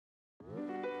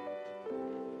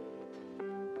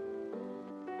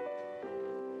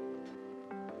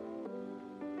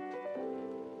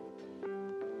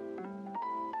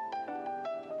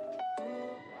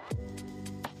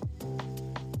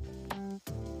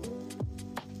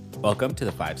Welcome to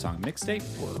the 5-Song Mixtape,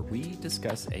 where we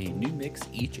discuss a new mix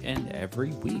each and every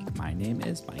week. My name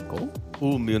is Michael.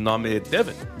 Meu nome é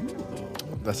Devin.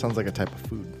 That sounds like a type of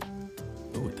food.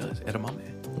 Oh, it does. Edamame.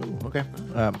 Ooh, okay.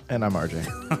 And I'm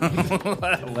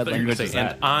RJ. What language is And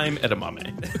that? I'm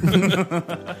edamame.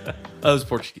 That was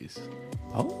Portuguese.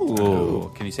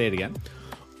 Oh, can you say it again?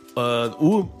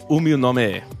 O meu nome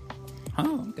é.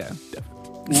 Oh, okay.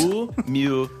 O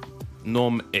meu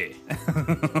nome é.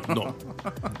 Nome.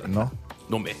 No?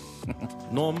 Nome.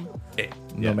 Nome é.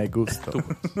 No me gusta.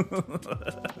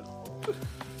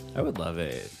 I would love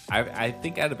it. I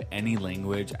think out of any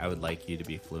language, I would like you to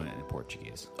be fluent in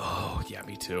Portuguese. Oh, yeah,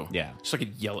 me too. Yeah. Just so I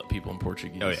could yell at people in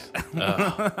Portuguese. Oh,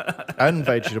 yeah. I'd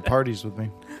invite you to parties with me.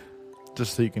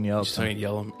 Just so you can yell at Just so I them. can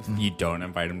yell at them. You don't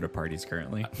invite him to parties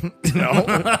currently? Is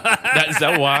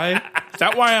that why? Is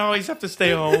that why I always have to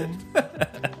stay home?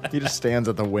 He just stands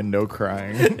at the window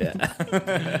crying.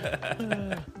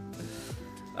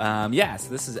 So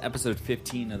this is episode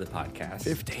 15 of the podcast.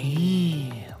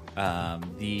 15.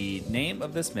 The name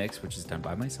of this mix, which is done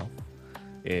by myself,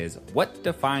 is What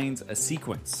Defines a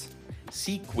Sequence?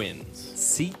 Sequins.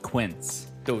 Sequence.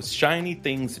 Those shiny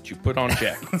things that you put on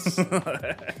jackets.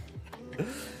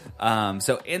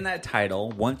 So in that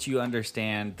title, once you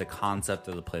understand the concept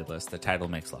of the playlist, the title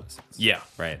makes a lot of sense. Yeah.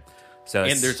 Right. So And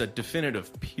it's- there's a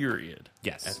definitive period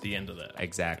Yes. at the end of that.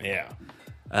 exactly.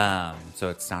 Yeah. So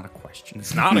it's not a question.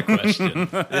 It's not a question.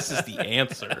 This is the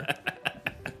answer.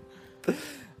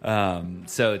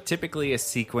 So typically a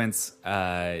sequence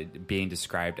being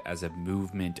described as a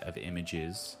movement of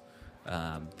images.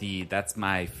 That's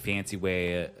my fancy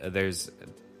way. There's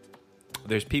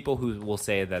people who will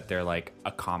say that they're like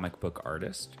a comic book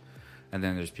artist, and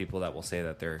then there's people that will say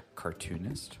that they're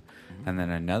cartoonist, and then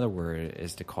another word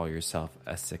is to call yourself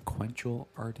a sequential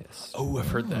artist. Oh, I've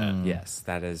heard that. Yes,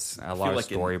 that is a lot of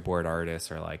like in- storyboard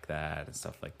artists are like that and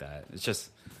stuff like that. It's just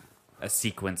a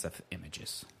sequence of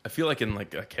images. I feel like in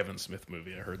like a Kevin Smith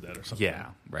movie, I heard that or something. Yeah,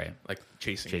 right. Like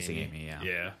Chasing Chasing Amy. Amy, yeah.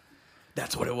 Yeah.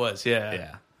 That's what it was. Yeah.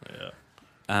 Yeah.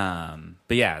 Yeah.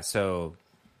 But yeah, so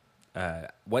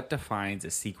what defines a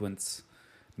sequence?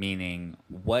 Meaning,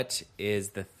 what is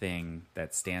the thing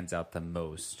that stands out the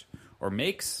most or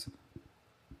makes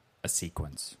a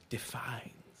sequence?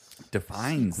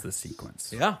 Defines the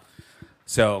sequence. Yeah.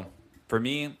 So, for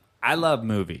me, I love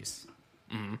movies.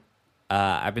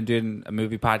 I've been doing a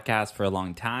movie podcast for a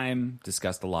long time,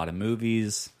 discussed a lot of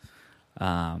movies.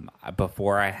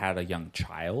 Before I had a young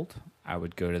child, I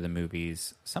would go to the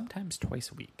movies sometimes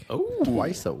twice a week. Oh.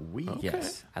 Twice a week.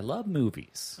 Yes, I love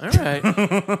movies. All right.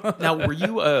 Now, were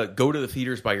you a go to the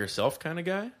theaters by yourself kind of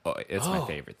guy? Oh, it's my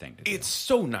favorite thing to do. It's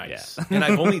so nice. And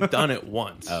I've only done it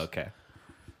once. Oh, okay.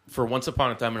 For Once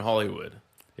Upon a Time in Hollywood.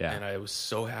 Yeah. And I was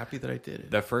so happy that I did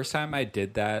it. The first time I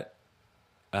did that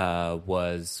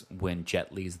was when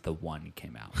Jet Li's The One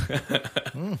came out.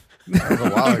 That was a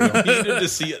while ago. You needed to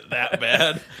see it that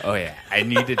bad. Oh, yeah. I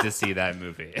needed to see that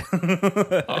movie.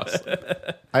 Awesome.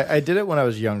 I did it when I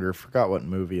was younger. Forgot what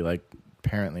movie. Like,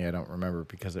 apparently I don't remember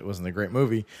because it wasn't a great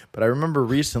movie. But I remember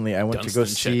recently I went to go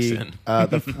Dunstan checks see in.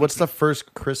 what's the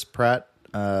first Chris Pratt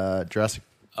Jurassic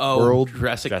Oh, World?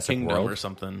 Jurassic Kingdom World? or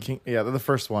something. Yeah, the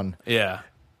first one. Yeah.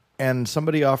 And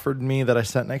somebody offered me that I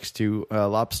sat next to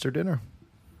lobster dinner.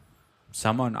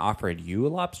 Someone offered you a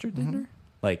lobster dinner?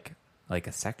 Like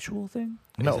a sexual thing?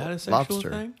 No, Is that a sexual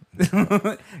lobster.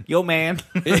 thing? Yo, man.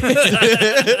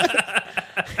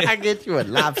 I get you a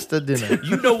lobster dinner.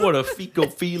 You know what a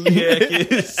fecophiliac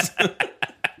is?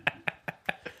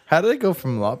 How did it go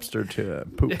from lobster to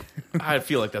poop? I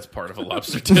feel like that's part of a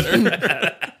lobster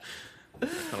dinner. I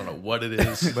don't know what it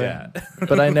is. Yeah.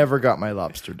 But I never got my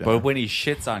lobster dinner. But when he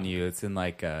shits on you, it's in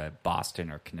like a Boston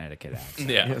or Connecticut accent.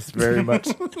 Yeah. Yes, very much.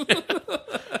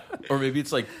 Or maybe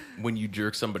it's like when you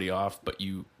jerk somebody off, but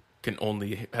you can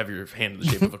only have your hand in the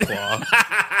shape of a claw.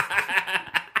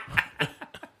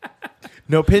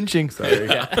 No pinching. Sorry.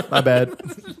 My bad.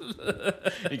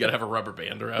 You gotta have a rubber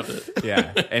band around it.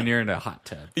 Yeah. And you're in a hot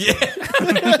tub. Yeah.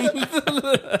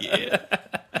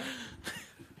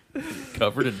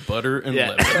 Covered in butter and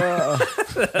lemon.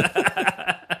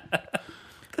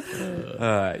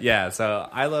 So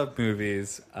I love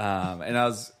movies. And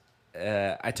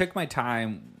I took my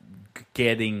time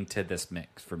getting to this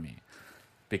mix for me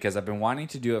because I've been wanting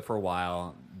to do it for a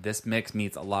while. This mix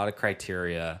meets a lot of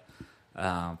criteria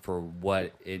for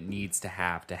what it needs to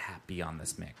have be on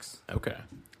this mix. Okay.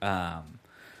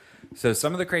 So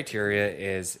some of the criteria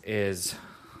is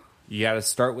you got to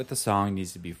start with the song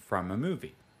needs to be from a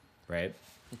movie, right?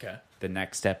 Okay. the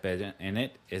next step in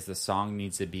it is the song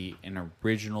needs to be an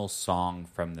original song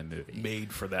from the movie.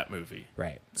 Made for that movie.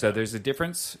 Right. So there's a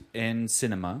difference in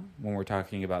cinema when we're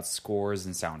talking about scores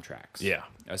and soundtracks. Yeah.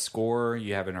 A score,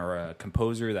 you have a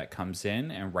composer that comes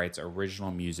in and writes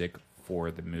original music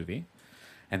for the movie.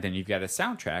 And then you've got a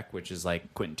soundtrack, which is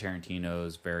like Quentin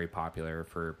Tarantino's very popular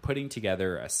for putting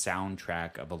together a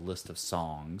soundtrack of a list of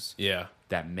songs Yeah.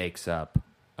 that makes up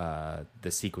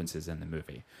the sequences in the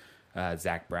movie.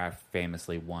 Zach Braff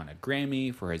famously won a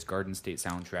Grammy for his Garden State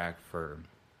soundtrack for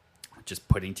just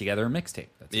putting together a mixtape.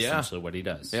 That's essentially what he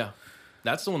does. Yeah.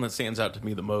 That's the one that stands out to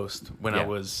me the most when I Yeah.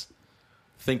 was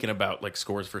thinking about like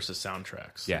scores versus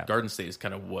soundtracks. Yeah. Garden State is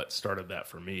kind of what started that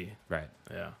for me. Right.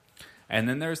 Yeah. And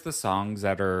then there's the songs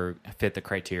that fit the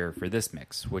criteria for this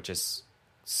mix, which is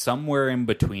somewhere in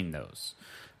between those.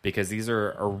 Because these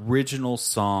are original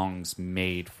songs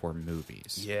made for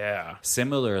movies. Yeah.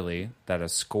 Similarly, that a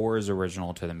score is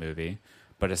original to the movie,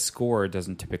 but a score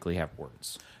doesn't typically have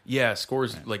words. Yeah.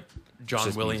 Scores like John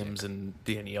just Williams and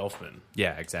Danny Elfman.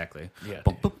 Yeah, exactly. Yeah.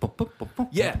 Boom, boom, boom, boom, boom, boom.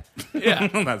 Yeah. Yeah.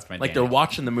 That's my Like Danny. they're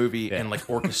watching the movie Yeah. and like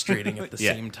orchestrating at the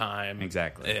Yeah. same time.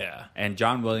 Exactly. Yeah. And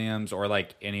John Williams or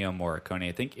like Ennio Morricone.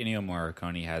 I think Ennio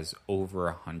Morricone has over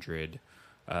 100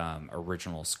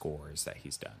 original scores that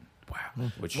he's done.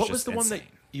 Wow. Which What is was just the one that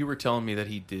insane. you were telling me that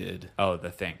he did? Oh, The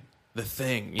Thing. The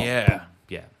Thing. Yeah.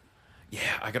 Yeah. Yeah.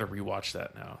 I got to rewatch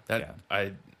that now. That Yeah.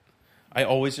 I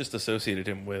always just associated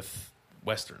him with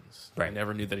Westerns. I Right.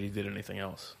 never knew that he did anything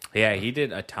else. Yeah, he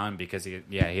did a ton because he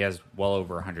has well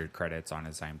over 100 credits on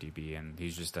his IMDb, and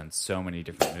he's just done so many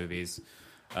different movies.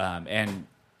 And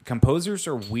composers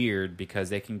are weird because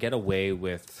they can get away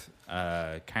with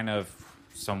kind of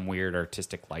some weird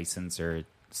artistic license or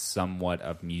somewhat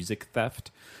of music theft,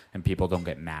 and people don't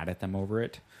get mad at them over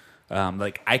it.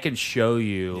 Like I can show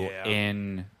you Yeah.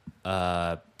 in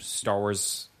Star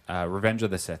Wars Revenge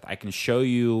of the Sith, I can show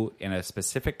you in a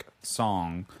specific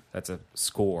song that's a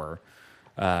score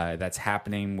that's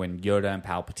happening when Yoda and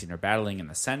Palpatine are battling in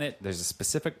the Senate. There's a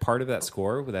specific part of that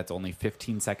score that's only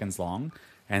 15 seconds long,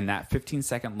 and that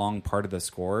 15-second long part of the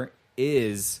score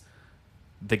is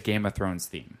the Game of Thrones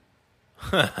theme.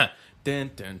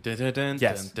 Dun, dun, dun, dun, dun,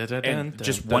 Yes, dun, dun, and dun,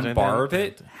 just dun, one dun, bar dun, of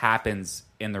it dun. happens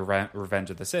in the Revenge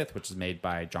of the Sith, which is made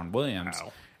by John Williams.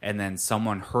 Wow. And then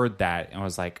someone heard that and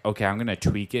was like, okay, I'm going to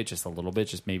tweak it just a little bit,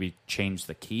 just maybe change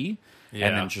the key, Yeah.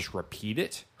 and then just repeat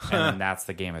it. And then that's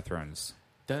the Game of Thrones.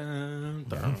 Dun,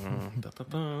 dun, dun, dun,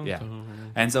 dun, Yeah.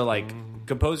 dun. And so, like,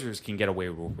 composers can get away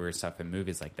with weird stuff in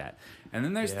movies like that. And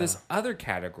then there's Yeah. this other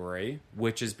category,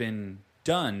 which has been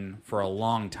done for a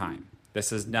long time.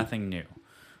 This is nothing new,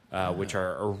 which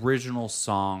are original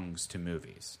songs to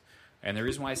movies. And the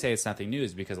reason why I say it's nothing new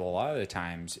is because a lot of the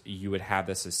times you would have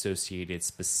this associated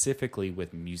specifically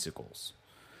with musicals.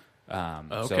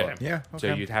 Okay. Yeah, So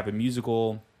okay. you'd have a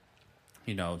musical,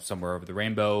 Somewhere Over the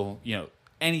Rainbow,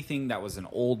 anything that was an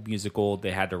old musical,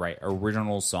 they had to write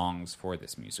original songs for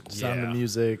this musical. Sound of Yeah.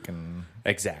 Music and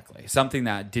Exactly. Something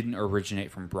that didn't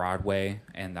originate from Broadway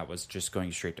and that was just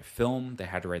going straight to film, they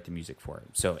had to write the music for it.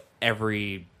 So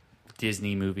every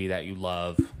Disney movie that you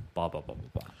love, blah, blah, blah, blah,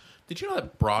 blah. Did you know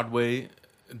that Broadway,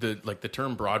 the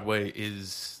term Broadway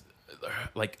is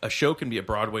like a show can be a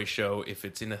Broadway show if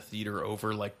it's in a theater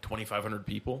over like 2,500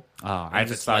 people. I And if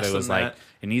just it's thought less it was than like,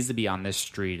 it needs to be on this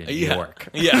street in New Yeah. York.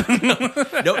 Yeah.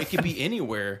 No, it could be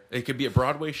anywhere. It could be a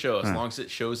Broadway show as long as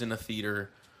it shows in a theater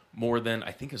more than,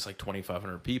 I think it's like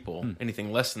 2,500 people.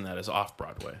 Anything less than that is off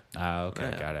Broadway. Okay,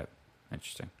 Yeah. got it.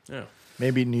 Interesting. Yeah.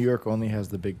 maybe New York only has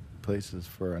the big places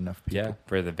for enough people. Yeah,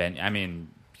 for the venue. I mean,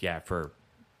 yeah, for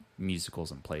musicals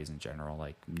and plays in general,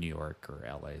 like New York or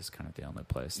LA is kind of the only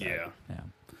place. That, Yeah.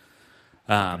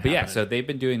 But yeah, happening. so they've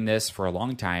been doing this for a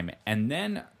long time, and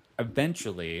then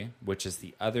eventually, which is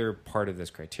the other part of this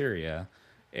criteria,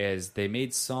 is they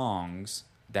made songs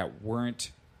that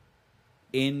weren't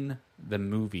in the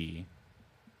movie.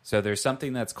 So there's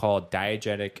something that's called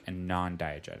diegetic and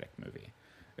non-diegetic movie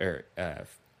or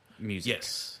music.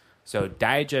 Yes. So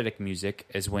diegetic music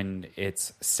is when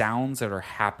it's sounds that are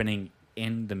happening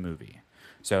in the movie.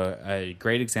 So a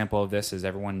great example of this is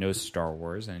everyone knows Star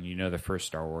Wars, and you know the first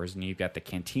Star Wars, and you've got the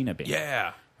Cantina Band.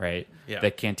 Yeah. Right? Yeah.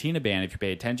 The Cantina Band, if you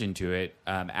pay attention to it,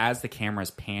 as the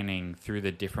camera's panning through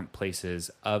the different places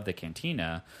of the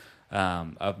cantina,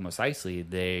 of Mos Eisley,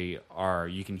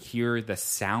 you can hear the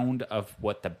sound of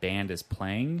what the band is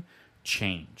playing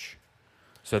change.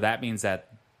 So that means that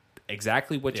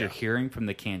exactly what you're Yeah. hearing from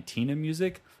the cantina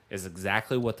music is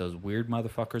exactly what those weird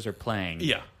motherfuckers are playing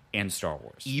Yeah. in Star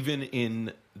Wars. Even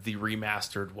in the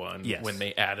remastered one, Yes. when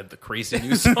they added the crazy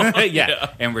new song.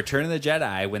 yeah. And Return of the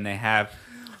Jedi, when they have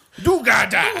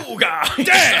Dugada. Ooga.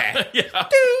 Yeah.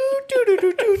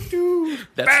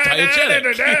 That's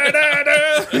diegetic.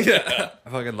 I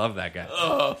fucking love that guy.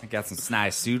 I got some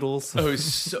snide soodles. Oh,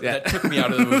 that took me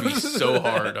out of the movie so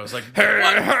hard. I was like,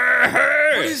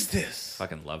 what is this?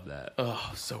 Fucking love that.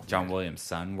 Oh, so John weird. Williams'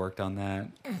 son worked on that.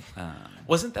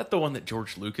 Wasn't that the one that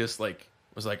George Lucas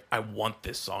was like, I want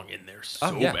this song in there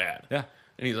so bad. Yeah.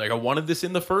 And he's like, I wanted this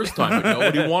in the first time, but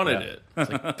nobody wanted it. It's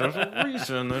like, there's a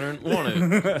reason I didn't want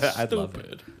it. I love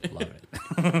it. Stupid. Love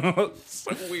it.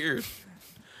 So weird.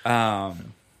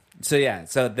 So yeah,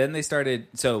 so then they started.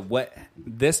 So what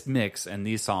this mix and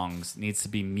these songs needs to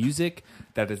be music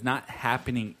that is not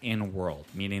happening in world,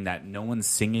 meaning that no one's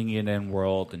singing it in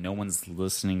world and no one's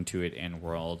listening to it in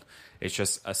world. It's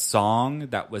just a song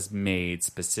that was made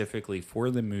specifically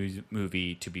for the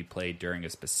movie to be played during a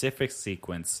specific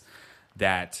sequence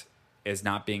that is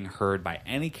not being heard by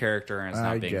any character and is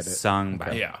not being sung by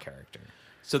any character.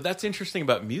 So that's interesting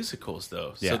about musicals,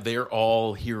 though. Yeah. So they're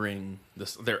all hearing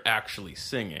this. They're actually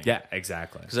singing. Yeah,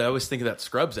 exactly. Because I always think of that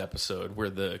Scrubs episode where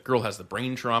the girl has the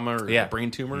brain trauma or the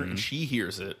brain tumor, and she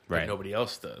hears it, but Right. nobody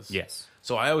else does. Yes.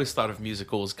 So I always thought of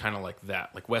musicals kind of like that,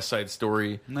 like West Side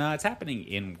Story. No, it's happening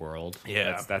in world.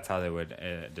 Yeah. That's how they would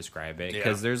describe it. Yeah.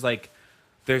 Because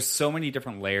there's so many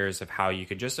different layers of how you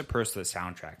could just approach the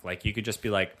soundtrack. Like you could just be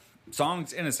like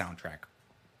songs in a soundtrack,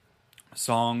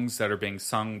 songs that are being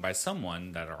sung by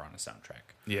someone that are on a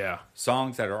soundtrack, Yeah.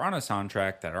 songs that are on a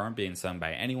soundtrack that aren't being sung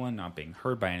by anyone, not being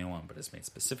heard by anyone, but is made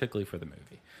specifically for the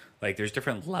movie. Like there's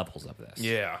different levels of this.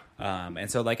 Yeah. And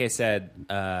so, like I said,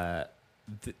 I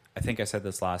think I said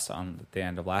this on the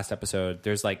end of last episode.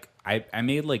 There's I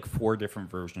made 4 different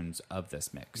versions of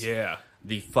this mix. Yeah.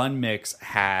 The fun mix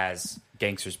has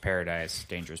Gangster's Paradise,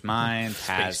 Dangerous Minds,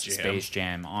 has Space Jam. Space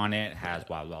Jam on it, has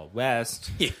Wild Wild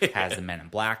West, has the Men in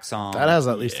Black song. That has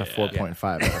at least a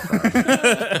 4.5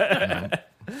 out of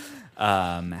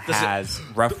 5. Has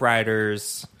Rough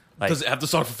Riders. Does it have the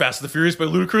song for Fast and the Furious by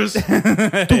Ludacris?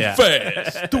 Too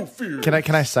fast, too furious.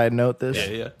 Can I side note this?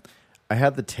 Yeah. I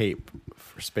had the tape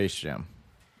for Space Jam.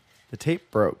 The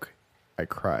tape broke. I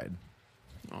cried.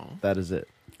 Oh. That is it.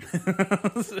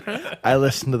 I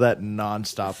listened to that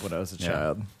nonstop when I was a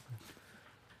child.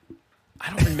 I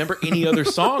don't remember any other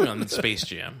song on Space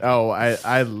Jam. Oh,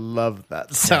 I love that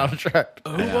soundtrack.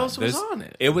 Who else was There's- on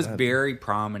it? It was very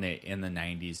prominent in the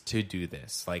 90s to do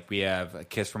this. Like we have A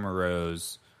Kiss from a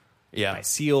Rose Yeah. by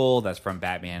Seal. That's from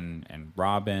Batman and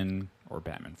Robin or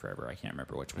Batman Forever. I can't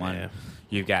remember which one. Yeah.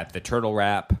 You got the Turtle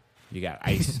Rap. You got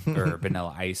Ice or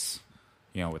Vanilla Ice.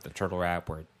 With the Turtle Rap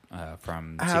where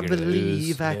from I Secret of the Ooze.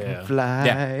 believe I Yeah. can fly.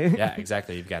 Yeah,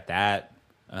 exactly. You've got that.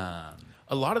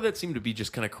 A lot of that seemed to be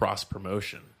just kind of cross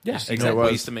promotion. Yeah, Just exactly.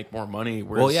 ways to make more money.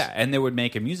 Whereas, Well, yeah, and they would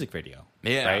make a music video.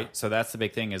 Yeah. Right? So that's the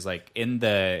big thing is in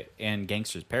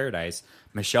Gangster's Paradise,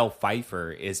 Michelle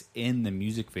Pfeiffer is in the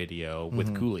music video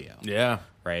with Coolio. Yeah.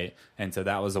 Right? And so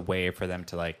that was a way for them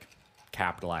to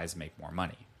capitalize and make more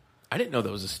money. I didn't know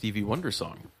that was a Stevie Wonder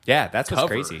song. Yeah, that's what's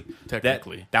Cover, crazy.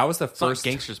 technically. That was the It's not first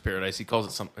Gangster's Paradise. He calls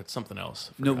it it's something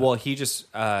else. No, well, he just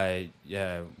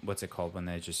what's it called when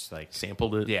they just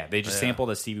Sampled it. Yeah, they just sampled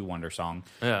a Stevie Wonder song,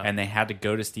 Yeah. and they had to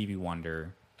go to Stevie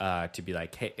Wonder to be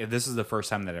like, hey, this is the first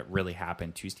time that it really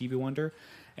happened to Stevie Wonder.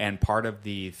 And part of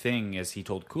the thing is he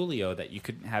told Coolio that you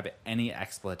couldn't have any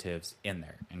expletives in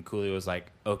there. And Coolio was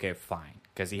like, okay, fine.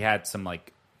 Because he had some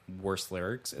worse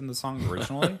lyrics in the song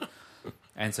originally.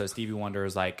 And so Stevie Wonder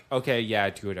was like, okay, yeah,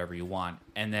 do whatever you want.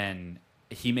 And then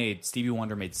Stevie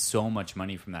Wonder made so much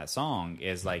money from that song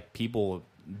is people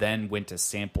then went to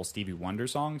sample Stevie Wonder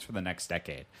songs for the next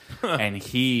decade. And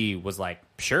he was like,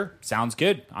 sure, sounds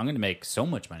good. I'm going to make so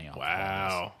much money off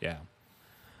Wow. of this. Yeah.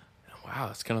 Wow,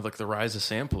 it's kind of like the rise of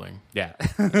sampling. Yeah.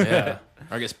 Yeah.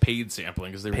 Or I guess paid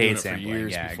sampling because they were doing Paid it sampling. for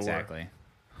years Yeah, before. exactly.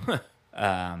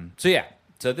 So yeah.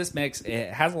 So this mix,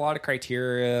 it has a lot of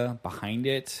criteria behind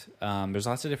it. There's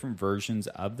lots of different versions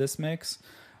of this mix.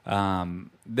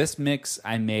 This mix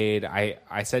I made,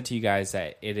 I said to you guys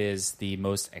that it is the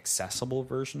most accessible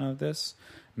version of this,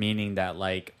 meaning that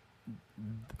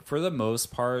for the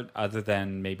most part, other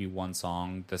than maybe one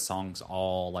song, the songs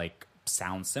all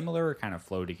sound similar or kind of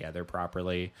flow together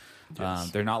properly. Yes.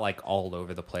 They're not all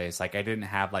over the place. I didn't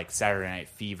have Saturday Night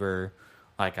Fever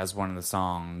as one of the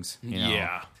songs,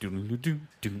 Yeah.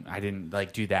 I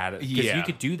didn't do that because Yeah. you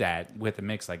could do that with a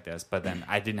mix like this, but then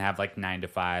I didn't have 9 to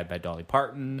 5 by Dolly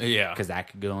Parton, Yeah. because that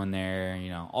could go in there,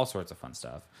 all sorts of fun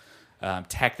stuff.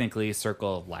 Technically,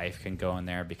 Circle of Life can go in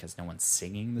there because no one's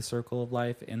singing the Circle of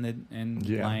Life in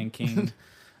Yeah. Lion King.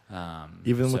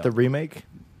 Even So- with the remake,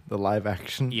 the live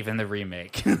action. even the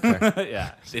remake, yeah.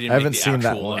 They didn't I haven't make the seen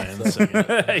that actual one, lion singing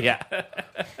it. Yeah.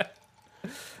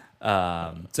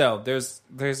 So there's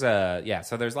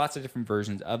lots of different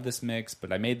versions of this mix,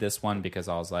 but I made this one because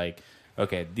I was like,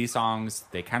 okay, these songs,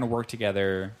 they kind of work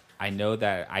together. I know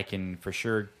that I can for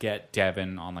sure get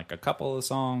Devin on like a couple of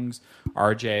songs.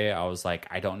 RJ, I was like,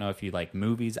 I don't know if you like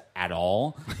movies at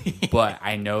all, but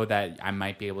I know that I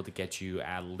might be able to get you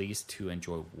at least to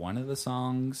enjoy one of the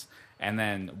songs. And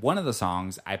then one of the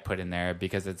songs I put in there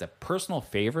because it's a personal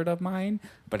favorite of mine,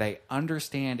 but I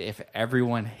understand if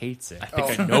everyone hates it. I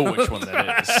think I know which one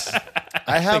that is.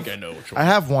 I think I know which one. I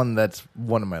have one that's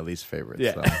one of my least favorites.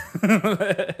 Yeah.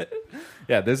 So.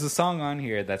 Yeah, there's a song on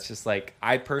here that's just like,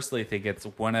 I personally think it's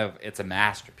a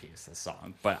masterpiece, this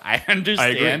song, but I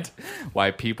understand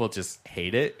why people just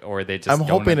hate it or they just I'm don't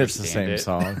hoping it's the understand same it.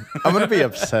 song. I'm going to be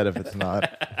upset if it's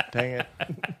not. Dang it.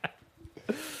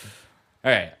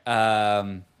 All right.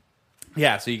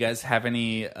 Yeah, so you guys have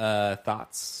any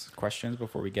thoughts, questions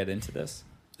before we get into this?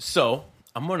 So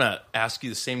I'm going to ask you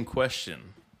the same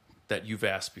question that you've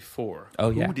asked before. Oh,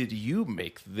 yeah. Who did you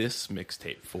make this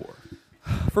mixtape for?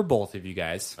 For both of you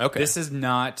guys. Okay. This is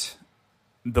not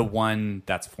the one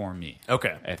that's for me.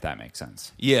 Okay. If that makes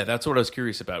sense. Yeah, that's what I was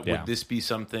curious about. Yeah. Would this be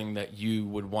something that you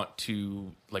would want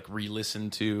to like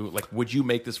re-listen to? Like, would you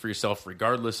make this for yourself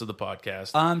regardless of the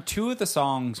podcast? Two of the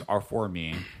songs are for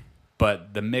me,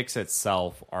 but the mix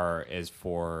itself is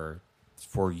for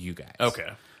you guys.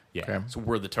 Okay. Yeah. Okay. So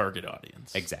we're the target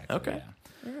audience. Exactly. Okay.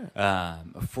 Yeah.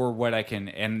 For what I can,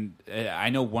 and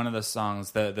I know one of the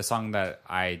songs, the song that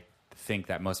I think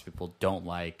that most people don't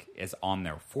like is on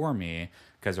there for me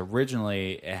because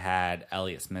originally it had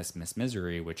Elliott Smith's Miss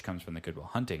Misery, which comes from the Good Will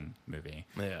Hunting movie.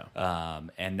 Yeah.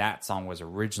 And that song was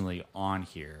originally on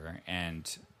here,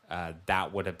 and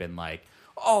that would have been like,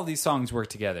 all these songs work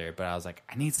together, but I was like,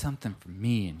 I need something for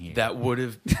me in here. That would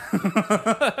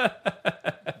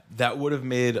have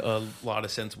made a lot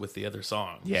of sense with the other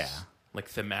songs. Yeah. Like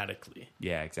thematically.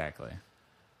 Yeah, exactly.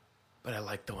 But I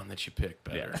like the one that you picked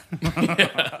better.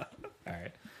 Yeah. All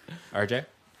right. RJ?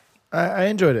 I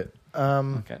enjoyed it.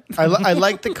 Okay. I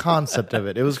liked the concept of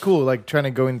it. It was cool, like trying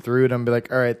to going through it and be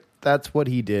like, all right, that's what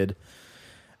he did.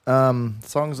 The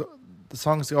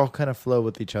songs all kind of flow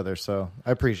with each other, so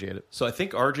I appreciate it. So I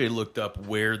think RJ looked up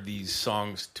where these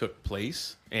songs took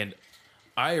place, and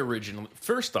I originally,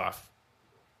 first off,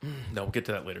 no, we'll get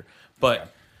to that later,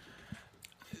 but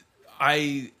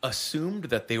I assumed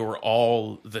that they were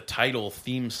all the title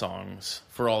theme songs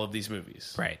for all of these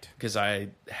movies. Right. Because I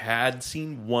had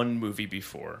seen one movie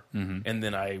before, and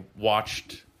then I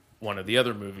watched one of the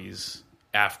other movies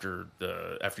after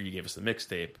you gave us the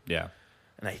mixtape, Yeah.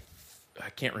 and I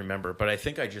can't remember, but I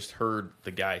think I just heard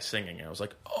the guy singing, and I was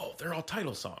like, oh, they're all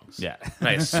title songs. Yeah. And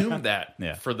I assumed that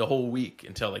Yeah. for the whole week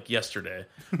until like yesterday.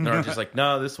 And they're just like,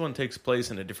 no, this one takes place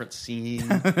in a different scene.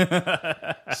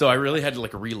 So I really had to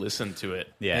like re-listen to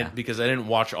it. Yeah. Because I didn't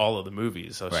watch all of the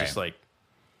movies. I was just like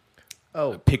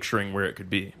picturing where it could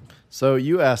be. So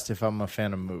you asked if I'm a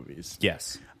fan of movies.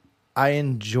 Yes. I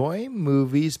enjoy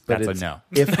movies, but That's a it's no.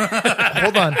 If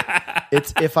hold on,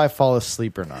 it's if I fall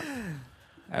asleep or not.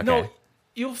 Okay. No,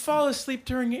 you'll fall asleep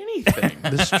during anything.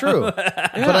 This is true,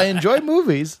 but I enjoy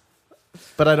movies,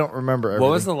 but I don't remember everything.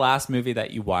 What was the last movie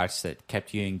that you watched that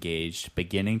kept you engaged,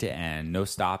 beginning to end? No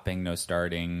stopping, no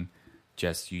starting.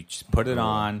 You just put it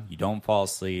on. You don't fall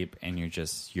asleep, and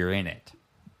you're in it.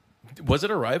 Was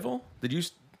it Arrival? Did you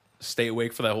stay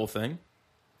awake for that whole thing?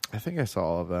 I think I saw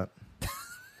all of that.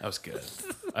 That was good.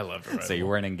 I loved Arrival. So you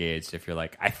weren't engaged. If you're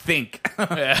like, I think.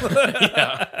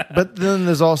 But then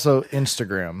there's also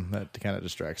Instagram that kind of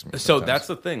distracts me. So sometimes. that's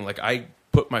the thing. Like I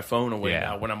put my phone away Yeah.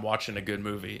 now when I'm watching a good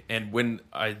movie, and when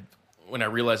I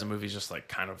realize a movie's just like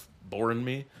kind of boring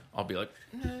me, I'll be like,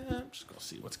 I'm just gonna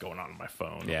see what's going on my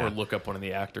phone, Yeah. or look up one of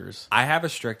the actors. I have a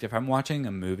strict, if I'm watching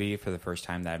a movie for the first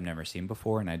time that I've never seen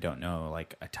before and I don't know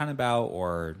like a ton about,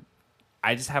 or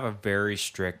I just have a very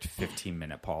strict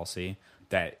 15-minute policy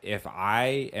that if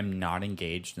I am not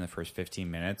engaged in the first 15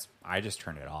 minutes, I just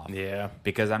turn it off. Yeah.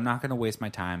 Because I'm not going to waste my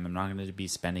time. I'm not going to be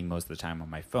spending most of the time on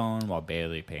my phone while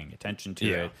barely paying attention to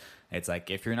Yeah. it. It's like,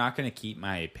 if you're not going to keep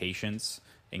my patience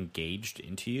engaged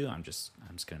into you, I'm just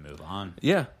going to move on.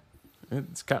 Yeah.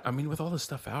 It's kind. I mean, with all this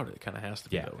stuff out, it kind of has to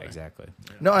be Yeah, that way. exactly.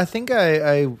 No, I think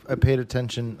I paid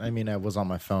attention. I mean, I was on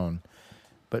my phone,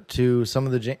 but to some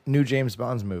of the new James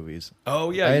Bond's movies.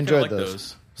 Oh yeah, I you enjoyed like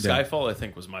those. Yeah. Skyfall, I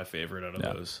think, was my favorite out of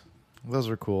Yeah. those. Those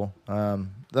were cool. Then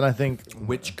I think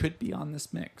Which could be on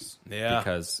this mix. Yeah.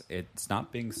 Because it's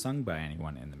not being sung by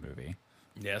anyone in the movie.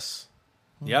 Yes.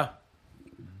 Yeah.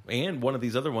 And one of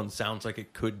these other ones sounds like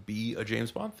it could be a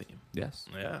James Bond theme. Yes.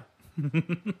 Yeah.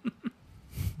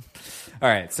 All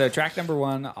right, so track number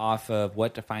 1 off of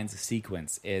What Defines a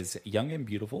Sequence is Young and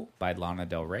Beautiful by Lana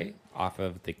Del Rey off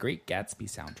of The Great Gatsby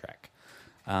soundtrack.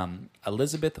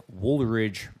 Elizabeth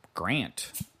Woolridge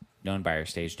Grant, known by her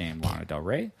stage name Lana Del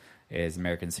Rey, is an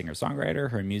American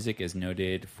singer-songwriter. Her music is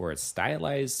noted for its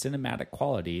stylized cinematic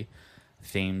quality,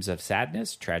 themes of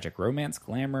sadness, tragic romance,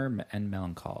 glamour, and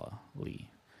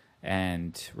melancholy,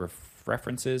 and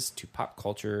references to pop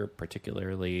culture,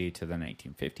 particularly to the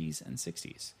 1950s and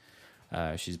 60s.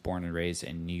 She's born and raised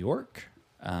in New York.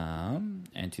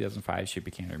 In 2005, she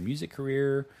began her music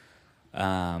career.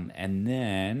 And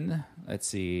then, let's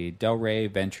see, Del Rey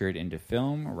ventured into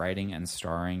film, writing and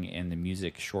starring in the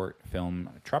music short film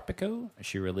Tropico.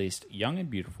 She released Young and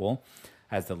Beautiful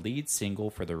as the lead single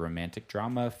for the romantic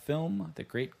drama film The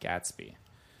Great Gatsby.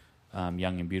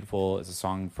 Young and Beautiful is a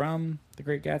song from The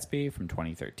Great Gatsby from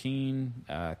 2013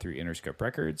 through Interscope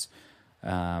Records.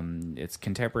 Its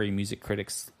contemporary music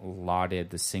critics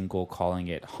lauded the single, calling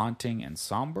it haunting and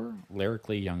somber.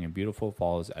 Lyrically, Young and Beautiful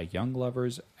follows a young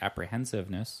lover's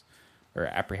apprehension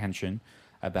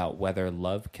about whether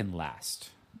love can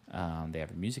last. They have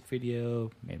a music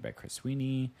video made by Chris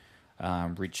Sweeney,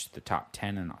 reached the top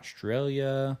 10 in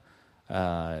Australia.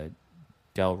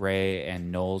 Del Rey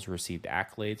and Knowles received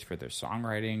accolades for their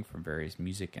songwriting from various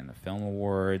music and the film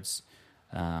awards.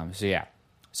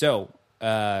 So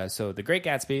The Great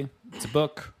Gatsby, it's a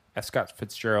book, F. Scott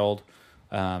Fitzgerald.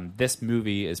 This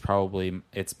movie is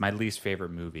it's my least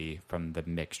favorite movie from the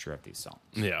mixture of these songs.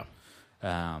 Yeah.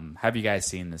 Have you guys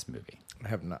seen this movie? I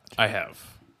have not. I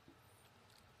have.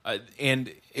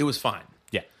 And it was fine.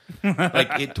 Yeah.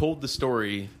 Like, it told the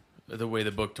story the way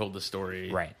the book told the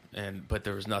story. Right. But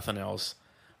there was nothing else.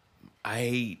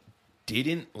 I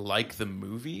didn't like the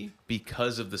movie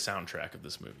because of the soundtrack of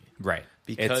this movie. Right.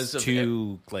 Because it's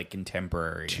too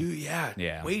contemporary.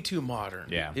 Yeah. Way too modern.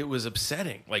 Yeah. It was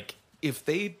upsetting. Like, if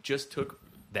they just took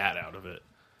that out of it,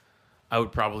 I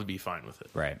would probably be fine with it.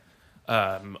 Right.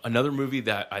 Another movie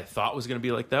that I thought was going to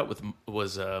be like that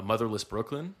was Motherless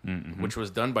Brooklyn, which was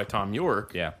done by Tom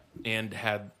York. Yeah. And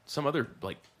had some other,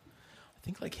 I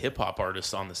think hip hop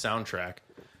artists on the soundtrack.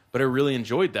 But I really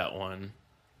enjoyed that one.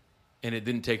 And it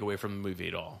didn't take away from the movie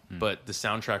at all. But the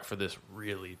soundtrack for this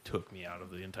really took me out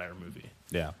of the entire movie.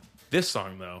 Yeah. This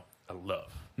song, though, I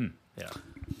love. Yeah.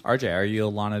 RJ, are you a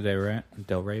Lana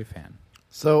Del Rey fan?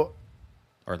 So,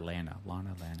 Or Lana?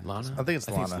 Lana? I think it's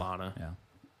Lana.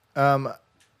 Yeah.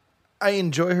 I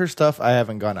enjoy her stuff. I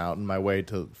haven't gone out in my way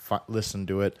to listen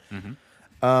to it.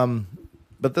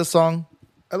 But this song,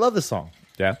 I love this song.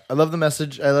 Yeah. I love the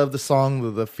message. I love the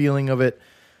song, the feeling of it.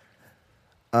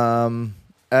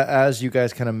 As you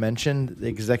guys kind of mentioned, the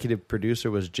executive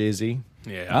producer was Jay-Z.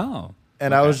 Yeah. Oh.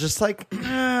 And I was just like,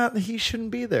 he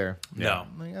shouldn't be there. No.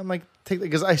 I'm like, take that,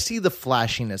 because I see the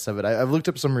flashiness of it. I've looked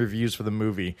up some reviews for the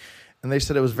movie, and they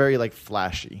said it was very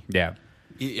flashy. Yeah.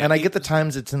 And I get the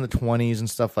times it's in the 20s and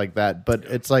stuff like that, but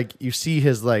it's like you see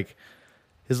his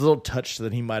little touch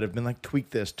that he might have been like, tweak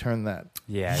this, turn that.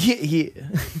 Yeah.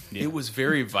 It was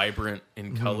very vibrant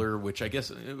in color, which I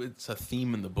guess it's a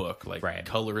theme in the book. Right.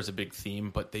 Color is a big theme,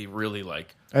 but they really I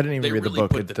didn't even read the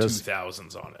book. Put It the does.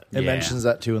 2000s on it. It Yeah. mentions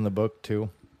that too in the book too.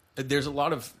 There's a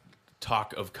lot of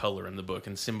talk of color in the book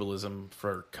and symbolism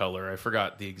for color. I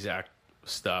forgot the exact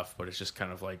stuff, but it's just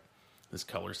kind of like, this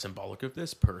color is symbolic of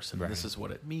this person. Right. This is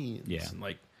what it means. Yeah.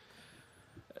 And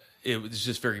it was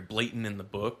just very blatant in the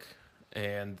book.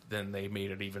 And then they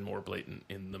made it even more blatant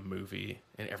in the movie,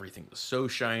 and everything was so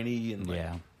shiny and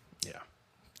Yeah.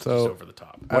 just So over the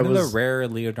top. I One of was- the rare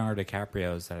Leonardo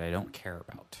DiCaprios that I don't care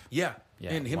about. Yeah,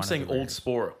 Yeah, and him one of saying the "old rares.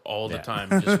 sport" all the Yeah.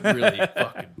 time just really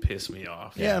fucking pissed me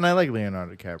off. yeah, and I like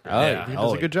Leonardo DiCaprio. Oh, yeah. He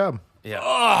does a good job. yeah.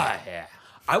 Oh, yeah.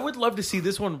 I would love to see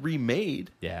this one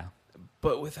remade, Yeah.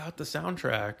 but without the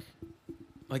soundtrack.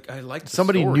 I like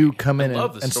Somebody story. new come I in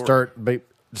love and the story.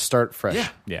 start fresh. Yeah.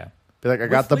 Yeah. Be like, I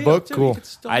got With the Leo, book. too. Cool. You could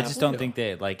still I have just don't Leo. think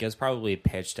that it was probably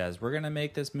pitched as we're gonna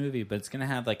make this movie, but it's gonna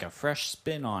have a fresh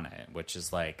spin on it, which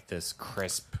is this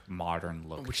crisp modern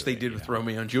look, Which to they it, did you with know?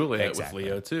 Romeo and Juliet Exactly.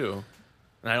 with Leo too,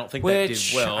 and I don't think Which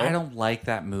that did well. I don't like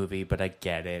that movie, but I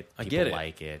get it. I People get it.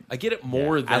 like it. I get it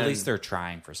more Yeah. than At least they're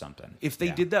trying for something. if they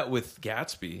Yeah. did that with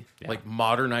Gatsby, Yeah.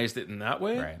 modernized it in that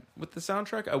way Right. with the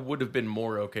soundtrack, I would have been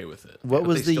more okay with it. What But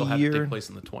was they the still had to year? take place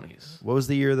in the 20s? What was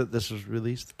the year that this was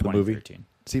released? The movie. 2013.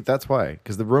 See, that's why.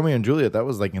 Because the Romeo and Juliet, that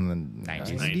was in the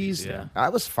 90s. 90s, yeah. I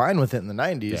was fine with it in the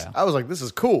 90s. Yeah. I was like, this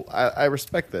is cool. I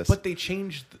respect this. But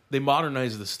they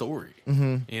modernized the story.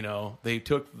 Mm-hmm. They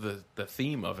took the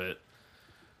theme of it,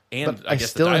 and But I I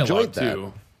guess still the dialogue enjoyed that.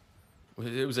 too.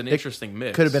 It was an interesting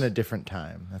mix. Could have been a different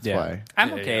time. That's why. I'm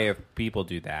Yeah, okay yeah. if people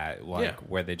do that, like Yeah.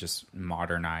 where they just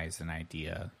modernize an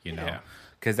idea, you know, Yeah.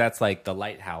 because that's like The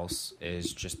Lighthouse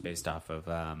is just based off of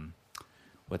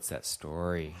what's that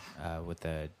story with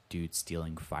the dude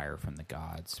stealing fire from the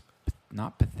gods?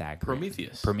 Not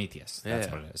Pythagoras. Prometheus. That's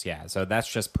Yeah. what it is. Yeah. So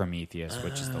that's just Prometheus,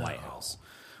 which is The Lighthouse.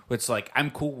 Which like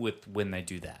I'm cool with when they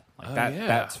do that. Like that. yeah.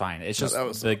 That's fine. It's just that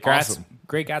was the awesome.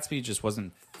 Great Gatsby just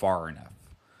wasn't far enough.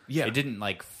 Yeah. It didn't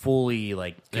like fully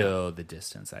like go the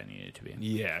distance I needed to be.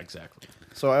 Yeah, exactly.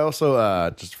 So I also,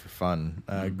 just for fun,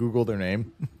 Googled their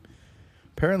name.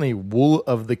 Apparently, Wool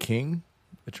of the King,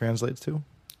 it translates to.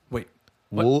 Wait.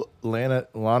 What? Wool,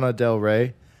 Lana Del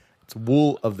Rey. It's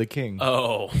Wool of the King.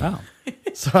 Oh. Oh.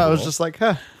 So I was just like,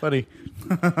 funny.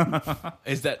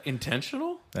 Is that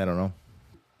intentional? I don't know.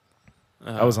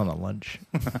 I was on a lunch.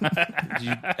 Did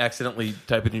you accidentally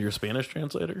type it in your Spanish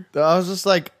translator? I was just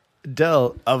like,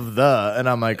 Del of the, and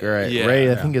I'm like, all right, Yeah, Ray,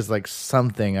 I yeah. think is like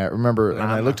something. I remember, and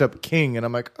I looked up King, and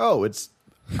I'm like, oh, it's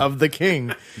of the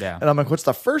King. Yeah. And I'm like, what's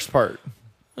the first part?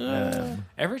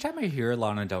 Every time I hear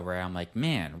Lana Del Rey, I'm like,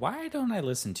 man, why don't I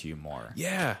listen to you more?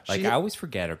 Yeah. Like, I always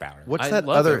forget about her. What's I that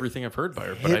love other everything I've heard by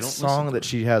her, but I hit don't song listen that to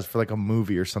she has for like a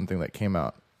movie or something that came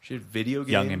out? She had video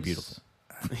games. Young and Beautiful.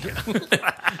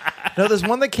 No, there's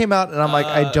one that came out, and I'm like,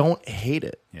 I don't hate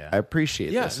it. Yeah. I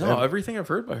appreciate Yeah, this. no, And everything I've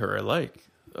heard by her, I like.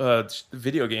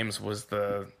 Video games was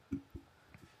the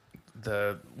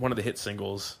one of the hit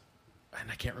singles, and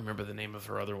I can't remember the name of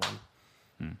her other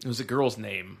one. It was a girl's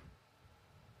name.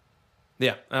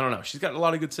 Yeah, I don't know. She's got a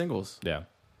lot of good singles, Yeah.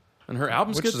 and her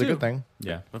album's which good is too. a good thing.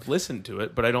 Yeah. I've listened to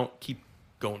it, but I don't keep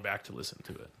going back to listen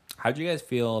to it. How'd you guys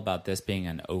feel about this being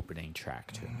an opening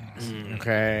track to it?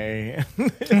 Okay.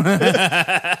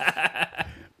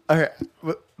 All right.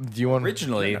 Do you want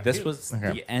Originally, this was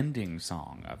Okay. the ending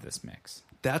song of this mix.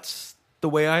 That's the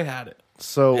way I had it.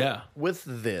 So Yeah. with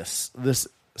this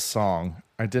song,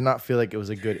 I did not feel like it was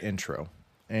a good intro,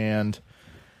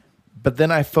 but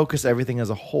then I focused everything as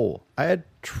a whole. I had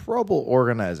trouble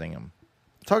organizing them.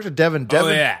 Talk to Devin.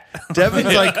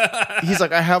 Devin's like, he's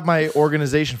like, I have my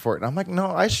organization for it, and I'm like, no,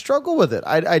 I struggle with it.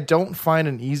 I don't find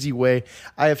an easy way.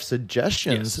 I have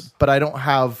suggestions, Yes. but I don't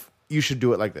have. You should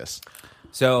do it like this.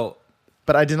 So,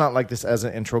 But I did not like this as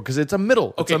an intro because it's a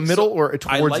middle. Okay, it's a middle so or I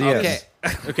towards like the end. this.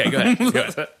 Okay, go ahead. Go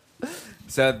ahead.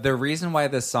 so the reason why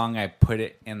this song I put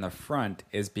it in the front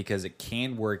is because it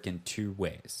can work in two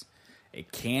ways.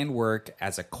 It can work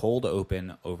as a cold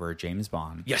open over a James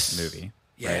Bond Yes. movie.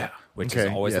 Yeah. Right? Which Okay,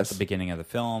 is always yes. at the beginning of the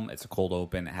film. It's a cold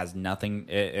open. It has nothing.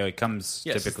 It comes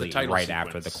Yes, it's the typically title right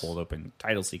after the sequence. cold open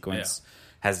title sequence.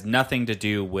 Has nothing to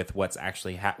do with what's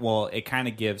actually well, it kind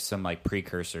of gives some like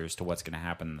precursors to what's going to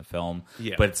happen in the film.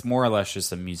 Yeah. But it's more or less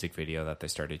just a music video that they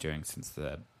started doing since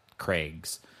the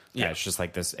Craigs. Yeah. It's just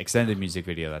like this extended music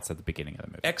video that's at the beginning of the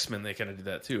movie. X-Men, they kind of did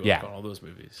that too. Yeah. Like on all those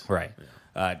movies. Right.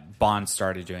 Bond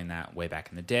started doing that way back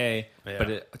in the day. Yeah.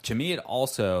 But to me, it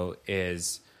also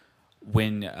is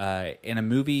when in a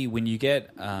movie, when you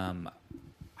get,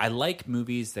 I like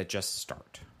movies that just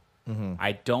start.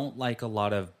 I don't like a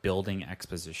lot of building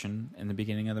exposition in the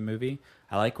beginning of the movie.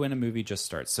 I like when a movie just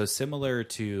starts. So similar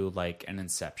to like an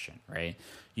Inception, right?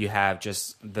 You have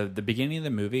just the beginning of the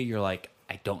movie, you're like,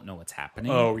 I don't know what's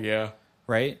happening. yeah.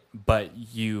 Right? But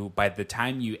by the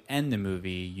time you end the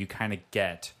movie, you kind of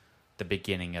get the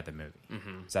beginning of the movie.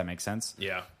 Does that make sense?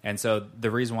 Yeah. And so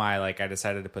the reason why I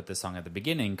decided to put this song at the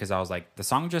beginning, because I was like, the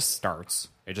song just starts.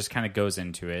 It just kind of goes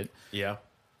into it. Yeah.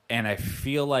 And I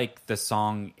feel like the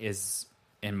song is,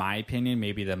 in my opinion,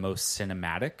 maybe the most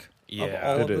cinematic Yeah, of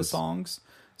all it of the is. songs.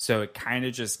 So it kind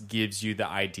of just gives you the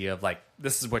idea of like,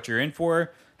 this is what you're in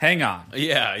for. Hang on.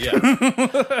 Yeah,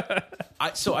 yeah.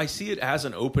 So I see it as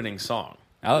an opening song.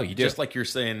 Oh, you do? Just like you're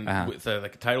saying with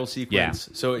like a title sequence.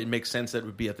 So it makes sense that it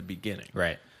would be at the beginning.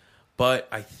 Right. But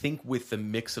I think with the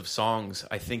mix of songs,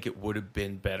 I think it would have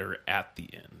been better at the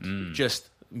end. Just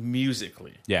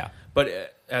musically. Yeah.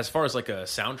 But as far as like a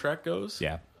soundtrack goes,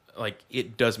 Yeah. like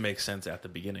it does make sense at the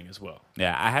beginning as well.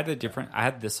 Yeah, I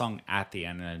had this song at the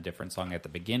end and a different song at the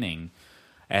beginning.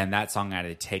 And that song I had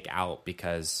to take out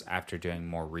because after doing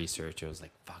more research, it was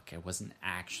like, fuck, it wasn't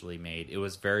actually made. It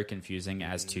was very confusing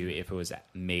as to if it was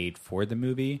made for the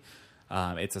movie.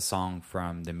 It's a song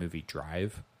from the movie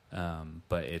Drive.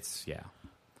 But it's, yeah.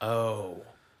 Oh,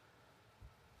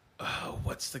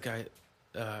 what's the guy?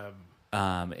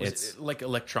 It's, It like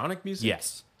electronic music?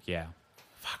 yes. Yeah.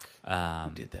 Fuck.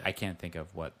 Who did that? I can't think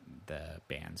of what the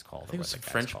band's called. think it was a a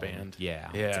French band. Yeah,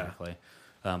 Yeah. exactly.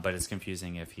 But it's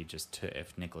confusing if he just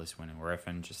if Nicholas Winding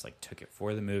Refn just like took it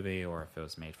for the movie or if it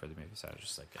was made for the movie. So I was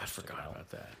just like, I forgot about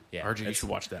that. Yeah, RJ, you it's- should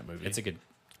watch that movie. It's a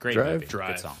great Drive? movie,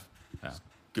 Drive. good song.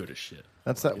 Good as shit.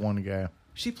 That's that one guy,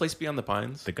 She Place Beyond the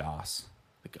Pines. The Goss.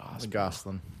 The Gospel.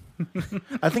 Gosling.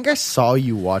 I think I saw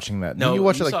you watching that. No, Didn't you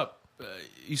watch it like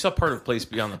you saw part of Place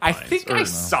Beyond the I Pines. think I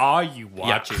saw you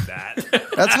watching that.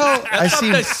 that's how I It's see.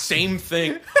 not the same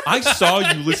thing. I saw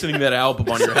you listening to that album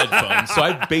on your headphones, so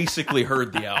I basically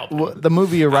heard the album. The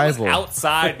movie Arrival.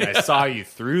 Outside, and I saw you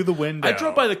through the window. I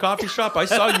drove by the coffee shop. I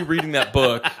saw you reading that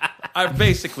book. I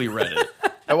basically read it.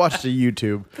 I watched a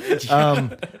YouTube.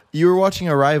 You were watching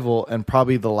Arrival, and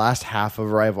probably the last half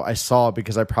of Arrival I saw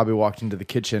because I probably walked into the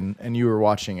kitchen and you were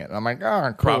watching it. And I'm like,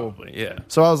 cool. Probably, yeah.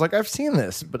 So I was like, I've seen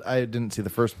this, but I didn't see the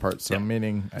first part. So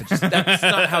meaning I just That's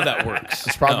not how that works.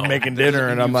 was probably making dinner,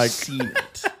 and I'm You've like, seen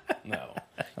it. No.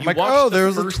 I'm like, oh, there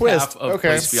was a twist. Half of Okay.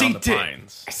 Place Beyond the Synced it.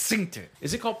 Pines. I synced it.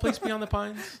 Is it called Place Beyond the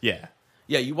Pines? Yeah.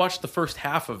 Yeah, you watched the first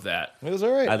half of that. it was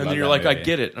all right. I And love then you're that like, I movie.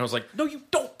 get it. And I was like, no, you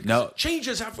don't. Because No. it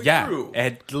changes halfway Yeah. through.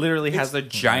 It literally has a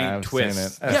giant I've twist. seen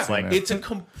it. I've Yeah, seen it. it's a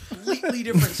completely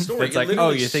different story. It's It like, oh,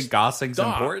 literally you think Gosling's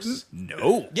stops. important?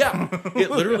 No. Yeah,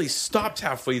 it literally stops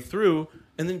halfway through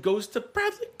and then goes to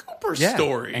Bradley Cooper's Yeah.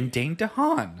 story. And Dane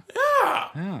DeHaan. yeah,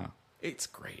 Yeah. it's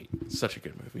great. It's such a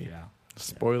good movie. Yeah.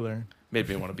 Spoiler. Made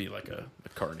me want to be like a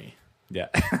McCartney. Yeah.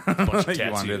 Bunch of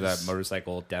You wanted tattoos. that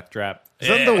motorcycle death trap? Is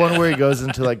that the one where he goes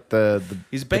into like the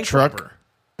He's a the bank truck? robber.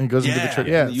 And he goes into the Yeah, truck.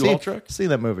 in Yeah, the U-Haul truck? See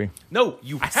that movie? No,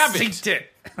 you haven't. Synced it.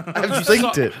 I've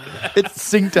synced it. It's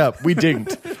synced up. We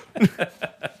dinked.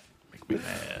 Make me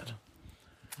mad.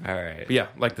 All right. But yeah,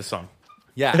 like the song.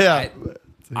 Yeah. Yeah.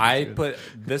 I put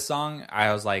this song,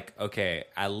 I was like, okay,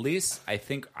 at least I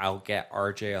think I'll get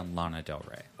RJ on Lana Del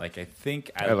Rey. Like, I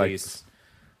think at like least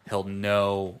he'll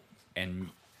know and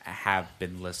have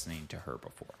been listening to her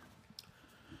before.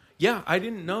 Yeah, I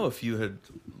didn't know if you had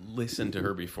listened to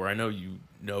her before. I know you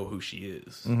know who she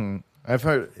is. I've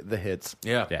heard the hits,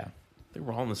 Yeah. Yeah. I think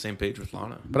we're all on the same page with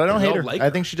Lana. but I don't We hate all her. like I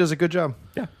think she does a good job.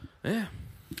 Yeah. Yeah.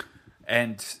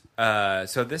 And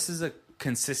so this is a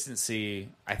consistency,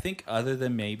 I think, other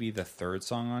than maybe the third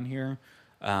song on here.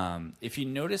 If you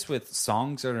notice with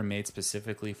songs that are made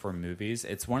specifically for movies,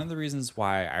 it's one of the reasons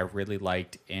why I really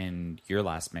liked in your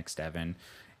last mix, Devin,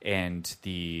 and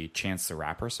the Chance the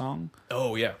Rapper song.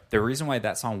 Oh, yeah. The reason why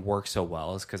that song works so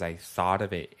well is because I thought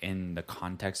of it in the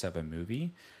context of a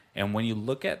movie. And when you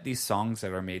look at these songs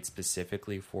that are made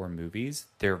specifically for movies,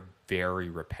 they're very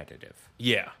repetitive.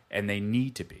 Yeah. And they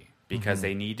need to be, because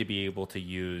they need to be able to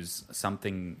use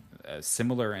something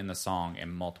similar in the song in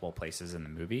multiple places in the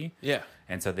movie. Yeah.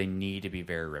 And so they need to be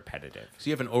very repetitive. So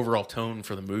you have an overall tone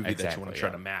for the movie that you Exactly, want to try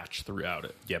yeah. to match throughout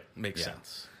it. Yep. Makes Yeah.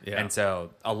 sense. Yeah. And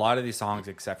so a lot of these songs,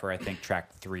 except for I think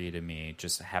track 3 to me,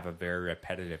 just have a very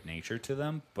repetitive nature to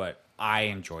them. But I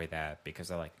enjoy that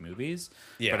because I like movies.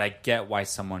 Yeah. But I get why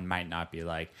someone might not be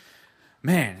like,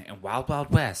 man, in Wild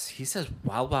Wild West, he says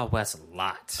Wild Wild West a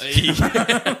lot.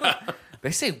 They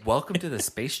say welcome to the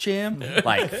Space Jam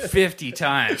like 50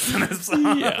 times. in this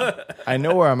song. yeah. I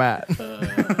know where I'm at.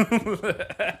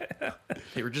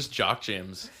 They were just jock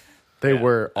jams. They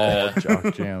were all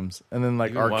jock jams, and then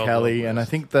like Even R. Wild Kelly, Wild and I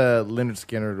West. think the Leonard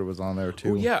Skinner was on there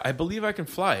too. Oh, yeah. I Believe I Can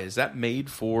Fly. Is that made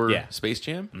for Yeah. Space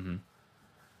Jam? Mm-hmm.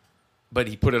 But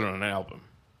he put it on an album.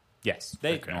 Yes,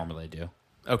 they Okay. normally do.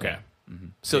 Okay.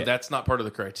 So Yeah. that's not part of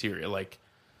the criteria. Like,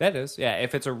 That is, yeah.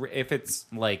 If it's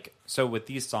like, so with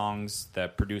these songs, the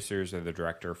producers or the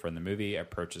director from the movie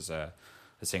approaches a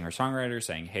singer songwriter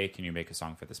saying, "Hey, can you make a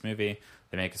song for this movie?"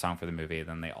 They make a song for the movie,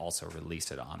 then they also release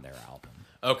it on their album.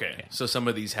 okay. So some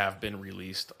of these have been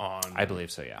released on. I believe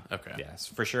so. Yeah. Okay. Yes,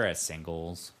 for sure as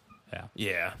singles. Yeah.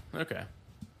 Yeah. Okay.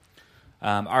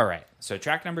 All right. So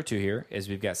track number 2 here is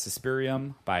we've got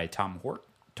Suspirium by Tom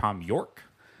York.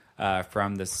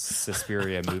 From the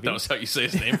Suspiria movie. That was how you say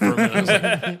his name for a minute. I was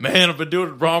like, man, I've been doing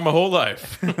it wrong my whole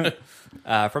life.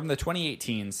 From the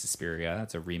 2018 Suspiria.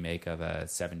 That's a remake of a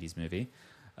 70s movie.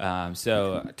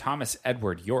 So Thomas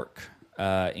Edward York,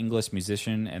 English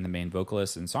musician and the main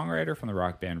vocalist and songwriter from the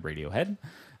rock band Radiohead,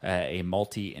 a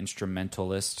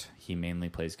multi-instrumentalist. He mainly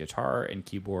plays guitar and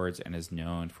keyboards and is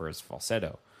known for his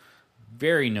falsetto.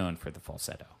 Very known for the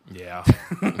falsetto. Yeah.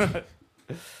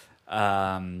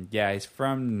 Yeah, he's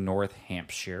from North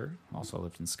Hampshire, also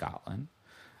lived in Scotland.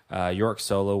 York's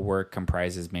solo work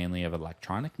comprises mainly of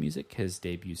electronic music. His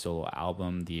debut solo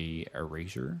album, The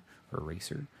Eraser,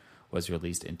 was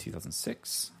released in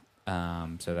 2006.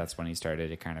 So that's when he started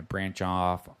to kind of branch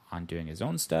off on doing his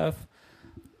own stuff.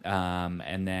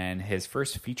 And then his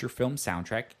first feature film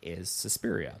soundtrack is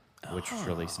Suspiria, which was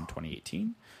released in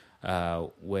 2018.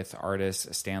 With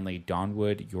artist Stanley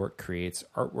Donwood, York creates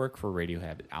artwork for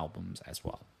Radiohead albums as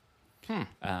well.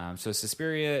 So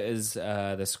Suspiria is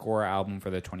the score album for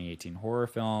the 2018 horror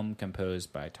film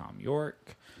composed by Tom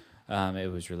York.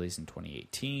 It was released in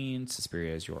 2018.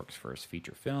 Suspiria is York's first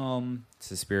feature film.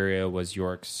 Suspiria was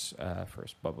York's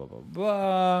first blah, blah,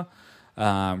 blah,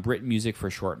 blah. Written music for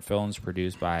short films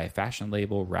produced by fashion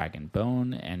label Rag &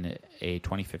 Bone and a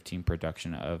 2015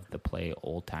 production of the play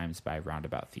Old Times by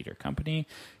Roundabout Theater Company.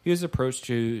 He was approached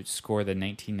to score the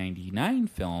 1999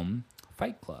 film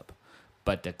Fight Club,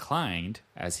 but declined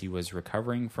as he was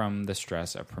recovering from the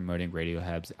stress of promoting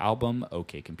Radiohead's album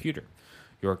OK Computer.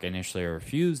 York initially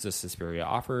refused the Suspiria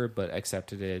offer, but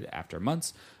accepted it after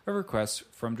months of requests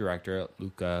from director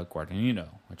Luca Guadagnino,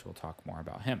 which we'll talk more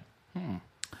about him.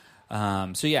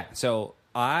 So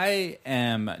I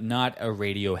am not a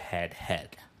Radiohead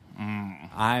head.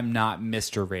 I'm not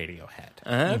Mr.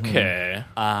 Radiohead. Okay.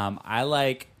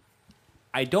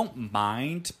 I don't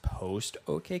mind post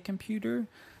OK Computer,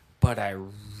 but I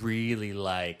really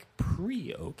like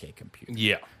pre OK Computer.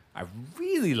 Yeah. I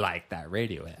really like that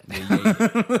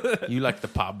Radiohead. You like the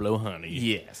Pablo Honey.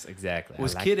 Yes, exactly.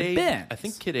 Was I like Kid the A? Benz. I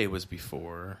think Kid A was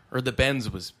before, or the Benz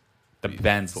was. The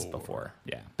Benz is before.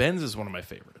 Yeah. Benz is one of my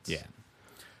favorites.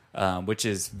 Yeah. Which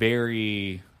is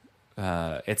very.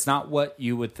 It's not what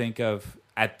you would think of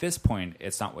at this point.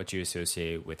 It's not what you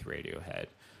associate with Radiohead,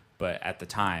 but at the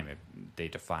time, they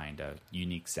defined a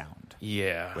unique sound.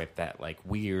 Yeah. With that like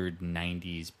weird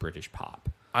 '90s British pop.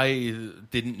 I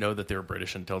didn't know that they were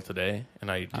British until today,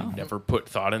 and I never put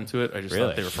thought into it. I just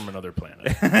thought they were from another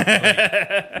planet.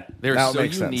 They're Now it so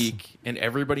makes sense. unique, and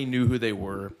everybody knew who they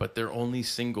were, but their only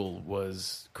single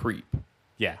was Creep.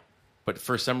 Yeah. But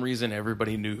for some reason,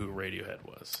 everybody knew who Radiohead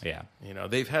was. Yeah. You know,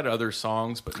 they've had other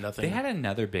songs, but nothing. They had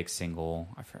another big single.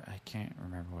 I can't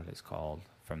remember what it's called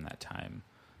from that time.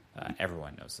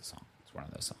 Everyone knows the song. It's one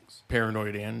of those songs.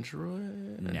 Paranoid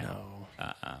Android? No.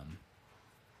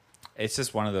 It's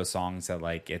just one of those songs that,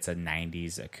 like, it's a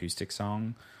 90s acoustic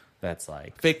song that's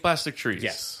like... Fake Plastic Trees.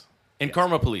 Yes. And Yes.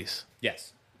 Karma Police.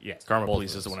 Yes. Karma Both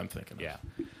Police of is the those. one I'm thinking of. Yeah.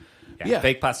 Yeah.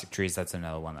 Fake Plastic Trees, that's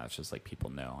another one that's just, like, people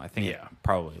know. I think it Yeah.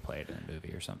 probably played in a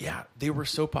movie or something. Yeah, they were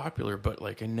so popular, but,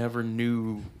 like, I never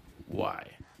knew why.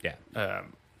 Yeah.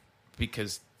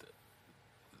 Because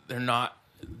they're not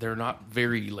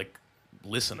very, like,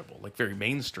 listenable, like, very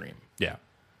mainstream. Yeah.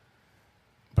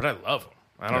 But I love them.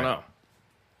 I don't Right. know.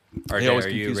 RJ, always are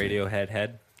you a confuse me. Radiohead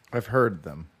head? I've heard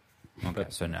them. Okay,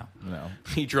 so no. No.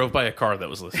 He drove by a car that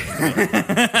was listening.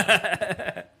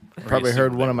 Probably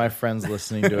heard one of my friends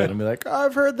listening to it and be like, oh,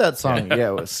 I've heard that song. Yeah,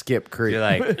 it was Skip Creek. You're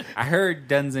like, I heard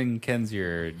Dunstan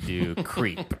Kensier do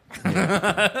Creep.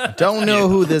 Don't know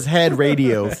who this head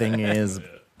radio thing is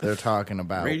they're talking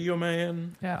about. Radio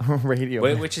Man. Yeah.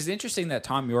 Radio. Which is interesting that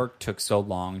Tom York took so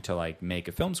long to like make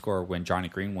a film score when Johnny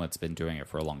Greenwood's been doing it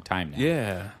for a long time now.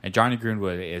 Yeah. And Johnny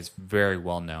Greenwood is very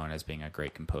well known as being a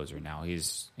great composer now.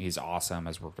 He's awesome.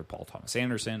 Has worked with Paul Thomas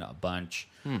Anderson a bunch.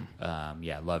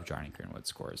 Yeah, love Johnny Greenwood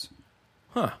scores.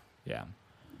 Huh. Yeah.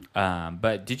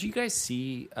 But did you guys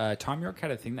see Tom York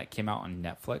had a thing that came out on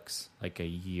Netflix like a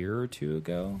year or two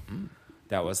ago?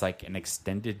 That was like an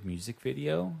extended music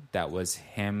video that was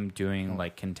him doing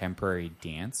like contemporary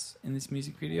dance in this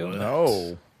music video.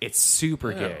 No. It's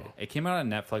super good. It came out on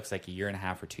Netflix like a year and a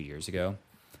half or 2 years ago.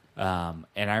 And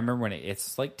I remember when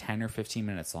it's like 10 or 15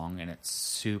 minutes long and it's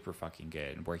super fucking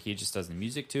good where he just does the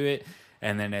music to it.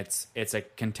 And then it's a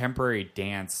contemporary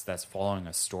dance that's following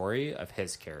a story of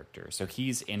his character. So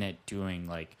he's in it doing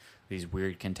like these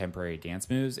weird contemporary dance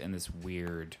moves in this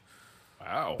weird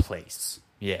place.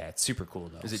 Yeah, it's super cool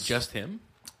though. Is it just him?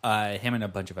 Him and a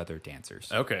bunch of other dancers.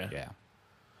 Okay. Yeah.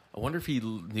 I wonder if he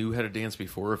knew how to dance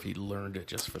before, or if he learned it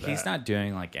just for that. He's not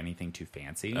doing like anything too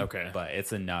fancy. Okay. But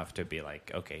it's enough to be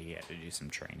like, okay, he had to do some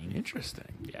training.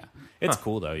 Interesting. Yeah. It's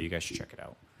cool though. You guys should check it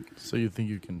out. So you think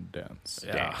you can dance?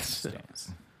 Yeah. Dance.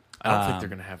 I don't think they're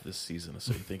going to have this season,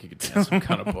 so you think you could dance. I'm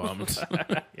kind of bummed.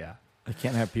 Yeah. I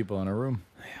can't have people in a room.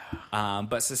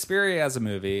 But Suspiria as a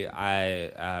movie,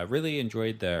 I really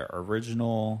enjoyed the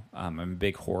original. I'm a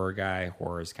big horror guy.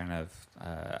 Horror is kind of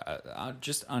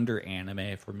just under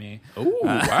anime for me. Oh,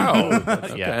 wow.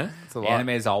 Okay. Yeah. a lot. Anime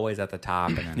is always at the top,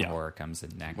 and then Yeah. horror comes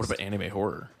in next. What about anime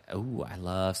horror? Oh, I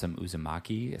love some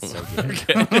Uzumaki. It's so good.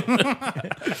 I don't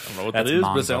know what That's that is, but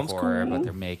manga it sounds horror, cool. but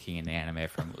they're making an anime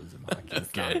from Uzumaki.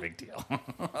 It's not a big deal.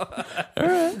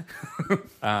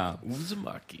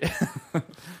 Uzumaki.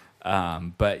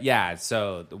 But yeah,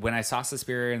 so when I saw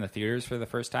Suspiria in the theaters for the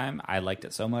first time, I liked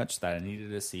it so much that I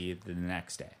needed to see it the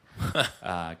next day.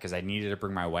 because I needed to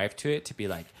bring my wife to it to be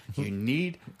like, you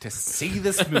need to see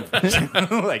this movie.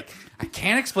 Like, I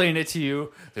can't explain it to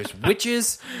you. There's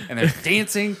witches and there's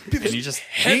dancing, and you just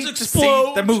heads need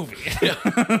explode. to see the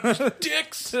movie.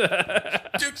 Dicks,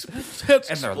 heads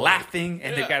And they're explode. laughing,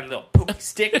 and they got a little pokey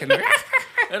stick, and they're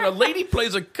And a lady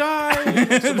plays a guy,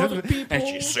 and some other people, and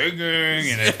she's singing,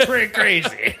 and it's pretty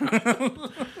crazy.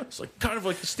 It's like kind of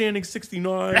like the Standing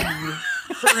 69.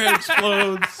 Her head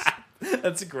explodes.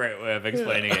 That's a great way of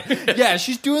explaining it. Yeah,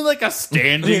 she's doing like a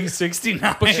standing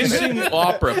 69. But she's singing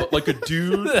opera, but like a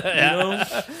dude, you know?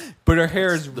 But her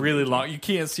hair is really long. You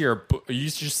can't see her. You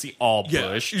just see all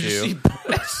bush, you too. just see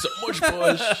so much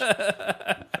bush.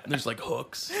 And there's like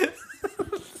hooks.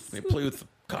 They play with the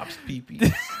cops'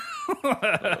 pee-pee.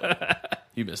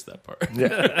 You missed that part.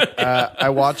 I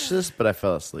watched this, but I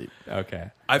fell asleep.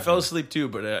 Okay. I fell asleep too,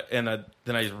 but then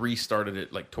I restarted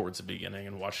it like towards the beginning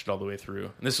and watched it all the way through.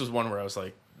 And this was one where I was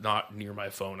like not near my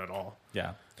phone at all,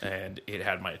 Yeah. and it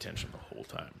had my attention the whole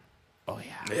time. Oh,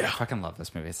 yeah. Yeah. I fucking love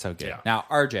this movie. It's so good. Yeah. Now,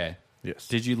 RJ, Yes.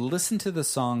 did you listen to the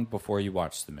song before you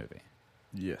watched the movie?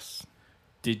 Yes.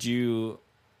 Did you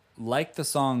like the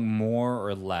song more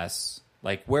or less?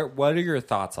 Like, what are your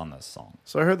thoughts on this song?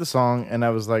 So I heard the song and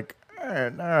I was like, all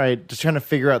right, just trying to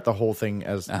figure out the whole thing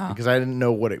as because I didn't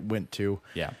know what it went to.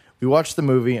 Yeah. We watched the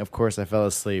movie. Of course, I fell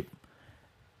asleep,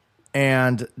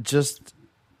 and just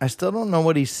I still don't know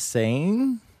what he's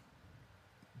saying,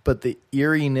 but the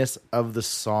eeriness of the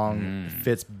song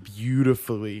fits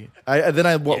beautifully.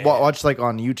 I watched like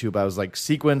on YouTube. I was like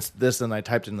sequenced this, and I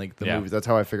typed in like the movies. That's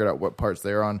how I figured out what parts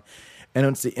they're on. And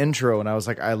it's the intro, and I was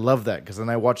like, I love that because then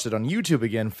I watched it on YouTube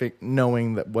again,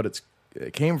 knowing that what it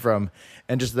came from,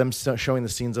 and just them showing the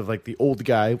scenes of like the old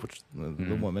guy, which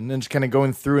the woman, and just kind of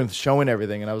going through and showing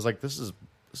everything. And I was like, this is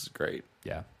great.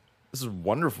 Yeah. This is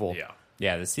wonderful. Yeah.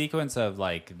 Yeah, the sequence of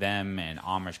like them in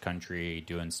Amish country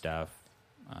doing stuff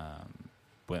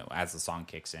as the song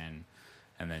kicks in,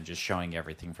 and then just showing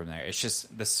everything from there. It's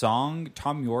just the song.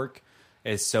 Tom York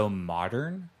is so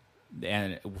modern,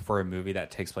 and for a movie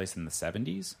that takes place in the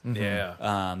 70s, Yeah.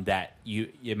 that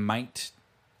it might.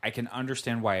 I can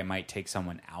understand why it might take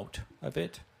someone out of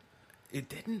it. It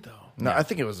didn't though. No, I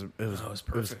think it was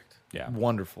Perfect. Yeah,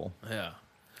 wonderful. Yeah.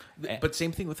 But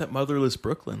same thing with that Motherless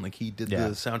Brooklyn. Like he did Yeah.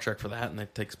 the soundtrack for that, and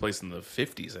it takes place in the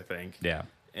 50s, I think. yeah,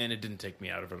 And it didn't take me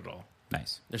out of it at all.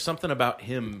 nice. There's something about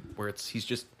him where he's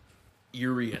just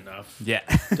eerie enough Yeah,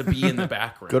 to be in the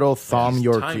background. Good old Thom He's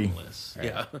Yorke. timeless.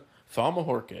 Yeah. Thom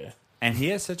Yorke. and he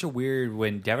has such a weird.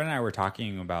 When Devin and I were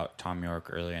talking about Tom York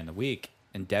earlier in the week,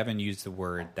 and Devin used the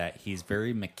word that he's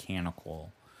very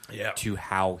mechanical Yeah. to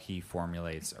how he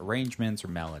formulates arrangements or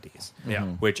melodies. Yeah.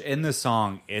 Which in the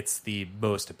song, it's the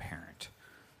most apparent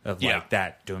of Yeah. like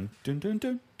that dun dun dun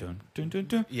dun dun dun dun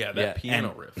dun. Yeah, that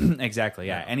piano riff. Exactly,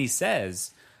 yeah. And he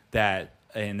says that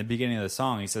in the beginning of the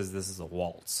song, he says this is a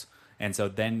waltz. And so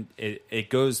then it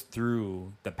goes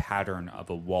through the pattern of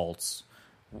a waltz.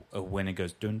 When it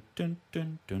goes dun dun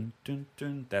dun dun dun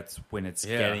dun, that's when it's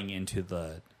getting into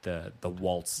the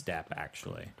waltz step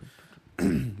actually,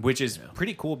 which is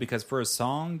pretty cool because for a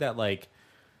song that like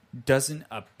doesn't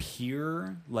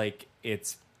appear like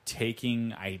it's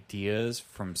taking ideas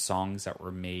from songs that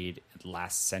were made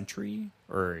last century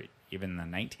or even the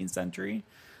 19th century,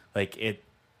 like it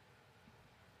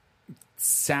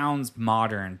sounds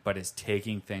modern but is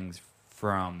taking things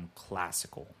from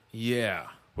classical, Yeah.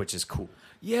 which is cool.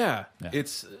 Yeah. Yeah.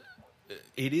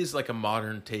 It is like a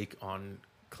modern take on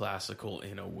classical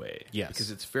in a way. Yes.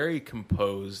 Because it's very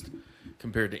composed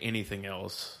compared to anything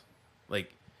else.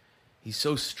 Like he's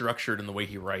so structured in the way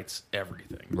he writes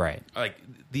everything. Right. Like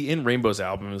the In Rainbows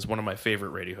album is one of my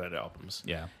favorite Radiohead albums.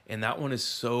 Yeah. And that one is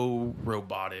so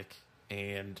robotic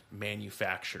and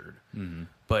manufactured. Mm-hmm.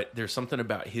 But there's something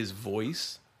about his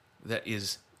voice that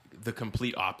is the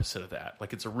complete opposite of that.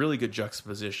 Like it's a really good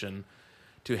juxtaposition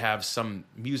to have some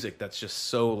music that's just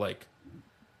so like,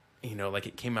 you know, like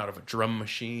it came out of a drum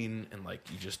machine and like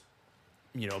you just,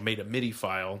 you know, made a MIDI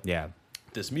file. Yeah.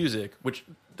 This music, which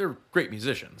they're great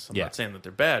musicians. I'm Yeah. not saying that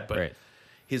they're bad, but Right.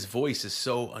 his voice is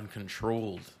so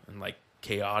uncontrolled and like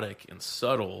chaotic and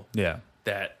subtle Yeah.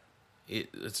 that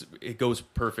it goes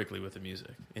perfectly with the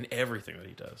music in everything that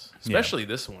he does. Especially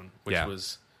this one, which Yeah.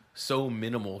 was so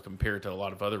minimal compared to a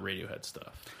lot of other Radiohead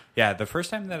stuff. Yeah, the first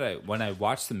time that when I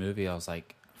watched the movie, I was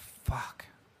like, fuck,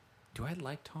 do I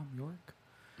like Tom York?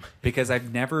 Because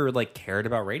I've never like cared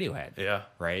about Radiohead. Yeah.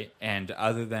 Right? And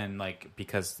other than like,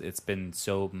 because it's been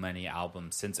so many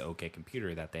albums since OK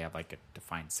Computer that they have like a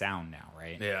defined sound now,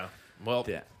 right? Yeah. Well,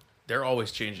 Yeah. they're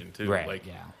always changing too. Right. Like,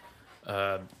 yeah.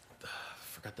 I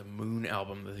forgot the Moon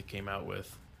album that they came out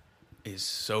with. is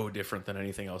so different than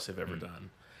anything else they've ever done.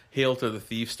 Hail to the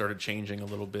Thief started changing a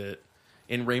little bit.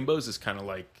 And Rainbows is kind of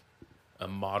like a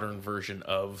modern version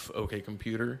of OK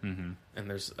Computer. And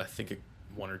there's, I think,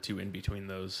 one or two in between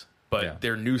those. But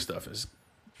their new stuff is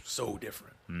so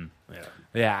different.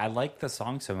 Yeah, I like the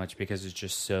song so much because it's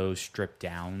just so stripped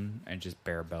down and just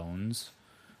bare bones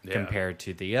compared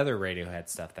to the other Radiohead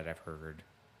stuff that I've heard.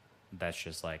 That's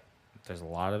just like, there's a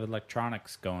lot of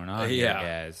electronics going on here,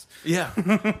 guys. Yeah.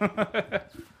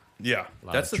 Yeah.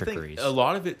 That's the trickeries. thing. A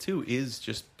lot of it, too, is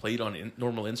just played on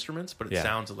normal instruments, but it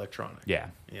sounds electronic. Yeah.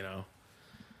 You know?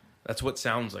 That's what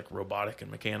sounds like robotic and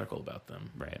mechanical about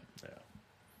them. Right.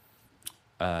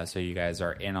 Yeah. So you guys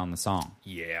are in on the song.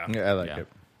 Yeah. Yeah, I like it.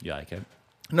 You like it?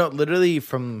 No, literally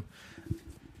from,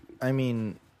 I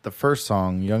mean, the first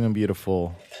song, Young and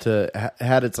Beautiful,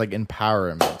 had its like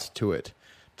empowerment to it.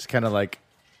 Just kind of like,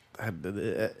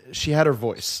 she had her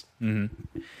voice. And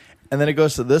then it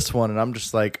goes to this one, and I'm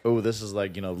just like, oh, this is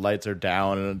like, lights are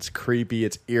down, and it's creepy,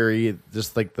 it's eerie,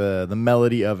 just like the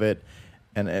melody of it,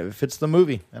 and it fits the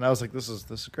movie. And I was like, this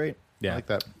is great. Yeah. I like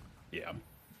that. Yeah.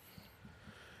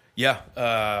 Yeah.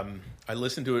 I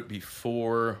listened to it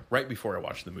right before I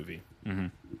watched the movie.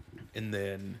 And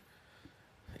then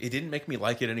it didn't make me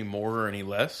like it any more or any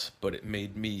less, but it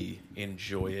made me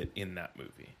enjoy it in that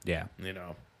movie. Yeah.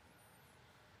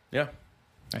 Yeah.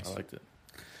 Nice. I liked it.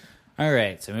 All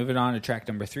right, so moving on to track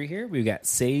number 3 here. We've got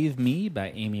Save Me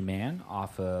by Amy Mann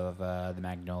off of the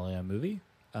Magnolia movie.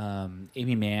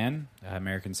 Amy Mann,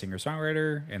 American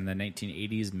singer-songwriter. In the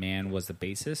 1980s, Mann was the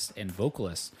bassist and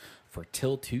vocalist for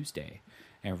Till Tuesday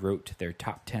and wrote their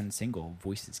top 10 single,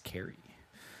 Voices Carry.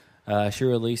 She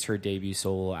released her debut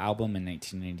solo album in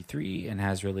 1993 and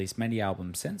has released many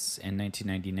albums since. In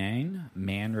 1999,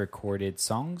 Mann recorded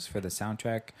songs for the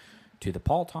soundtrack to the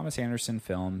Paul Thomas Anderson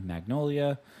film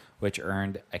Magnolia, which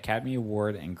earned Academy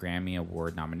Award and Grammy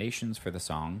Award nominations for the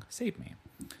song Save Me.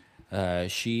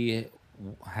 She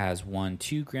has won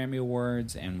 2 Grammy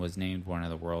Awards and was named one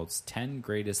of the world's 10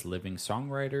 greatest living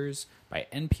songwriters by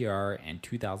NPR in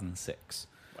 2006.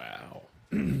 Wow.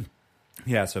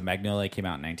 Yeah, so Magnolia came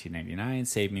out in 1999.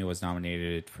 Save Me was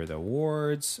nominated for the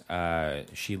awards.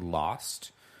 She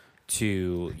lost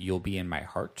to You'll Be in My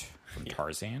Heart from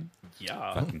Tarzan.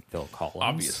 Yeah. Fucking Phil Collins.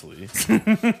 Obviously.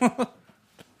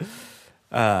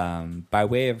 By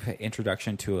way of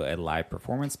introduction to a live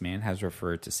performance, Mann has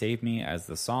referred to Save Me as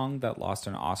the song that lost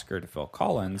an Oscar to Phil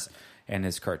Collins and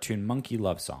his cartoon monkey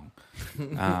love song.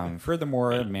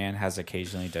 Furthermore, Mann has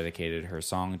occasionally dedicated her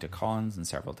song to Collins in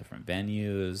several different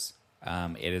venues.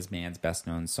 It is Mann's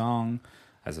best-known song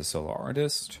as a solo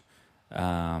artist.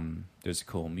 There's a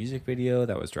cool music video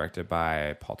that was directed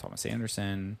by Paul Thomas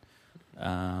Anderson.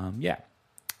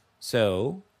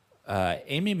 So,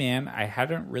 Amy Mann, I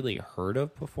hadn't really heard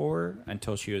of before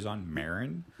until she was on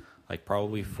Marin, like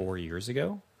probably 4 years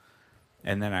ago.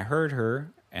 And then I heard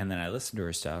her, and then I listened to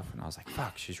her stuff, and I was like,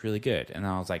 fuck, she's really good. And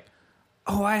then I was like,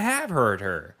 oh, I have heard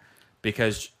her.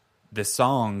 Because the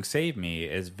song Save Me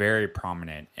is very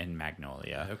prominent in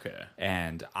Magnolia. Okay.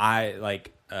 And I,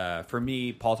 like, for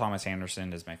me, Paul Thomas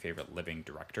Anderson is my favorite living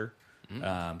director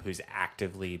who's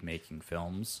actively making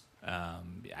films.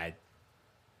 I've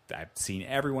seen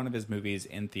every one of his movies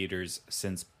in theaters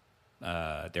since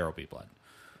There Will Be Blood.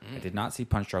 I did not see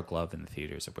Punch Drunk Love in the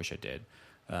theaters. I wish I did.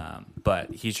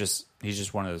 But he's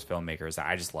just one of those filmmakers that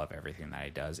I just love everything that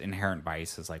he does. Inherent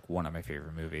Vice is like one of my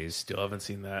favorite movies. Still haven't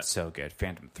seen that. So good.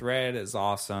 Phantom Thread is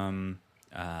awesome.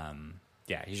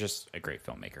 Yeah, he's just a great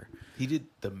filmmaker. He did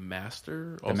The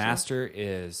Master also? The Master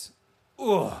is,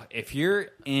 if you're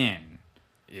in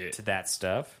to that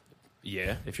stuff,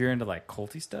 Yeah. if you're into like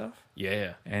culty stuff,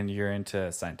 Yeah. and you're into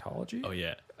Scientology, Oh,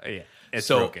 yeah. yeah, it's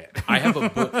So real good. I have a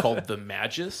book called The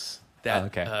Magus that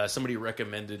okay. Somebody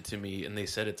recommended to me, and they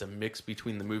said it's a mix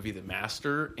between the movie The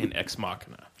Master and Ex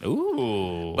Machina.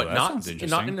 Ooh, But that not sounds interesting.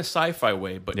 not in a sci-fi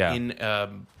way, but Yeah.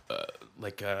 in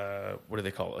like what do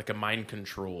they call it? Like a mind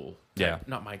control. Yeah.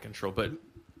 Not mind control, but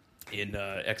in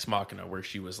Ex Machina, where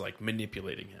she was like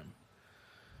manipulating him.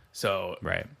 So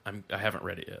Right. I haven't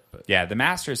read it yet, but Yeah, The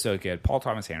Master is so good. Paul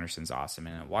Thomas Anderson's awesome,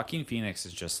 and Joaquin Phoenix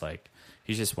is just like,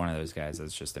 he's just one of those guys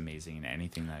that's just amazing in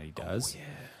anything that he does. Oh,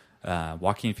 yeah.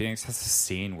 Joaquin Phoenix has a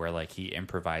scene where like he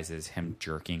improvises him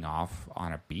jerking off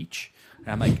on a beach, and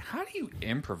I'm like, how do you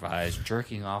improvise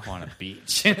jerking off on a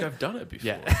beach? Like I've done it before.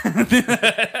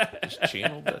 Yeah. Just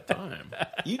channeled that time.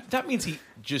 That means he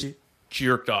just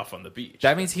jerked off on the beach.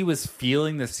 That means he was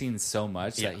feeling the scene so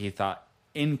much Yeah. that he thought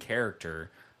in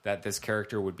character that this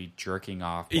character would be jerking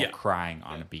off while Yeah. crying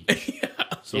on a beach.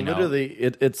 So You know? literally,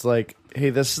 it's like hey,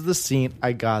 this is the scene.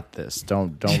 I got this.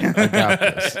 Don't. I got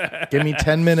this. Give me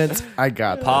 10 minutes. I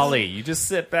got this. Polly, you just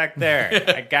sit back there.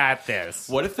 I got this.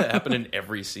 What if that happened in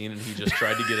every scene and he just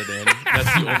tried to get it in?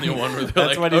 That's the only one where they're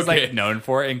That's what he's like known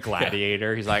for in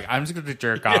Gladiator. He's like, I'm just going to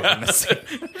jerk off in the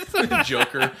scene.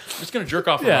 Joker. I'm just going to jerk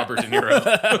off Robert De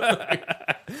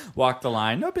Niro. Walk the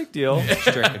line. No big deal. Just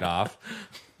jerk it off.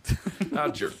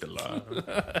 I'll jerk the line.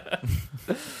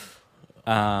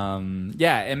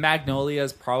 Yeah, and Magnolia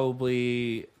is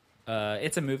probably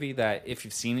it's a movie that if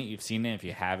you've seen it, you've seen it. If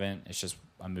you haven't, it's just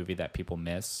a movie that people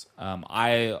miss.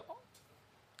 A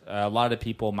lot of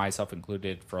people, myself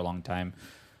included, for a long time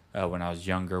when I was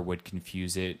younger, would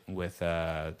confuse it with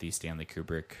the Stanley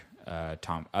Kubrick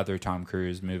Tom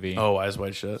Cruise movie. Oh, Eyes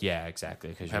Wide Shut. Yeah,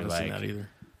 exactly. Because I haven't seen that either.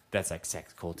 That's like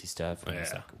sex culty stuff. And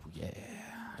it's like,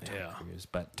 Tom Cruise.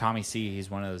 But Tommy C, he's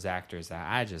one of those actors that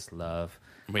I just love.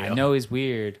 I know he's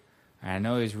weird. I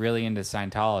know he's really into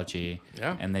Scientology.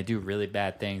 Yeah. And they do really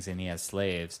bad things and he has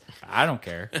slaves. I don't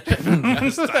care.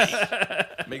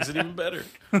 Makes it even better.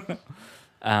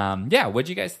 What'd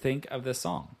you guys think of this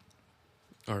song?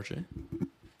 RJ?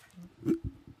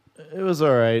 It was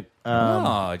all right.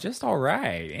 Just all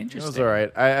right. Interesting. It was all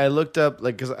right. I looked up,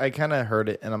 like, because I kind of heard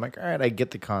it, and I'm like, all right, I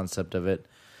get the concept of it.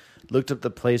 Looked up the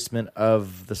placement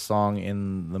of the song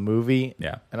in the movie.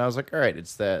 Yeah. And I was like, all right,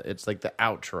 it's like the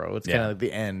outro. It's kind of like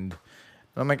the end.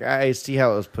 And I'm like, I see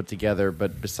how it was put together,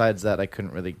 but besides that, I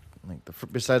couldn't really, like,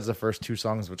 besides the first two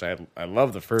songs, which I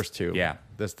love the first two. Yeah.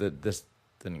 This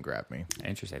didn't grab me.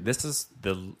 Interesting. This is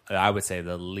I would say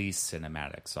the least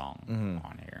cinematic song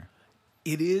on here.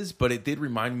 It is, but it did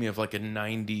remind me of like a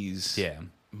 90s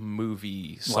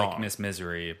movie song. Like Miss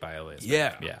Misery by Elizabeth.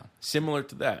 Yeah. Yeah. Similar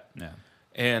to that. Yeah.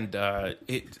 And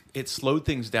it slowed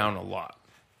things down a lot.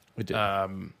 It did.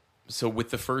 So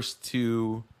with the first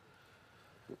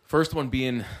one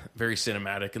being very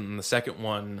cinematic, and then the second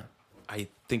one, I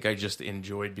think I just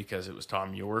enjoyed because it was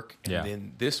Tom York. And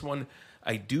then this one,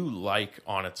 I do like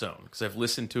on its own because I've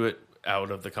listened to it out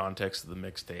of the context of the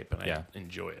mixtape, and I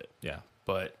enjoy it. Yeah.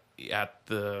 But at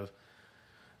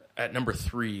number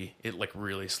 3, it like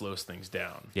really slows things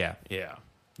down. Yeah. Yeah.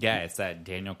 Yeah, it's that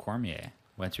Daniel Cormier.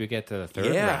 Once we get to the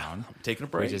third round, I'm taking a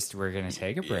break. We're gonna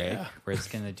take a break. Yeah. We're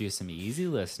just gonna do some easy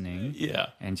listening. Yeah.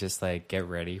 And just like get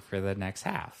ready for the next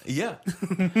half. Yeah.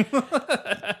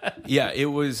 Yeah, it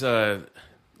was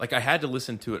like I had to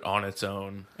listen to it on its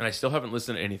own, and I still haven't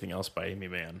listened to anything else by Amy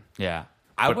Mann. Yeah.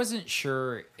 I wasn't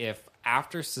sure if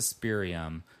after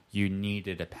Suspirium you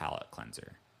needed a palate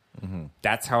cleanser. Mm-hmm.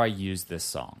 That's how I use this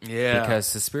song. Yeah. Because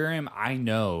Suspirium, I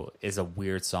know, is a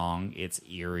weird song. It's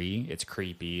eerie. It's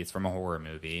creepy. It's from a horror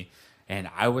movie. And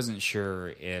I wasn't sure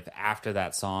if after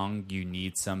that song you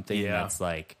need something that's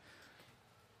like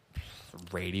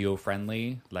radio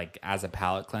friendly, like as a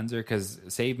palate cleanser. Because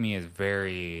Save Me is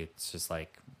it's just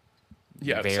like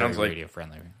it very sounds like radio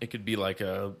friendly. it could be like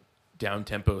a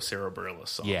down-tempo Sarah Bareilles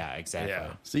song. Yeah, exactly.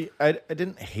 Yeah. See, I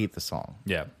didn't hate the song.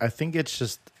 Yeah. I think it's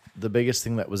just the biggest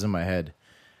thing that was in my head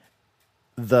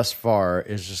thus far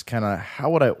is just kind of how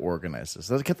would I organize this?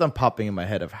 That kept on popping in my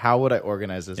head of how would I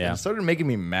organize this? Yeah. And it started making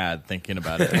me mad thinking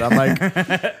about it. And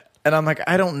I'm like,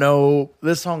 I don't know.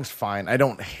 This song's fine. I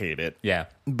don't hate it. Yeah.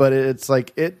 But it's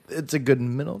like it's a good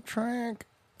middle track.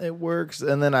 It works.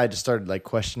 And then I just started like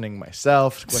questioning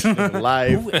myself, questioning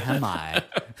life. Who am I?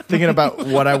 Thinking about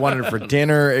what I wanted for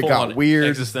dinner. It got Full-on weird.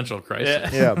 Existential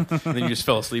crisis. Yeah. And then you just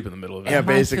fell asleep in the middle of it. Yeah,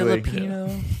 basically. Filipino?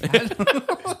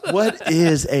 What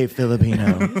is a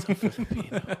Filipino?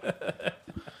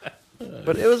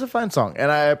 But it was a fine song,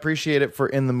 and I appreciate it for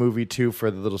in the movie too,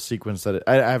 for the little sequence that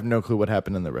I have no clue what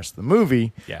happened in the rest of the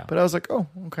movie. Yeah. But I was like, oh,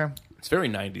 okay. It's very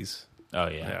 90s. Oh,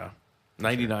 yeah. Yeah.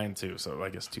 99 too, so I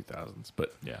guess 2000s.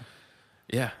 But Yeah.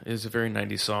 yeah, it is a very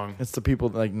 90s song. It's the people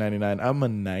like 99. I'm a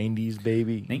 90s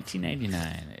baby.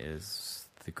 1999 is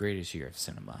the greatest year of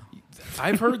cinema.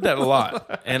 I've heard that a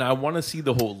lot, and I want to see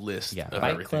the whole list You got of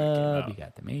Fight everything that came Club, out. you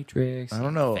got The Matrix, I you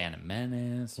don't got know. Phantom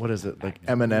Menace. What is it? Like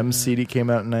Magnolia. Eminem's CD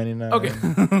came out in 99. Okay,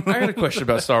 I got a question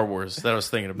about Star Wars that I was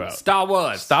thinking about. Star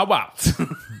Wars. Star Wars.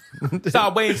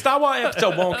 Star Wars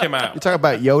Episode 1 came out. You talk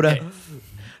about Yoda?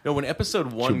 No, when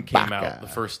Episode 1 came Chewbacca. out the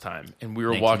first time, and we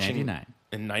were watching 1999.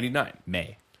 in 99.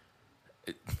 May.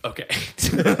 Okay.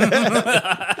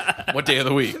 What day of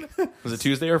the week? Was it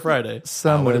Tuesday or Friday? would've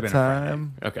been a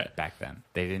Summertime. Okay. Back then,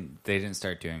 they didn't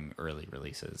start doing early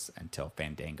releases until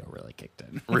Fandango really kicked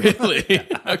in. Really?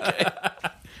 Okay.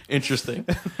 Interesting.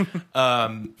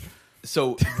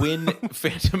 So when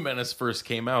Phantom Menace first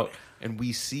came out, and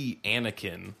we see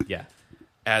Anakin Yeah.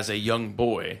 as a young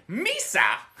boy. Misa.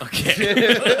 Okay.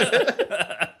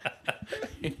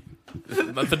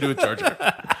 Nothing to do with Jar Jar.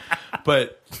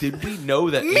 But did we know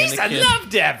that Misa Anakin... love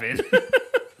Devin.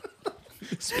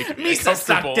 Misa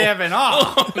suck comfortable. Devin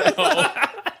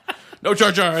off. No,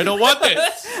 Jar Jar, I don't want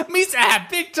this. Misa have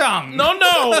big tongue. No,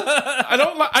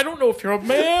 I don't know if you're a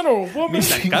man or a woman.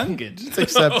 Misa Gungan. Just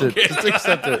accept it. Just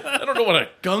accept it. I don't know what a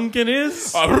gungan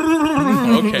is.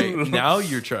 Okay, now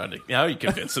you're trying to... Now you're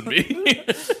convincing me.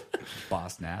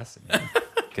 Boss Nass.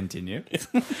 Continue.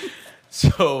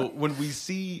 So when we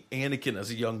see Anakin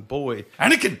as a young boy...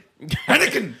 Anakin.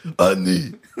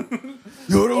 Annie.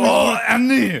 Oh,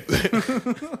 Annie.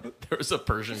 There was a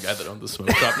Persian guy that owned the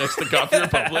smoke shop next to Coffee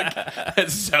Republic that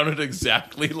sounded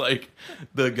exactly like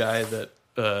the guy that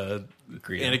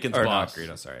Anakin's or boss. Not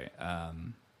Greedo, sorry.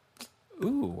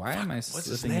 Why am I what's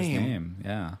his slipping his name? name?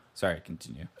 Yeah. Sorry,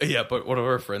 continue. Yeah, but one of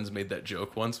our friends made that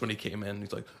joke once when he came in.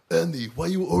 He's like, Andy, why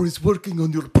you always working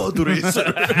on your pod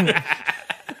racer?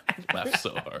 Laughed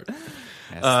so hard.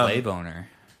 Yeah, slave owner.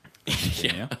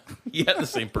 Continue. He had the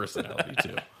same personality,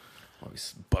 too.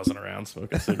 Always buzzing around,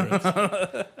 smoking cigarettes.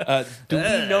 Do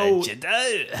we know...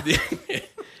 Jedi.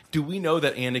 Do we know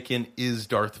that Anakin is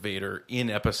Darth Vader in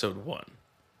Episode 1?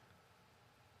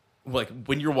 Like,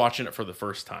 when you're watching it for the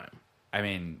first time. I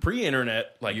mean,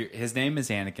 Pre-internet, like... his name is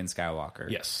Anakin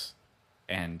Skywalker. Yes.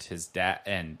 And his dad,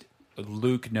 and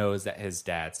Luke knows that his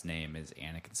dad's name is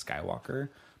Anakin Skywalker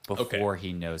before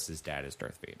he knows his dad is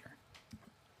Darth Vader.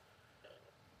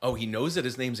 Oh, he knows that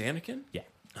his name's Anakin? Yeah,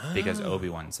 because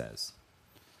Obi-Wan says.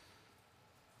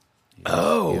 He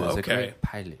Oh, was a okay. great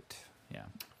pilot. Yeah.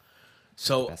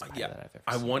 So, Best pilot yeah, I've ever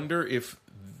I seen. wonder if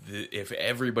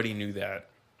everybody knew that,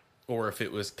 or if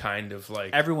it was kind of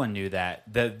like... Everyone knew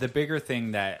that. The bigger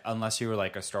thing that, unless you were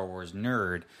like a Star Wars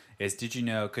nerd, is did you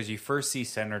know, because you first see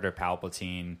Senator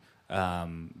Palpatine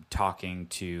talking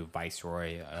to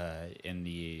Viceroy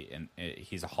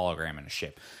he's a hologram in a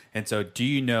ship. And so do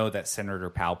you know that Senator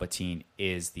Palpatine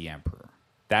is the Emperor?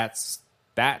 That's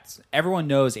everyone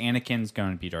knows Anakin's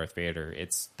going to be Darth Vader.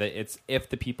 It's if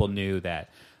the people knew that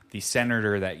the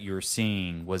senator that you're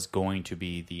seeing was going to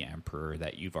be the Emperor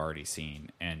that you've already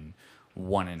seen in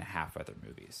 1.5 other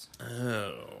movies.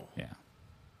 Oh. Yeah.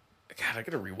 God, I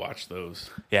gotta rewatch those.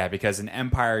 Yeah, because in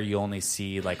Empire you only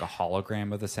see like a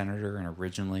hologram of the senator, and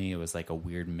originally it was like a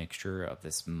weird mixture of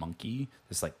this monkey,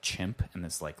 this like chimp, and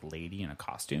this like lady in a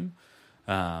costume.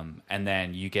 And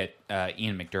then you get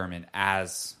Ian McDiarmid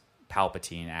as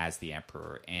Palpatine, as the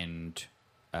Emperor in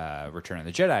Return of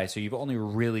the Jedi, so you've only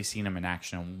really seen him in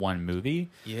action in one movie.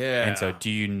 Yeah. And so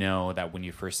do you know that when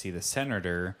you first see the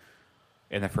senator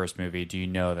in the first movie, do you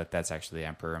know that that's actually the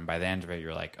Emperor? And by the end of it,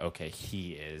 you're like, okay,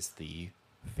 he is the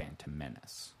Phantom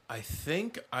Menace. I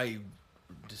think I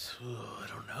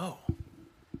don't know.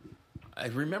 I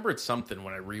remembered something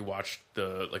when I rewatched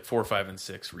the 4, 5, and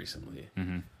 6 recently.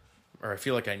 Mm-hmm. Or I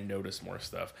feel like I noticed more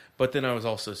stuff. But then I was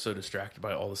also so distracted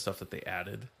by all the stuff that they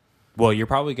added. Well, you're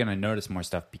probably going to notice more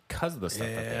stuff because of the stuff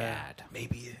that they add.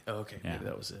 Maybe. Oh, okay. Yeah. Maybe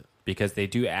that was it. Because they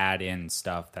do add in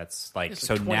stuff that's like, It's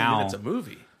so like 20 now minutes a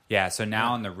movie. Yeah, so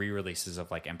now in the re-releases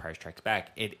of like Empire Strikes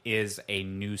Back, it is a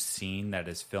new scene that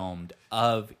is filmed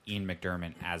of Ian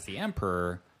McDiarmid as the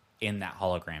Emperor in that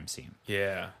hologram scene.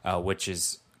 Yeah. Which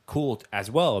is cool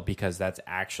as well because that's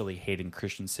actually Hayden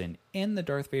Christensen in the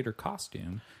Darth Vader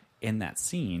costume in that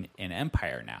scene in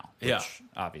Empire now. Which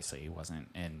obviously wasn't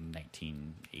in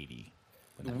 1980.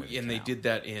 And they did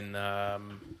that in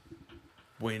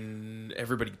when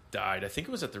everybody died. I think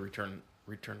it was at the Return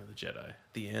of the Jedi.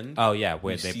 The end. Oh, yeah,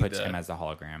 where they see put him as the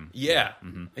hologram. Yeah.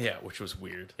 Yeah, which was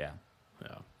weird. Yeah.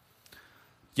 Yeah.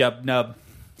 Yub nub.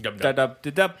 Yub Dub dub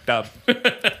dub dub.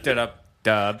 Dub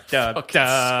dub dub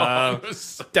dub.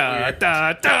 So Da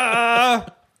da da.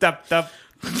 Dub dub.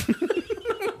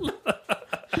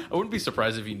 I wouldn't be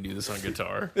surprised if you knew this on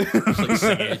guitar. Just like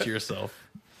singing it to yourself.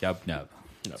 Yub nub.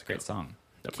 It's a great song.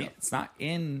 It's not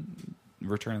in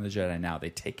Return of the Jedi now. They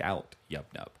take out Yub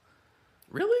nub.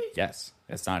 Really? Yes,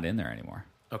 it's not in there anymore.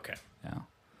 Okay. No.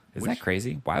 Isn't that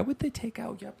crazy? Why would they take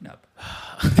out Yub Nub?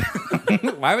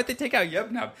 Why would they take out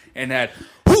Yub Nub and add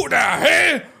who the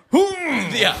hell?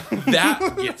 Yeah,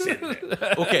 that gets in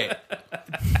there. Okay.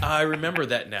 I remember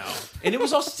that now. And it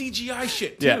was all CGI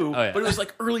shit, too. Yeah. Oh, yeah. But it was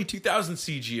like early 2000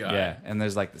 CGI. Yeah, and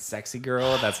there's like the sexy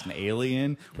girl that's an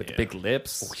alien with the big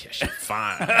lips. Oh, yeah, she's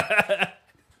fine.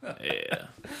 Yeah.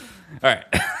 All right.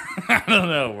 I don't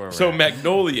know where we're So at.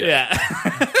 Magnolia. Yeah.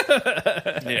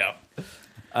 Yeah.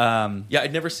 Yeah,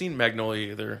 I'd never seen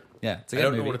Magnolia either. Yeah, it's a I good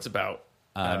don't movie. know what it's about.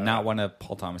 Not one of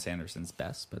Paul Thomas Anderson's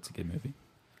best, but it's a good movie.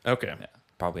 Okay. Yeah,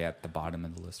 probably at the bottom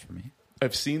of the list for me.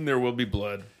 I've seen There Will Be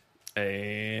Blood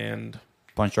and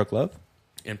Punch Drunk Love?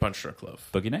 Punch Drunk Love.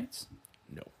 Boogie Nights?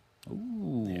 No.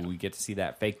 Ooh, we get to see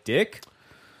that fake dick.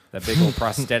 That big old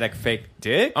prosthetic fake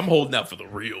dick. I'm holding out for the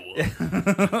real one.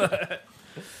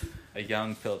 A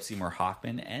young Philip Seymour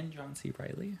Hoffman and John C.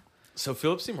 Reilly. So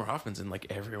Philip Seymour Hoffman's in like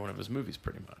every one of his movies,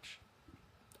 pretty much.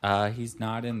 He's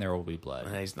not in There Will Be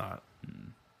Blood. He's not.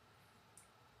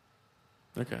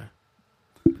 Okay.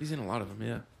 He's in a lot of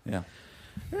them, yeah. Yeah.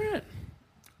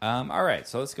 All right,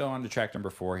 so let's go on to track number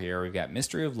 4 here. We've got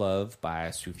Mystery of Love by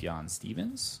Sufjan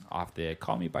Stevens off the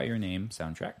Call Me By Your Name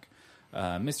soundtrack.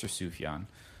 Mr. Sufjan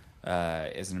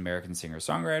is an American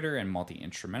singer-songwriter and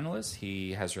multi-instrumentalist.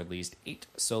 He has released 8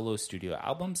 solo studio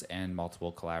albums and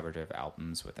multiple collaborative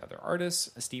albums with other artists.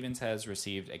 Stevens has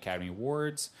received Academy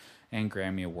Awards and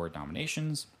Grammy Award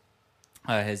nominations.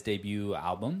 His debut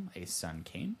album, A Sun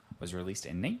Came, was released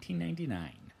in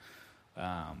 1999.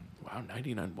 Wow,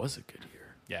 99 was a good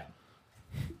year. Yeah.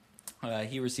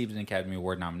 He received an Academy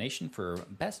Award nomination for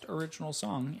Best Original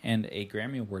Song and a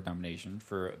Grammy Award nomination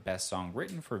for Best Song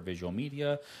Written for Visual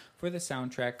Media for the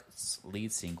soundtrack's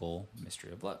lead single,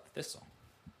 Mystery of Love, this song.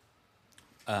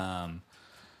 Call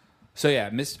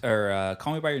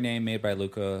Me By Your Name, made by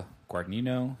Luca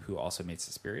Guadagnino, who also made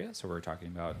Suspiria. So we're talking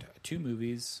about 2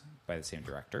 movies by the same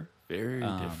director. Very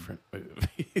different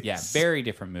movies. Yeah, very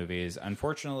different movies.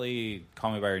 Unfortunately,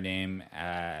 Call Me By Your Name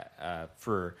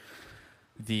for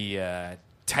the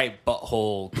tight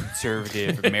butthole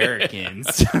conservative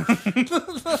Americans.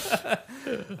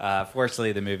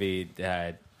 Fortunately, the movie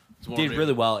did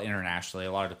really well internationally.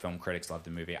 A lot of the film critics loved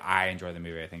the movie. I enjoy the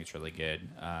movie. I think it's really good.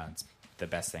 It's the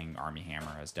best thing Armie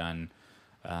Hammer has done.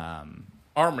 Arm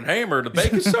 & Hammer, the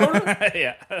baking soda?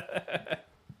 Yeah.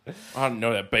 I didn't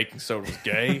know that baking soda was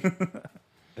gay.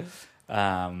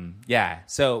 Yeah.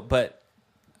 So, but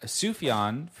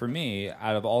Sufjan, for me,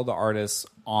 out of all the artists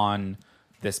on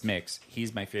this mix,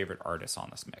 he's my favorite artist on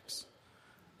this mix.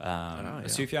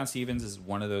 Sufjan Stevens is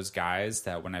one of those guys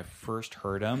that when I first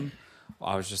heard him,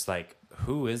 I was just like,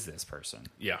 who is this person?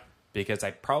 Yeah. Because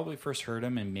I probably first heard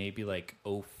him in maybe like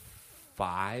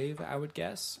 2005, I would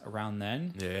guess, around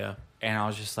then. Yeah. And I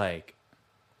was just like,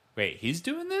 wait, he's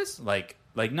doing this? Like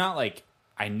not like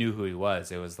I knew who he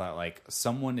was. It was that like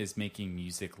someone is making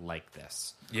music like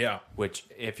this. Yeah. Which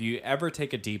if you ever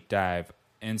take a deep dive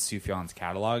in Sufjan's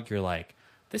catalog, you're like,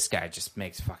 this guy just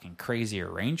makes fucking crazy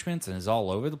arrangements and is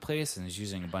all over the place and is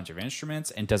using a bunch of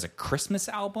instruments and does a Christmas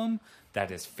album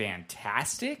that is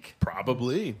fantastic.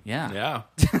 Probably. Yeah. Yeah.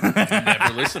 I've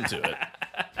never listened to it.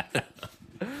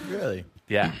 Really?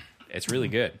 Yeah. It's really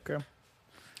good. Okay.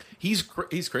 He's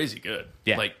crazy good.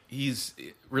 Yeah. Like, he's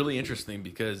really interesting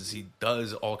because he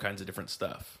does all kinds of different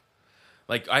stuff.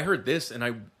 Like, I heard this,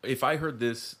 and if I heard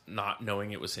this not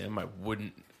knowing it was him, I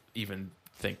wouldn't even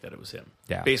think that it was him.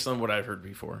 Yeah. Based on what I've heard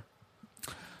before.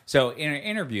 So, in an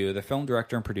interview, the film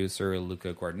director and producer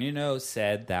Luca Guadagnino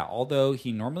said that although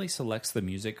he normally selects the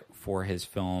music for his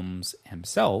films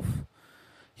himself,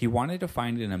 he wanted to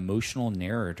find an emotional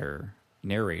narrator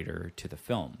to the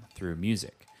film through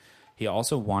music. He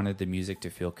also wanted the music to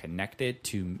feel connected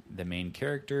to the main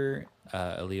character,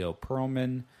 Elio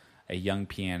Perlman, a young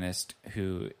pianist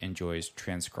who enjoys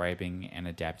transcribing and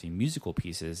adapting musical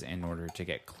pieces in order to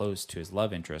get close to his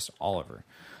love interest, Oliver.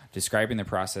 Describing the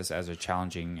process as a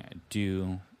challenging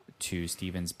due to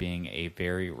Stevens being a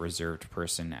very reserved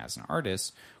person as an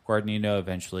artist, Guadagnino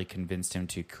eventually convinced him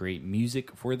to create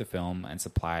music for the film and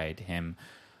supplied him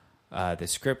the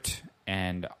script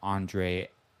and Andre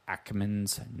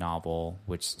Ackerman's novel,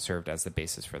 which served as the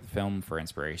basis for the film for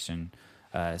inspiration.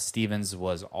 Stevens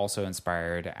was also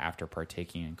inspired after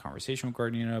partaking in conversation with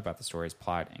Guadagnino about the story's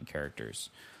plot and characters.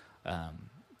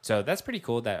 So that's pretty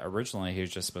cool that originally he was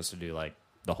just supposed to do like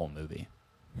the whole movie.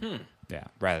 Yeah,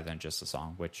 rather than just a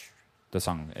song, which the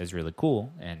song is really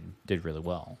cool and did really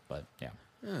well. But yeah.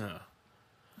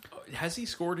 Has he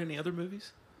scored any other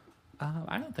movies?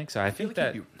 I don't think so. I feel think like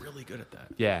that he'd be really good at that.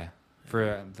 Yeah.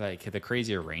 For like the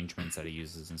crazy arrangements that he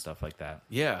uses and stuff like that.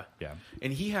 Yeah. Yeah.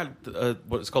 And he had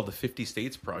what is called the 50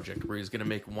 States Project, where he's going to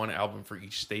make one album for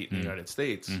each state in the United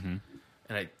States. Mm-hmm.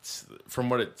 And from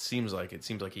what it seems like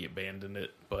he abandoned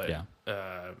it. But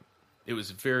it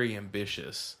was very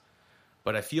ambitious.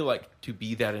 But I feel like to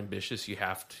be that ambitious, you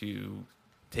have to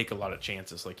take a lot of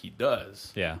chances like he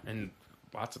does. Yeah. And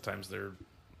lots of times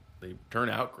they turn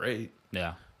out great.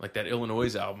 Yeah. Like that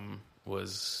Illinois album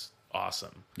was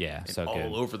awesome. Yeah, and so all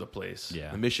good. over the place.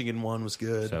 Yeah. The Michigan one was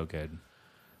good. So good.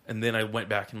 And then I went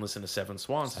back and listened to Seven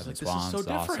Swans. Seven I was like, Swans, this is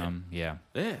so different. awesome. Yeah.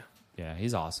 Yeah. Yeah,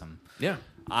 he's awesome. Yeah.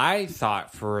 I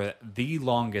thought for the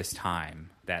longest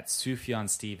time that Sufjan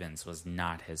Stevens was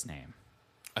not his name.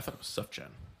 I thought it was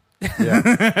Sufjan.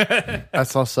 Yeah. I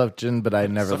saw Sufjan, but I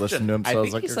never Sufjan. listened to him, so I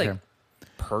was like, he's okay. like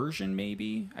Persian,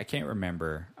 maybe. I can't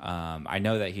remember. I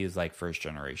know that he's like first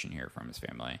generation here from his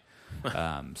family. So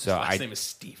His last name is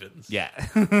Stevens. Yeah.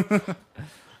 But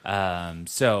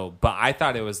I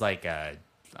thought it was like a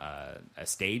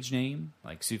stage name,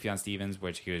 like Sufjan Stevens,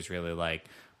 which he was really like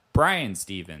Brian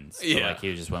Stevens. But Yeah. like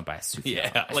he just went by Sufjan.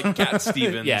 Yeah, like Cat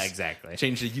Stevens. Yeah, exactly.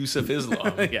 Changed the use of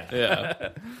Islam. Yeah.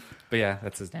 But yeah,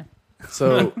 that's his name.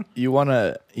 So you want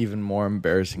a even more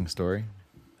embarrassing story?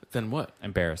 Then what?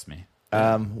 Embarrass me.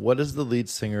 What is the lead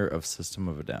singer of System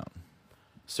of a Down?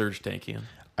 Serge Tankian.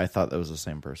 I thought that was the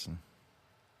same person.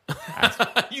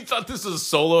 You thought this was a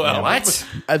solo album? What?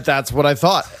 That's what I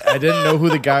thought. I didn't know who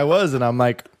the guy was, and I'm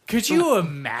like, Could you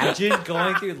imagine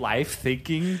going through life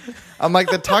thinking,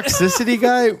 the toxicity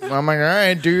guy. I'm like, all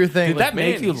right, do your thing. did that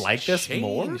Man, make you he's like this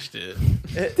more? changed it.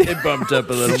 It bumped up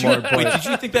a little more. Wait, did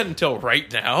you think that until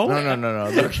right now?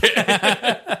 No.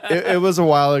 It was a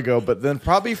while ago, but then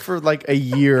probably for like a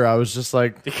year, I was just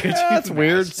like, that's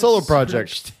weird. Solo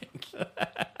project.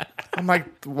 I'm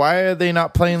like, why are they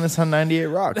not playing this on 98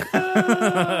 Rock?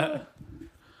 That's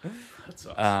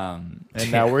awesome.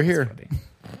 And now we're here.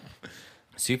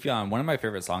 Sufjan, one of my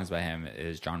favorite songs by him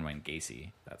is John Wayne Gacy,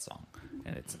 that song.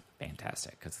 And it's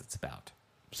fantastic because it's about...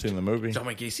 Seen the movie. John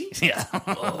Wayne Gacy? Yeah.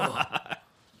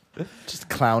 Just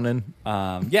clowning.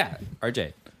 Yeah,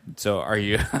 RJ. So are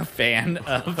you a fan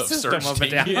of System Serge of a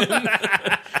Down?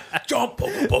 Jump,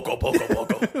 poco,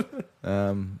 poco.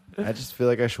 I just feel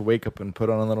like I should wake up and put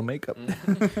on a little makeup.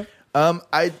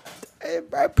 I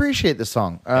appreciate the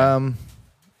song.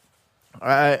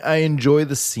 I enjoy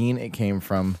the scene it came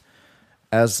from.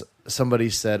 As somebody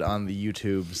said on the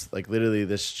YouTubes, like literally,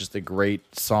 this is just a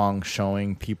great song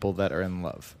showing people that are in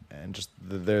love and just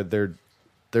their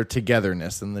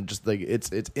togetherness, and then just like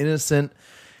it's innocent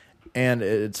and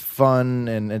it's fun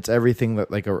and it's everything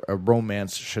that like a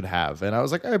romance should have. And I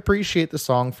was like, I appreciate the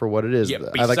song for what it is. Yeah,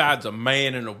 I like, besides a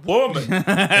man and a woman.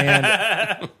 and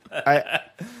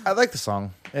I like the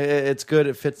song. It's good.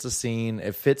 It fits the scene.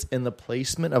 It fits in the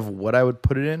placement of what I would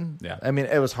put it in. Yeah. I mean,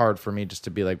 it was hard for me just to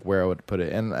be like where I would put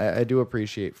it. And I do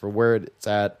appreciate for where it's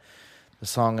at. The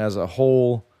song as a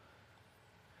whole.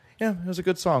 Yeah, it was a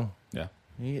good song. Yeah.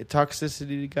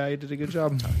 Toxicity guy did a good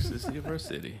job. Toxicity of our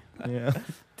city. Yeah.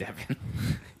 Devin.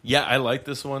 Yeah, I like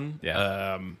this one.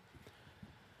 Yeah.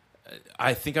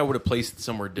 I think I would have placed it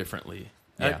somewhere differently.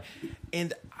 Yeah.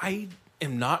 And I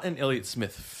am not an Elliott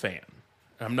Smith fan.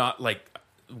 I'm not like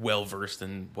well versed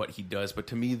in what he does, but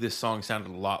to me, this song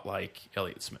sounded a lot like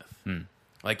Elliott Smith.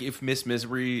 Like if Miss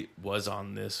Misery was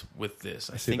on this with this,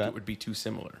 I think that. it would be too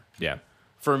similar Yeah.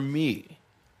 for me.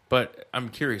 But I'm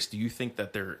curious, do you think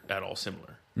that they're at all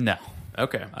similar? No.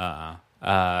 Okay.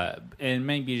 And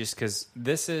maybe just because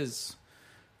this is...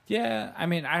 Yeah, I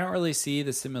mean, I don't really see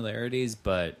the similarities,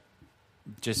 but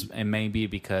just... It may be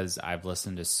because I've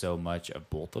listened to so much of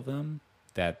both of them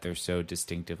that they're so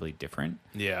distinctively different.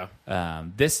 Yeah.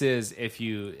 This is, if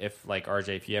like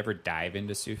RJ, if you ever dive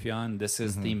into Sufjan, this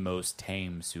is the most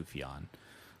tame Sufjan.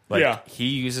 Like, Yeah. he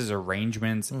uses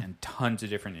arrangements and tons of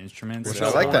different instruments. There's I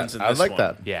no like horns that. in I this like one.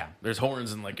 that. Yeah. There's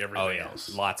horns in like everything Oh, yeah.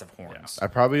 else. Lots of horns. I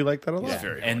probably like that a lot. Yeah.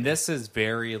 very And horny. this is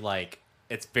very, like,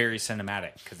 it's very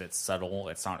cinematic because it's subtle.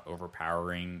 It's not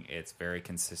overpowering. It's very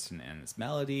consistent in its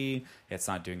melody. It's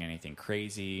not doing anything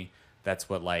crazy. That's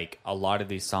what, like, a lot of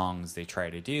these songs they try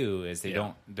to do is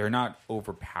they're not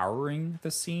overpowering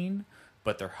the scene,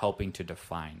 but they're helping to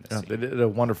define the Yeah, scene. they did a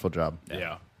wonderful job.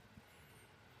 Yeah.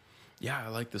 Yeah, I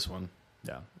like this one.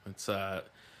 Yeah. It's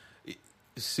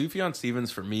Sufjan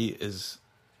Stevens for me is,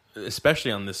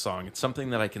 especially on this song, it's something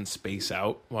that I can space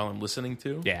out while I'm listening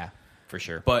to. Yeah, for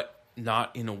sure. But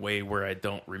not in a way where I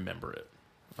don't remember it.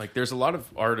 Like there's a lot of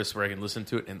artists where I can listen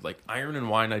to it, and like Iron and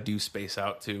Wine I do space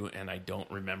out to, and I don't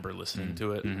remember listening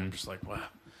to it, and I'm just like, wow,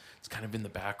 it's kind of in the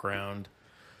background.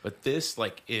 But this,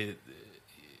 like,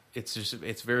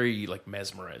 it's very like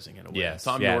mesmerizing in a way. Yes.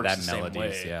 Thom Yeah, Yorke's that the same melodies.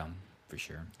 way. Yeah, for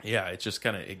sure. Yeah, it just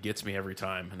kind of it gets me every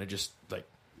time, and I just like,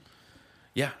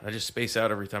 yeah, I just space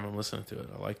out every time I'm listening to it.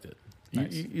 I liked it.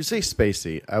 Nice. You say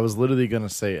spacey. I was literally going to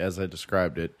say, as I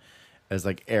described it, as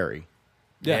like airy.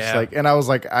 Yes. It's like, and I was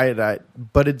like,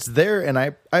 but it's there, and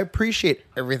I appreciate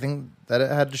everything that it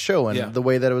had to show, and the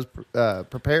way that it was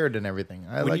prepared and everything.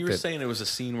 I When liked you were it. saying it was a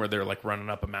scene where they're like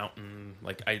running up a mountain,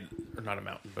 like or not a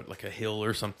mountain, but like a hill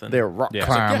or something. They were rock Yeah.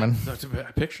 climbing. Yeah,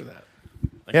 I picture that.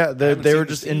 Like, Yeah, I they haven't were seen the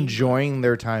just scene, enjoying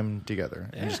their time together,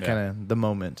 and just Yeah. kind of the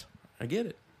moment. but I get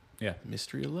it. Yeah.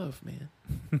 Mystery of love, man.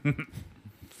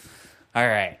 All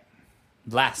right.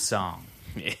 Last song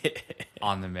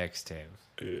on the mixtape.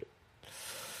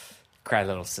 Cry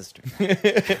Little Sister. Cry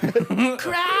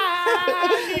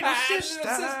Little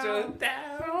Sister.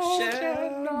 Thou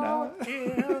shalt not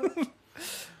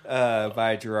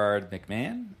by Gerard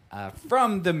McMahon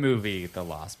from the movie The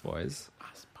Lost Boys.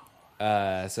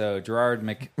 So Gerard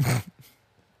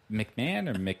McMahon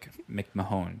or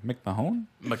McMahon?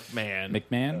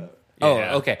 McMahon? Oh,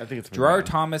 Yeah, okay. I think it's Gerard McMahon.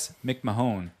 Thomas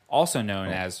McMahon, also known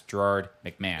as Gerard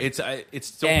McMahon. It's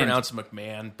still And- pronounced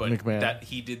McMahon, but McMahon. that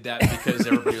he did that because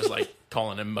everybody was like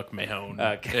calling him McMahon.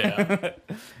 Okay. Yeah.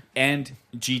 and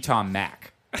G. Tom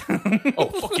Mack. Oh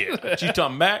fuck yeah,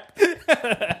 G-Tom Mac.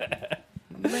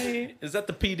 Man, is that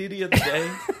the P Diddy of the day?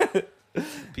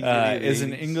 P. Diddy of the Is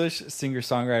an 80s? English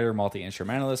singer-songwriter,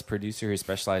 multi-instrumentalist, producer who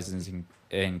specializes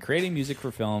in creating music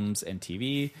for films and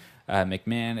TV.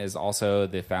 McMahon is also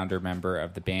the founder member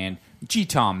of the band G.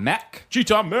 Tom Mack.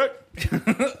 G-Tom Mac.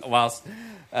 Whilst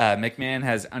McMahon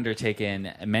has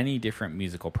undertaken many different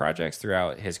musical projects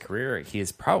throughout his career, he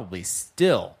is probably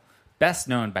still best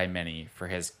known by many for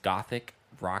his gothic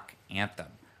rock anthem,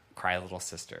 Cry Little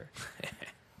Sister,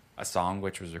 a song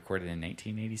which was recorded in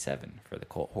 1987 for the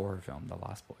cult horror film The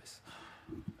Lost Boys.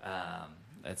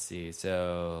 Let's see.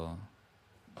 So,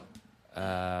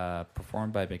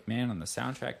 performed by McMahon on the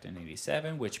soundtrack in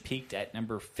 87, which peaked at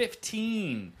number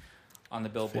 15 on the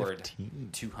Billboard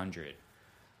 200.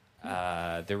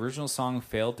 The original song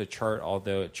failed to chart,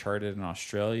 although it charted in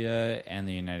Australia and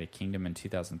the United Kingdom in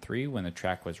 2003 when the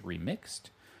track was remixed.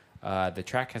 The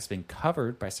track has been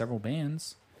covered by several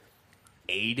bands.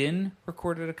 Aiden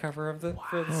recorded a cover of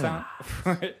for the sound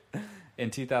for it in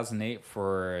 2008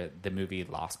 for the movie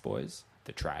Lost Boys,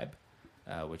 The Tribe,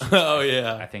 which is, Oh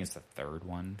yeah. I think it's the third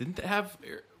one. Didn't they have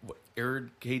Eric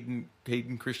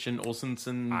Hayden Christian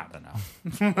Olsenson? I don't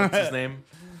know. What's his name?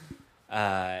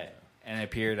 And it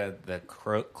appeared at the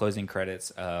closing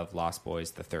credits of Lost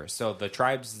Boys: The Thirst. So The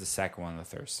Tribes is the second one, The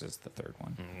Thirst is the third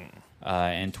one.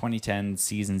 In 2010,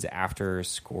 Seasons After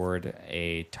scored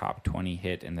a top 20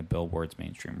 hit in the Billboard's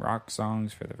mainstream rock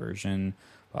songs for the version,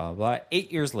 blah, blah, blah.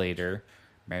 8 years later,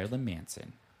 Marilyn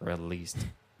Manson released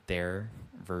their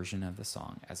version of the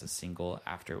song as a single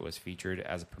after it was featured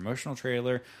as a promotional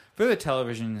trailer for the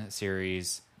television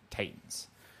series Titans.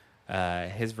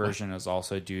 His version is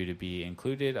also due to be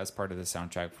included as part of the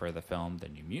soundtrack for the film The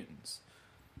New Mutants.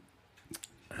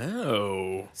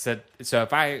 Oh. So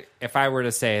if I were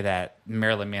to say that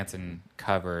Marilyn Manson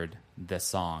covered this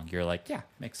song, you're like, yeah,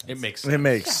 makes sense. It makes It sense.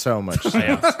 makes so much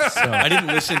sense. I didn't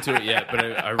listen to it yet, but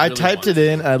I really I typed want it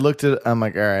in. I looked at it. I'm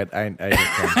like, all right, I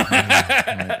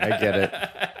get it.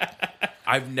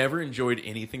 I've never enjoyed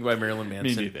anything by Marilyn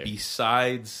Manson neither.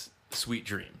 besides Sweet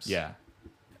Dreams. Yeah,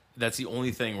 That's the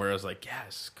only thing where I was like,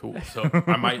 yes, cool. So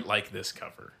I might like this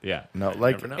cover. yeah, No,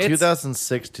 like never know.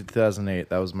 2006 to 2008,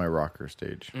 that was my rocker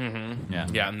stage. yeah.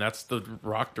 Yeah, and that's the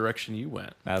rock direction you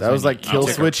went. That was like Kill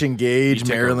Switch Engage,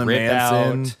 Marilyn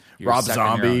Manson, Rob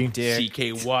Zombie.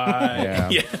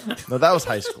 CKY. Yeah. No, that was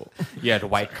high school. You had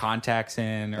white contacts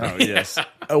in. Or, Yes.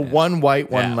 A one white,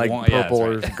 one Yeah, like one- yeah,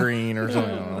 purple that's or green or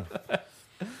something.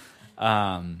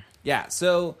 Yeah,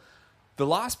 so The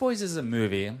Lost Boys is a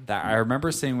movie that I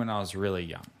remember seeing when I was really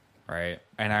young, right?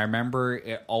 And I remember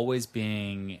it always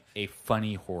being a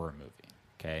funny horror movie,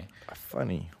 okay?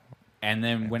 Funny. And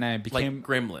then when I Like became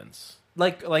Gremlins.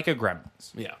 like a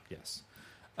Gremlins, Yeah. yes,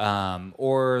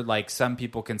 or like some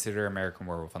people consider American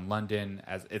Werewolf in London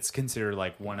as it's considered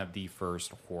like one of the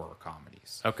first horror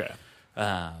comedies. Okay.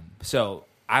 So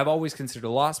I've always considered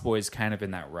Lost Boys kind of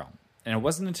in that realm. And it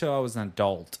wasn't until I was an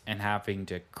adult and having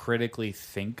to critically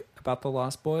think about The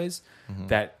Lost Boys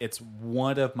that it's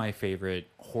one of my favorite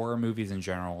horror movies in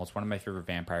general. It's one of my favorite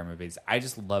vampire movies. I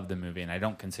just love the movie, and I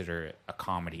don't consider it a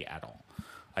comedy at all.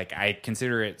 Like, I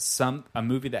consider it a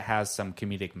movie that has some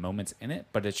comedic moments in it,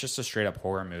 but it's just a straight-up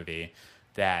horror movie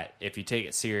that if you take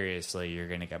it seriously, you're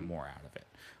going to get more out of it,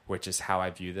 which is how I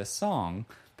view this song.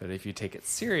 That if you take it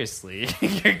seriously,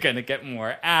 you're going to get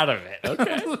more out of it.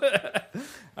 Okay.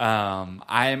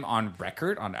 I'm on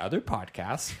record on other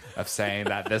podcasts of saying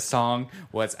that this song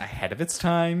was ahead of its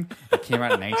time. It came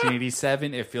out in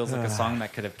 1987. It feels like a song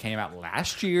that could have came out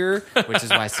last year, which is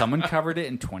why someone covered it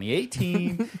in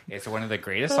 2018. It's one of the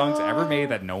greatest songs ever made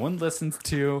that no one listens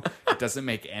to. It doesn't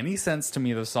make any sense to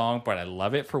me, the song, but I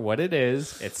love it for what it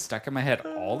is. It's stuck in my head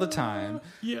all the time.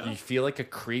 Yeah. You feel like a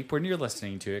creep when you're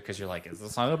listening to it because you're like, is the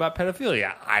song about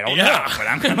pedophilia? I don't know, but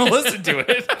I'm going to listen to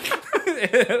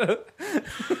it.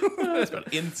 It's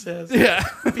about incest. Yeah.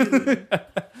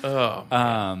 Oh,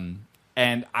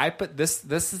 And I put this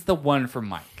is the one for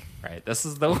Mike, right? This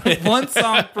is the one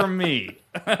song for me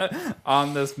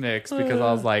on this mix because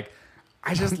I was like,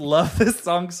 I just love this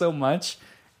song so much.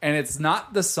 And it's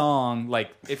not the song, like,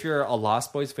 if you're a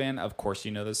Lost Boys fan, of course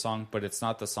you know this song, but it's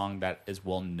not the song that is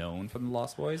well known from the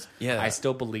Lost Boys. Yeah. I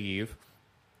still believe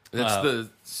That's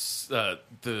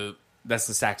the That's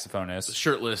the saxophonist.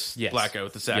 shirtless Yes. black guy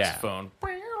with the saxophone.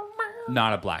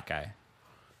 Not a black guy.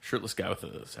 Shirtless guy with the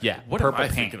saxophone. Yeah, What purple am I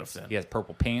pants. thinking of then? He has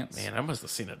purple pants. Man, I must have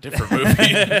seen a different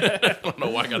movie. I don't know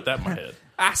why I got that in my head.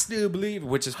 I still believe,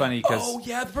 which is funny because Oh,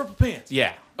 yeah, the purple pants.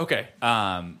 yeah, Okay.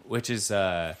 which is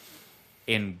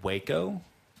in Waco,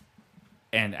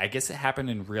 and I guess it happened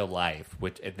in real life.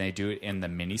 And they do it in the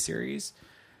miniseries.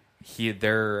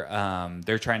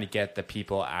 They're trying to get the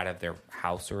people out of their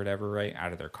house or whatever, right,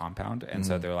 out of their compound, and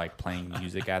so they're like playing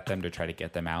music at them to try to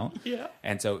get them out. Yeah.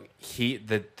 And so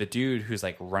the dude who's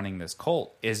like running this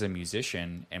cult is a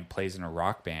musician and plays in a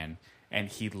rock band, and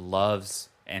he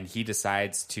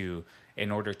decides to,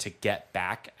 in order to get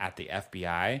back at the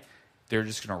FBI, they're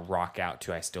just gonna rock out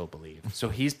to "I Still Believe." So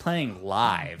he's playing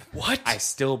live. What? "I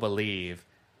Still Believe"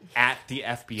 at the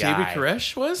FBI. David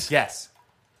Koresh was? Yes.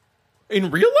 In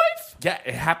real life? Yeah,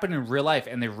 it happened in real life,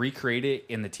 and they recreate it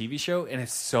in the TV show, and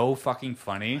it's so fucking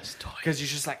funny because he's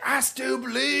just like, "I still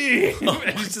believe,"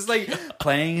 and he's just like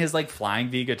playing his like flying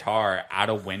V guitar out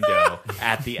a window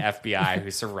at the FBI,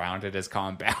 who surrounded his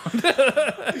compound.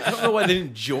 I don't know why they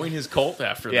didn't join his cult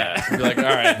after that. Be like, all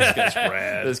right, this guy's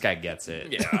rad. This guy gets it.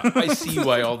 Yeah, I see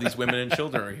why all these women and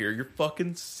children are here. You're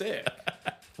fucking sick.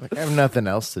 Like, I have nothing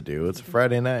else to do. It's a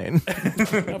Friday night. You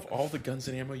have all the guns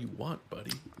and ammo you want,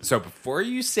 buddy. So before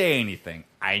you say anything,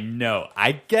 I know,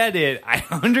 I get it, I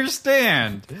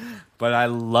understand, but I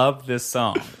love this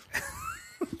song.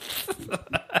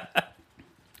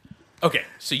 Okay,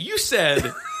 so you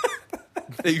said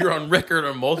that you're on record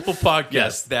on multiple podcasts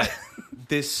Yes. that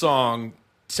this song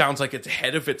sounds like it's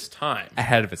ahead of its time,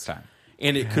 Ahead of its time.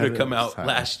 and it could have of come its out time.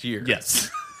 last year. Yes.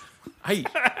 I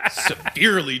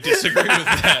severely disagree with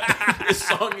that. This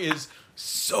song is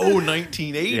so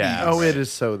 1980s. Yeah. Oh, it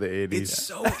is so the 80s. It's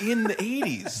so in the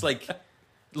 80s. Like,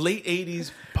 late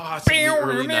 80s, possibly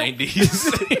early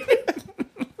 90s.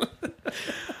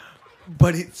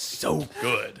 But it's so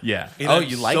good. Yeah. And Oh, I'm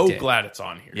you liked so it. glad it's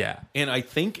on here. Yeah. And I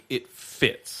think it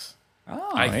fits.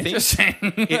 Oh, I think interesting.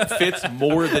 it fits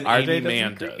more than RJ Amy doesn't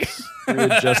Man agree.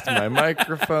 does. Adjust my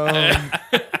microphone.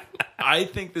 I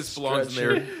think this belongs in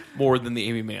Stretch there more than the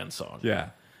Amy Man song. Yeah.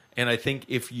 And I think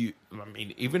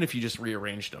even if you just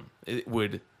rearranged them,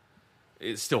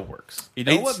 it still works. You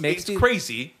know what It's makes me-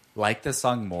 crazy? Like this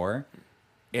song more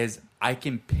is I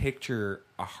can picture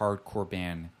a hardcore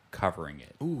band covering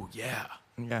it Ooh, yeah.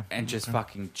 Yeah. and just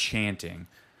fucking chanting,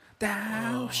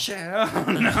 "Thou shalt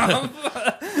not."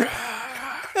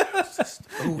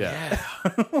 Oh, yeah.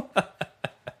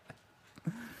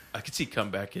 I could see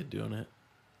Comeback Kid doing it.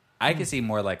 I could see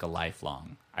more like a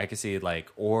Lifelong. I could see like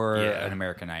Yeah. an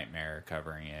American Nightmare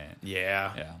covering it.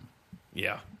 Yeah.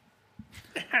 Yeah.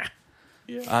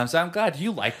 Yeah. So I'm glad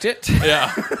you liked it. Yeah.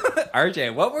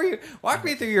 RJ, what were you? Walk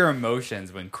me through your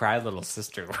emotions when "Cry Little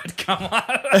Sister" would come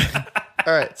on.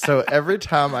 All right. So every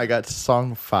time I got to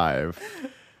song 5,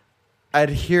 I'd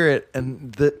hear it,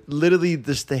 and literally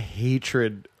just the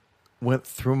hatred went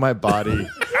through my body.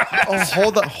 Oh,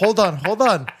 hold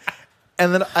on.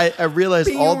 And then I realized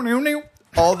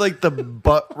all like the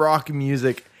butt rock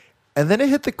music, and then it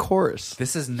hit the chorus.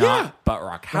 This is not butt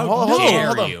rock. How Hold on, dare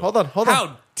hold on, you? hold on.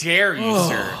 How dare you,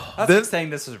 sir? That's Then- like saying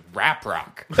this is rap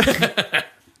rock.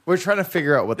 We're trying to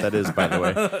figure out what that is, by the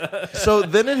way. So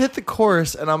then it hit the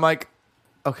chorus, and I'm like,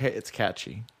 okay, it's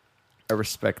catchy. I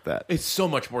respect that. It's so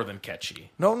much more than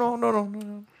catchy. No.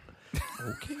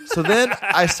 Okay. So then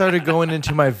I started going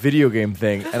into my video game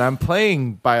thing, and I'm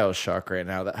playing BioShock right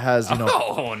now that has,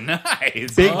 Oh,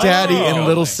 nice. Big Daddy and Oh.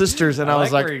 Little Sisters, and I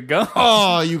was where like, you're going.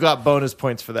 oh, you got bonus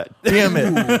points for that. Damn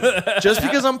it. Just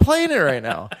because I'm playing it right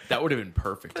now. That would have been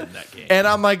perfect in that game. And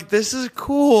I'm like, this is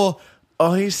cool.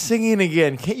 Oh, he's singing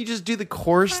again. Can't you just do the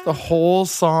chorus, the whole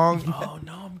song? Oh,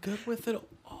 no, I'm good with it.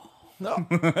 No.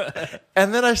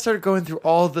 And then I started going through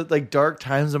all the like dark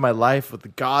times of my life with the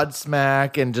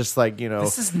Godsmack and just like,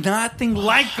 This is nothing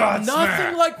like Godsmack.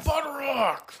 Nothing like butt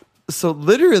rock. so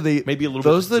literally Maybe a little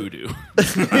those bit that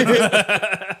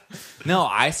voodoo. No,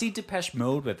 I see Depeche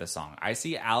Mode with the song. I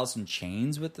see Alice in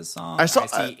Chains with the song. I saw-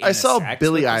 see I saw NSX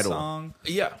Billy with the Idol. song.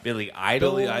 Yeah. Billy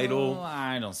Idol. Billy Idol.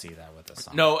 I don't see that with the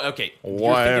song. No, okay.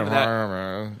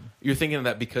 Why? You're thinking of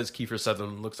that because Kiefer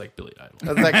Sutherland looks like Billy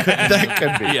Idol. That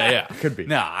could be. Yeah. Could be.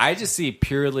 No, I just see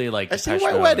purely like I see Depeche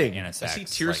White Mode, Wedding. NSX. I see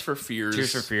Tears like, for Fears.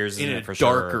 Tears for Fears in is a for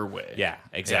darker sure. way. Yeah,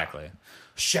 exactly.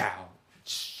 Shout.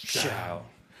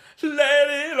 Let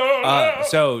it all out.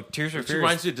 So Tears for Which Fears,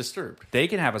 reminds me of Disturbed. they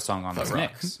can have a song on this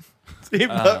mix. See,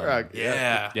 butt rock.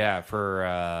 Yeah. Yeah,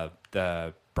 for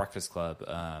the Breakfast Club.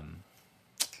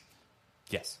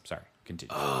 Yes, sorry.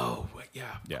 Continue. Oh, yeah.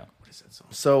 Yeah. What is that song?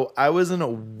 So I was in a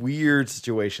weird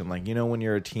situation, like when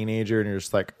you're a teenager and you're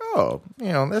just like, oh,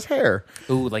 this hair.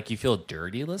 Ooh, like you feel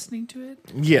dirty listening to it?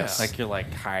 Yes, Like you're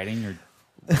like hiding your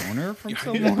boner from You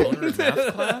someone? had a boner in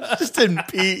math class? just in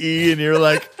PE, and you're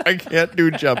like, I can't do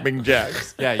jumping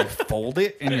jacks. Yeah, you fold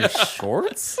it in your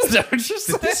shorts? Is that what you're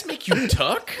saying? Did this make you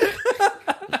tuck?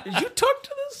 Did you tuck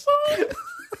to this song?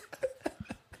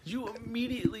 You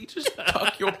immediately just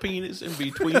tuck your penis in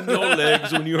between your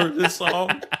legs when you heard this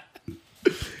song?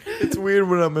 It's weird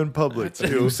when I'm in public It's a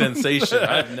new too. sensation.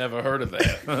 I've never heard of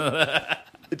that.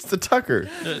 It's the tucker.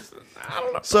 I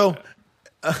don't know. So,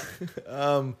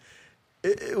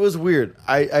 it was weird.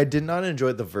 I did not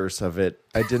enjoy the verse of it.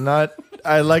 I did not.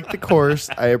 I liked the chorus.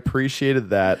 I appreciated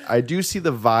that. I do see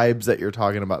the vibes that you're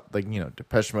talking about, like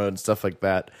Depeche Mode and stuff like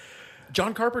that.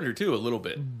 John Carpenter, too, a little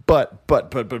bit. But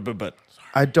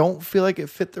I don't feel like it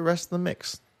fit the rest of the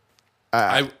mix.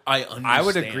 I understand. I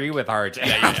would agree with RJ.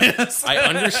 I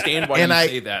understand why And you I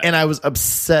say that. and I was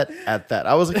upset at that.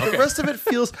 I was like, the rest of it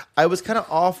feels. I was kind of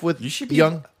off with You should be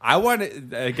young. I want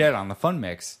to, again, on the fun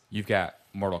mix, you've got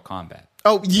Mortal Kombat.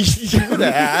 Oh, you would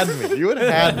have had me. You would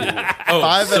have had me.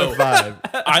 5 out of 5.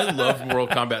 I loved Mortal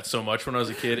Kombat so much when I was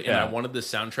a kid, and Yeah. I wanted the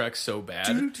soundtrack so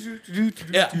bad.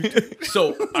 Yeah.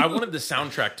 So I wanted the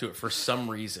soundtrack to it for some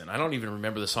reason. I don't even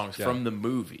remember the songs from the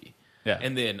movie. Yeah.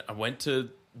 And then I went to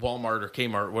Walmart or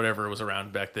Kmart, whatever was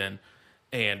around back then,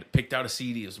 and picked out a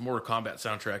CD. It was a Mortal Kombat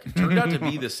soundtrack. It turned out to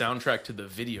be the soundtrack to the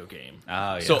video game.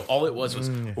 Oh, yeah. So all it was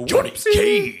Johnny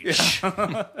Cage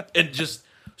and just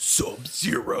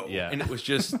Sub-Zero. Yeah. And it was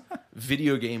just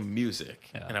video game music.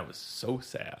 And I was so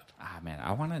sad. Ah, man,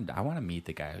 I want to meet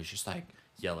the guy who's just like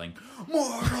yelling,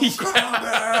 Mortal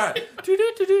Kombat!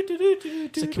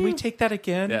 So can we take that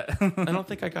again? Yeah. I don't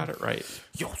think I got it right.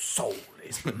 Your soul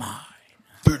is mine.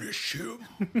 Finish him.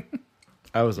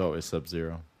 I was always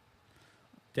Sub-Zero.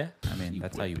 Yeah, I mean,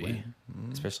 that's how you would be. win.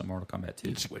 Especially Mortal Kombat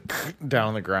 2. Down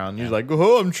on the ground. You're like,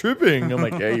 oh, I'm tripping. I'm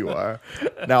like, yeah, you are.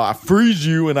 Now I freeze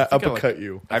you and I uppercut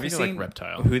you. Have you think I like seen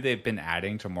Reptile. who they've been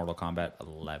adding to Mortal Kombat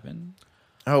 11?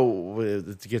 Oh,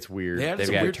 it gets weird. They Yeah, had They've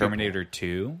some got weird Terminator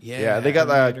 2. they got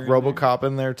like Terminator in there. RoboCop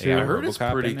in there too. They got I heard it's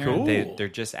RoboCop pretty in there. cool. They're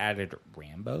just added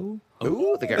Rambo.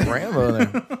 Ooh, they got Rambo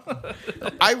in there.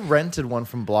 I rented one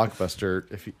from Blockbuster.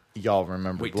 If y'all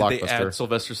remember Wait, did they add Blockbuster.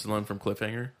 Sylvester Stallone from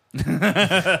Cliffhanger?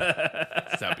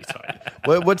 That'd be tight.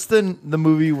 What's the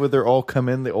movie where they're all come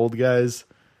in, the old guys?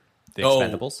 The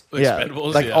Expendables. Yeah,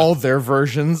 Expendables, like yeah. all their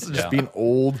versions, just Yeah. being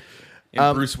old.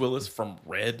 And Bruce Willis from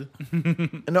Red.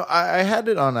 No, I had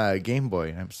it on a Game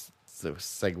Boy. I'm so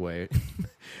segue,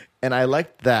 and I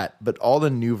liked that. But all the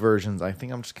new versions, I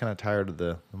think I'm just kind of tired of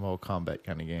the Mortal Kombat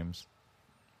kind of games.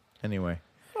 Anyway,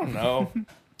 I don't know.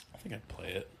 I think I'd play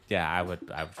it. Yeah, I would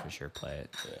for sure play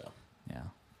it. Yeah. Yeah.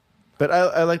 but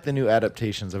I like the new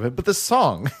adaptations of it. But the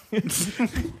song,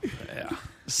 Yeah.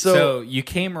 So you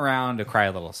came around to Cry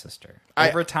Little Sister.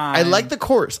 Over time, I like the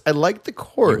chorus. I like the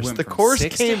chorus. went The from chorus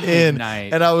 6 to came in,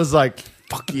 midnight. and I was like,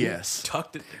 "Fuck yes!"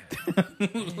 Tucked it.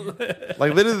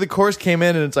 Like literally, the chorus came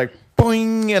in, and it's like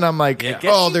boing, and I'm like, Yeah.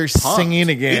 "Oh, they're pumped. singing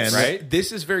again." It's- right?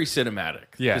 This is very cinematic.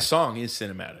 Yeah. The song is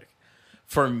cinematic.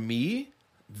 For me,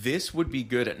 this would be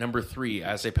good at number 3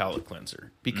 as a palate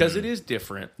cleanser because it is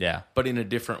different, Yeah. but in a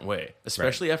different way.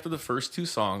 Especially after the first 2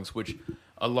 songs, which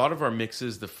a lot of our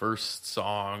mixes, the first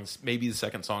songs, maybe the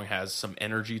second song has some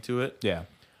energy to it. Yeah.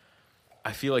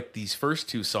 I feel like these first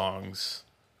 2 songs,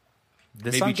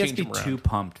 This Maybe song gets change me them around. too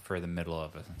pumped for the middle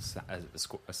of a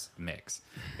mix.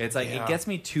 It's like Yeah. it gets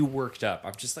me too worked up.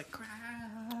 I'm just like,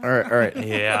 All right.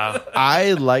 yeah,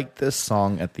 I like this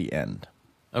song at the end.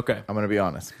 okay, I'm gonna be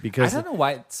honest I because don't know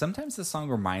why. Sometimes the song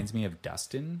reminds me of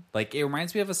Dustin. Like it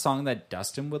reminds me of a song that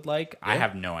Dustin would like. I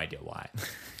have no idea why.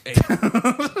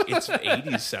 it's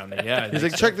 80s sounding. Yeah, he's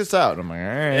like, check this out. I'm like, all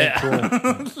right, cool.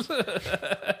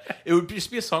 it would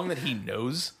just be a song that he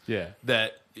knows. Yeah.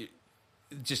 that it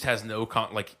just has no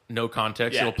context.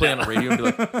 Yeah, It'll play on the radio and be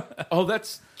like, "Oh,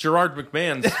 that's Gerard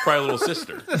McMahon's Cry Little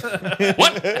Sister."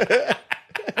 What?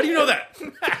 How do you know that?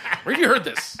 Where have you heard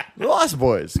this? The Lost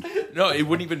Boys. No, it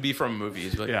wouldn't even be from a movie.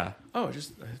 It's like, Yeah. oh,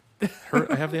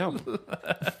 I have the album.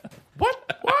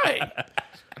 What? Why? I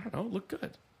don't know. Look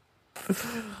good.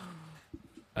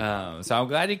 So I'm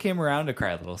glad you came around to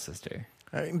Cry Little Sister.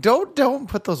 Don't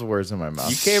put those words in my mouth.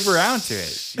 You came around to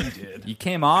it. You did. You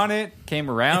came on it, came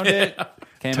around it,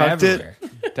 came Tucked it. everywhere.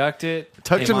 Tucked it.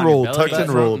 Tucked came and on your rolled, belly tucked button.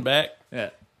 and rolled. Front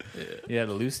and back. Yeah. You had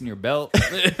to loosen your belt.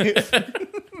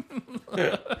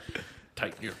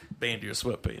 Tighten your band to your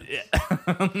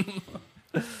sweatpants.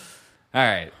 All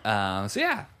right. So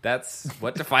yeah, that's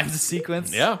what defines a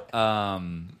sequence. Yeah.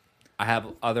 I have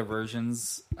other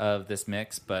versions of this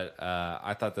mix, but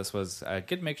I thought this was a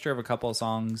good mixture of a couple of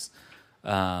songs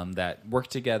that work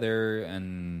together,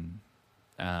 and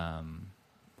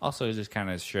also it just kind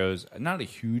of shows not a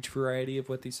huge variety of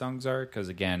what these songs are, because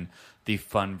again, the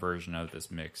fun version of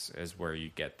this mix is where you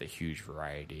get the huge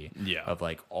variety of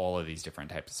like all of these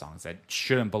different types of songs that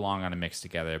shouldn't belong on a mix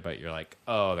together, but you're like,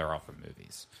 oh, they're all from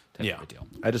movies. Type of a deal.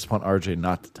 I just want RJ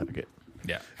not to tuck it.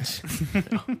 Yeah.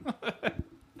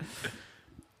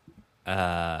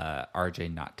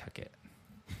 RJ not tuck it.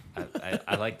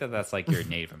 I like that. That's like your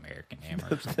Native American name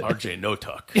or something. RJ no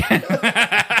tuck.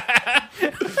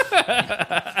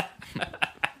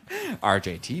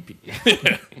 RJ TP.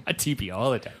 I TP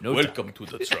all the time. No Welcome to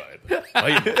the tribe.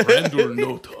 I am Randor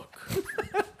no tuck.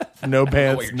 No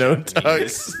pants, no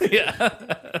tucks. Yeah.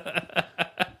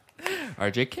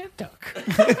 RJ can't tuck.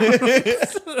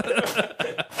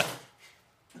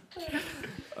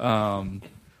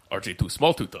 RJ too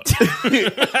small to tuck.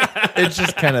 It's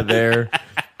just kind of there.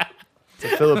 It's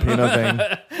a Filipino thing.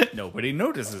 Nobody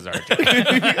notices RJ.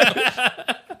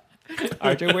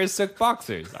 RJ wears silk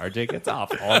boxers. RJ gets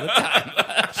off all the time.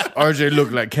 RJ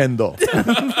look like Kendall.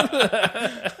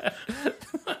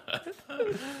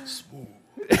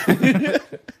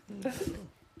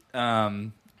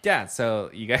 Yeah, so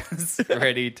you guys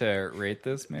ready to rate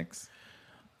this mix?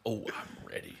 Oh, I'm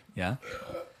ready. Yeah.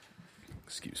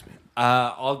 Excuse me.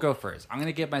 I'll go first. I'm going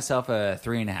to give myself a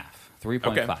 3.5,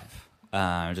 3.5.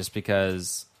 Okay. Just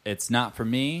because it's not for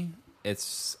me.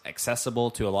 It's accessible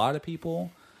to a lot of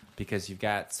people because you've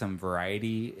got some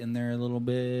variety in there a little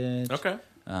bit. Okay.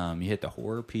 You hit the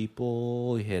horror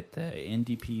people, you hit the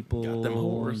indie people, Got them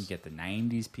whores. you get the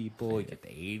 90s people, you get the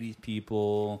 80s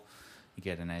people. You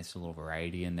get a nice little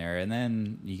variety in there. And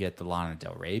then you get the Lana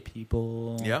Del Rey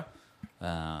people. Yeah.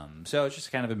 So it's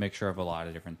just kind of a mixture of a lot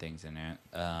of different things in it.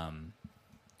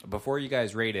 Before you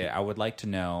guys rate it, I would like to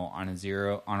know on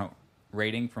a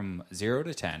rating from 0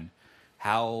 to 10,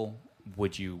 how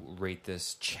would you rate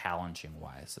this challenging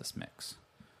wise, this mix?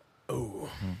 Oh,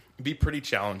 it'd be pretty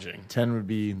challenging. 10 would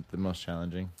be the most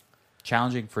challenging.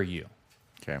 Challenging for you.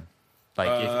 Okay.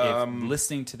 Like if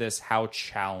listening to this, how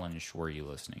challenged were you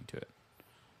listening to it?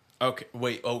 Okay.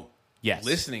 Wait. Oh, yes.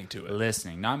 Listening to it.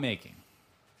 Listening, not making.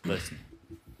 Listening.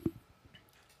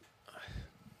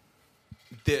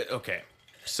 Okay.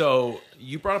 So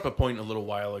you brought up a point a little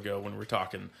while ago when we were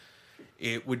talking.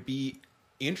 It would be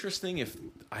interesting if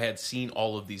I had seen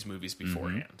all of these movies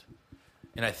beforehand.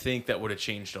 And I think that would have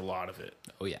changed a lot of it.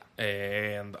 Oh, yeah.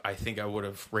 And I think I would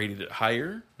have rated it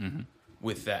higher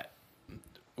with that,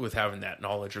 with having that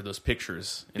knowledge or those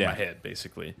pictures in my head,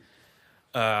 basically.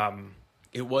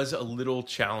 It was a little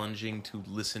challenging to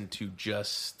listen to,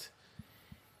 just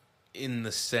in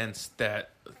the sense that,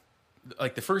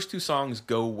 like, the first two songs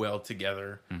go well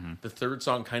together. The third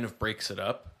song kind of breaks it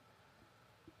up.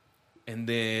 And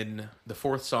then the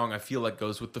fourth song, I feel like,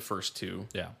 goes with the first two.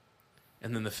 Yeah.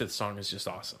 And then the fifth song is just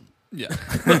awesome. Yeah.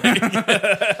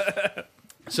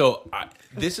 So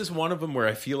this is one of them where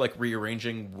I feel like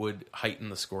rearranging would heighten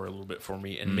the score a little bit for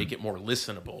me and make it more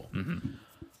listenable.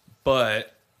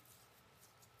 But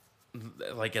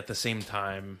like at the same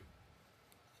time,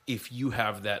 if you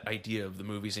have that idea of the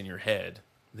movies in your head,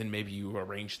 then maybe you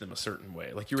arrange them a certain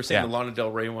way. Like you were saying, the Lana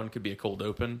Del Rey one could be a cold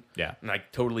open. Yeah. And I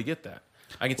totally get that.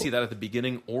 I can see that at the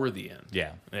beginning or the end.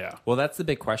 Yeah. Yeah. Well, that's the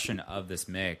big question of this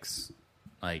mix.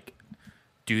 Like,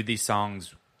 do these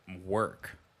songs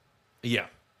work? Yeah.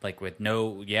 Like,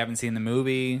 you haven't seen the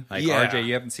movie. Like, Yeah. RJ,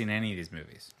 you haven't seen any of these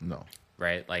movies. No.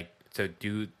 Right? Like, so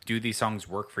do these songs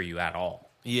work for you at all?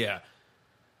 Yeah.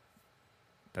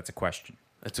 That's a question.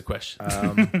 That's a question.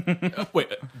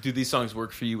 Wait, do these songs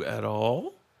work for you at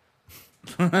all?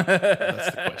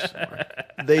 That's the question mark.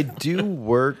 They do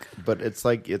work, but it's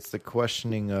the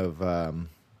questioning of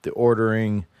the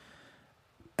ordering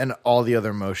and all the other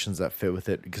emotions that fit with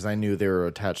it, because I knew they were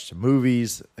attached to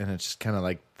movies, and it's just kind of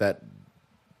like that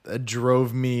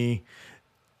drove me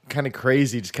kind of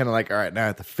crazy. Just kind of like, all right, now I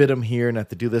have to fit them here and I have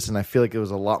to do this, and I feel like it was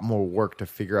a lot more work to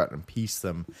figure out and piece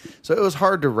them. So it was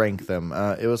hard to rank them.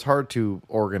 It was hard to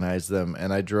organize them,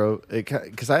 and I drove it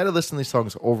because I had to listen to these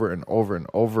songs over and over and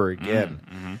over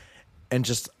again, and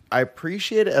just I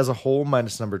appreciate it as a whole,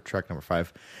 minus track number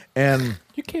 5, and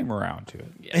You came around to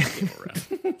it. Yeah, I came around.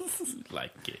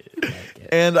 like it.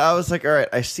 And I was like, all right,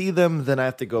 I see them, then I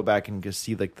have to go back and just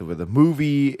see like the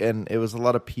movie, and it was a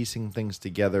lot of piecing things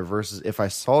together versus if I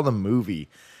saw the movie,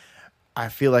 I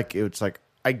feel like it's like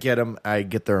I get them, I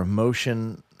get their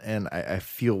emotion, and I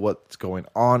feel what's going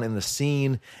on in the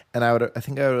scene, and I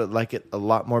think I would like it a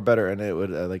lot more better, and it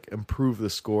would like improve the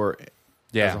score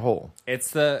as a whole.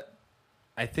 It's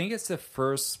I think it's the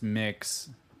first mix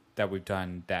that we've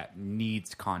done that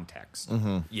needs context.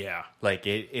 Yeah. Like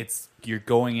it's you're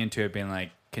going into it being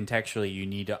like contextually you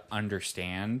need to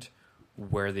understand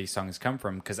where these songs come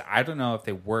from, because I don't know if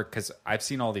they work, because I've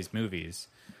seen all these movies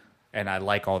and I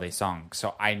like all these songs,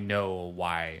 so I know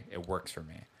why it works for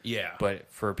me. Yeah. But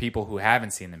for people who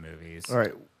haven't seen the movies, All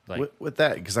right, like with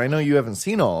that, because I know you haven't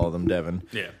seen all of them, Devin.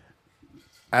 Yeah.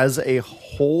 As a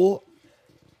whole,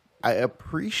 I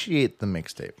appreciate the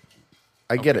mixtape.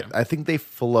 I get it. I think they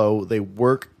flow. They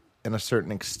work in a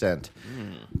certain extent.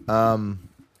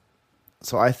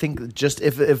 So I think just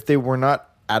if they were not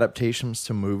adaptations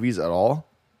to movies at all,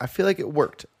 I feel like it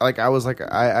worked. Like I was like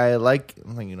I like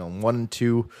 1 and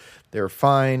 2, they were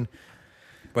fine.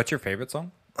 what's your favorite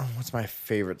song? What's my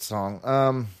favorite song?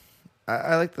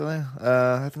 I like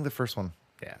I think the first one.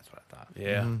 Yeah, that's what I thought.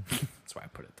 Yeah. That's why I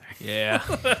put it there. Yeah.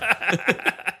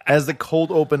 As the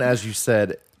cold open, as you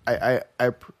said, I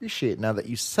appreciate now that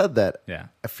you said that. Yeah.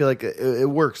 I feel like it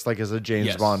works like as a James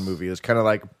Yes. Bond movie. It's kind of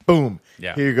like, boom,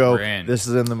 Yeah, here you go. we're in. This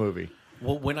is in the movie.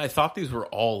 Well, when I thought these were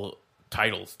all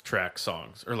title track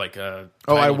songs, or like I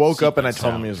title woke up and I sequence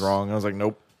told him he was songs. wrong. I was like,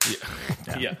 nope.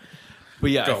 Yeah. But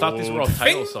yeah, I thought these were all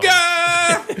title songs.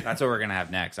 That's what we're gonna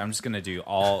have next. I'm just gonna do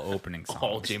all opening songs.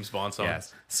 All James Bond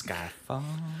songs. Yes. Skyfall.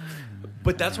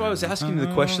 But that's why I was asking you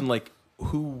the question, like,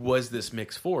 who was this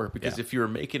mix for? Because Yeah. if you were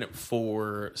making it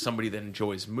for somebody that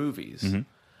enjoys movies, then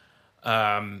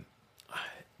I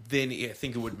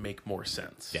think it would make more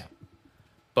sense. Yeah.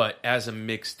 But as a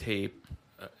mixtape,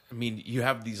 I mean, you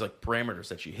have these like parameters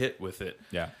that you hit with it.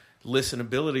 Yeah.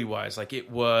 Listenability wise, like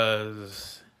it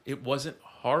wasn't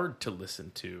hard to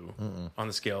listen to on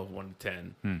the scale of 1 to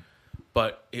 10,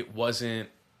 but it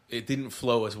didn't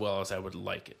flow as well as I would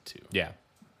like it to. Yeah.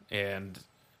 And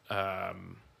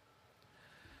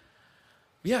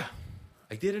yeah,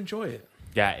 I did enjoy it.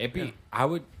 Yeah, it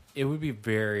would be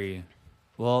very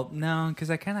well, no, because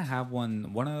I kind of have one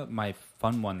of my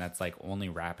fun one that's like only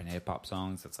rap and hip hop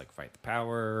songs. That's like Fight the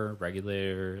Power,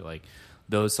 Regulator, like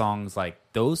those songs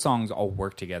all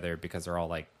work together because they're all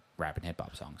like rap and hip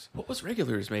hop songs. What was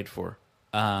Regulars made for?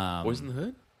 Boys in the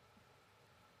Hood?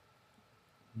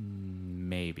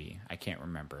 Maybe. I can't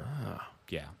remember.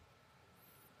 Yeah.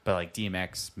 But like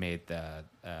DMX made the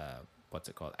what's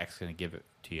it called? X Gonna Give It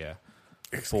to You.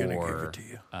 X for, Gonna Give It to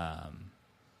You.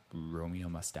 Romeo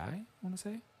Must Die, I want to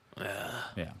say.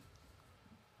 Yeah.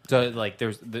 So like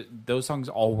there's those songs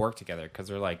all work together because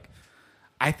they're like,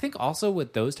 I think also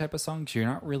with those type of songs you're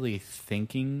not really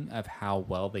thinking of how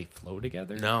well they flow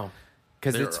together. No.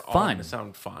 Because They're it's all fun. gonna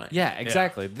sound fine. Yeah,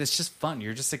 exactly. It's just fun.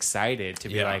 You're just excited to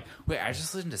be Yeah. like, wait, I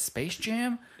just listened to Space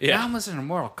Jam? Yeah. Now I'm listening to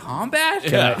Mortal Kombat?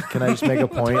 Can I just make a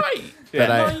point Right. that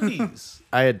Yeah. 90s.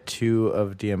 I had 2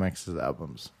 of DMX's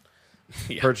albums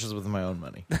Yeah. purchased with my own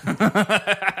money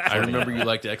I remember you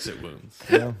liked Exit Wounds.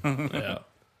 Yeah.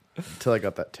 until I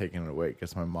got that taken away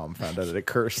because my mom found out that it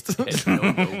cursed. She's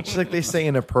like, they say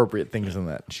inappropriate things in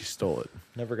that. She stole it.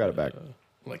 Never got it back.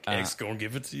 Like, X gonna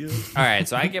give it to you? All right,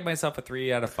 so I give myself a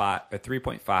 3 out of 5, a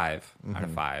 3.5 out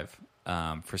of 5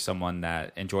 for someone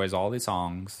that enjoys all these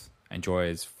songs,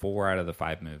 enjoys 4 out of the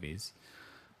 5 movies.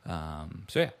 So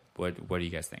yeah, what do you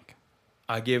guys think?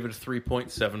 I gave it a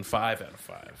 3.75 out of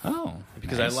 5. Oh,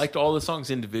 Because nice. I liked all the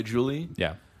songs individually.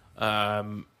 Yeah,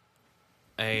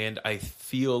 And I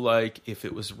feel like if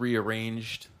it was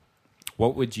rearranged,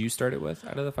 what would you start it with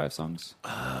out of the 5 songs?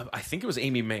 I think it was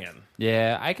Amy Mann.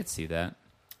 Yeah, I could see that.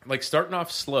 Like starting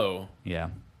off slow, Yeah,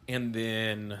 and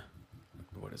then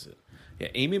what is it? Yeah,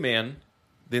 Amy Mann,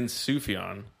 then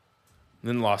Sufjan,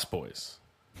 then Lost Boys.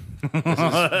 This is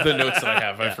the notes that I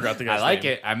have. I forgot the I guy's like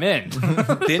name. it. I'm in.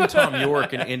 Then Tom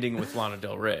York and ending with Lana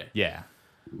Del Rey. Yeah,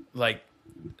 Like,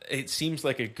 it seems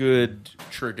like a good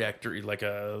trajectory. Like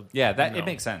a yeah, that you it know.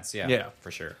 makes sense. Yeah, Yeah. for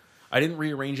sure. I didn't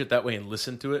rearrange it that way and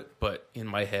listen to it, but in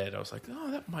my head, I was like, oh,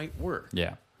 that might work.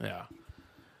 Yeah, Yeah.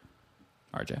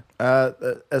 RJ.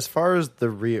 As far as the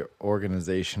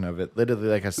reorganization of it, literally,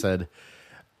 like I said,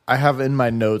 I have in my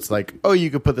notes like, oh, you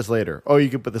could put this later. Oh, you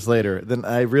could put this later. Then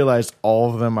I realized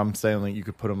all of them I'm saying like you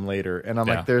could put them later, and I'm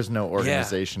Yeah. like, there's no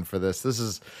organization for this. This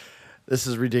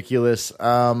is ridiculous.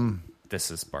 This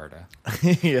is Sparta.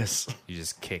 Yes, You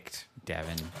just kicked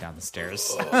Devin down the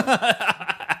stairs.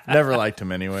 never liked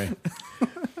him anyway.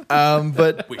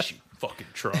 But Wish you fucking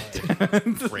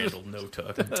tried. Randall No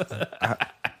Tuck.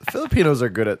 Filipinos are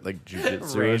good at like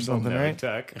jujitsu or something, right?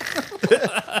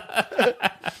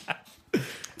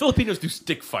 Filipinos do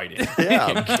stick fighting.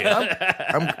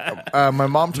 Yeah. My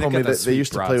mom told They me got the that they sweet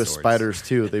used to play with broadswords. spiders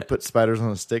too. They put spiders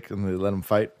on a stick and they let them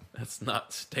fight. That's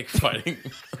not stick fighting.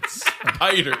 It's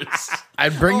spiders.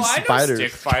 I'd bring spiders.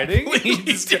 Stick fighting.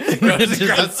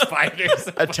 Ground spiders.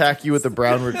 Attack you with a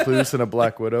brown recluse and a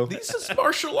black widow. This is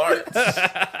martial arts.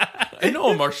 I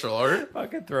know a martial art.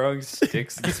 Fucking throwing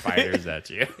sticks and spiders at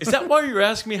you. Is that why you're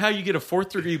asking me how you get a 4th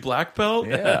degree black belt?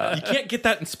 Yeah. You can't get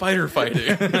that in spider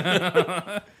fighting.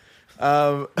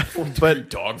 But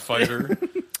Dog fighter.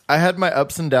 I had my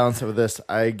ups and downs with this.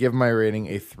 I give my rating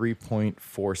a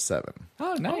 3.47.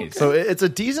 Oh, nice. So it's a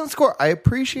decent score. I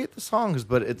appreciate the songs,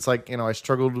 but it's like, I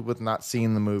struggled with not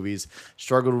seeing the movies,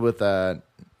 struggled with the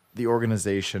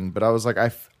organization, but I was like,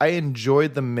 I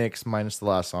enjoyed the mix minus the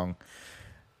last song.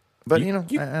 But,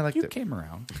 I liked you it. came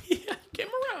around. Yeah, came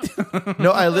around.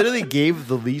 No, I literally gave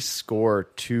the least score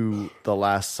to the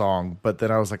last song, but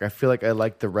then I was like, I feel like I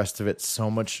liked the rest of it so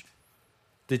much.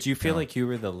 Did you feel like you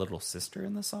were the little sister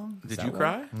in the song? Is Did that you why?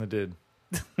 cry? I did.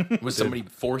 Was somebody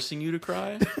forcing you to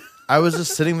cry? I was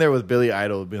just sitting there with Billy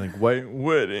Idol being like, White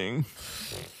Wedding.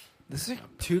 This is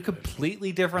two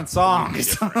completely different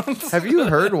songs. Have you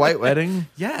heard White Wedding?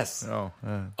 Yes. Oh,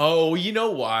 Oh, you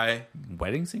know why?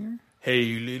 Wedding singer? Hey,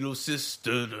 little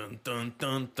sister. Dun, dun,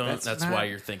 dun, dun. That's not- why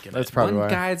you're thinking that's it. probably One why.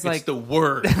 guy's It's like, the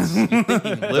words. You're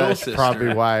thinking little That's sister.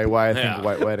 probably why I think Yeah.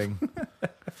 White Wedding.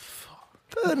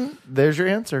 Then there's your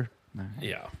answer.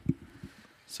 Yeah.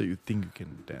 So you think you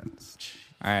can dance?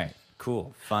 all right,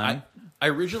 cool, fun. I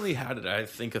originally had it, I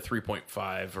think, a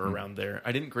 3.5 or around there.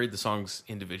 I didn't grade the songs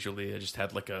individually. I just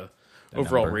had like a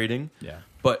overall number. rating. Yeah.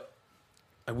 But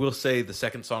I will say the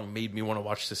second song made me want to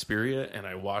watch Suspiria, and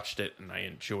I watched it and I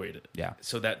enjoyed it. Yeah.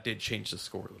 So that did change the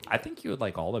score a little. I think you would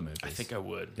like all the movies. I think I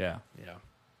would. Yeah. Yeah.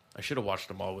 I should have watched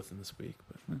them all within this week,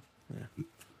 but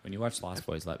When you watch Lost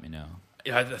Boys, let me know.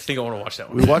 yeah, I think I want to watch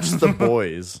that We one. watched The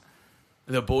Boys.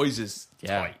 The Boys is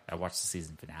Yeah, tight. I watched the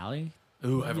season finale.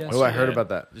 Ooh, I haven't Yes. watched Oh, I it heard yet. about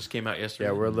that. Just came out yesterday.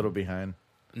 Yeah, we're a little behind.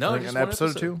 no, Like just an one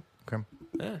episode 2? Okay.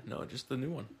 Yeah, no, just the new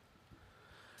one.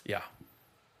 Yeah.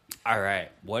 All right,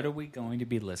 what are we going to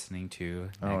be listening to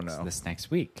this next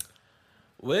week?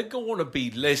 We're going to be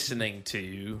listening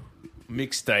to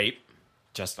mixtape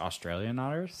Just Australian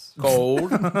artists?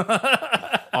 called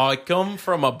I Come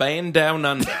From a Band Down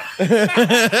Under.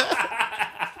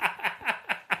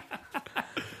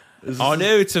 I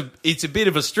know it's a bit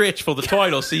of a stretch for the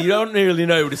title, so you don't really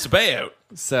know what it's about.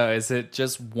 So is it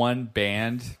just one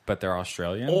band, but they're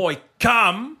Australian? I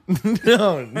come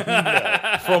No,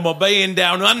 from a band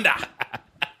down under.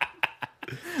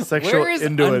 sexual Where is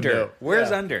innuendo. under?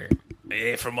 Where's under?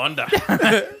 Yeah, from under. All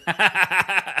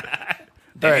right.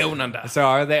 Down under. So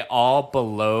are they all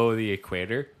below the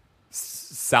equator?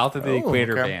 South of the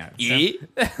equator okay. band. Yeah.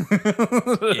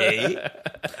 Yeah.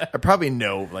 I probably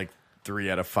know like 3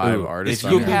 out of 5 Ooh, artists. if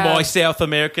on you Look here. at have- my South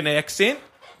American accent.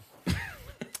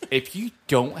 If you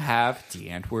don't have the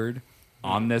Antword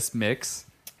on this mix,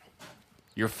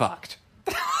 you're fucked.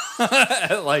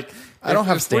 Like I don't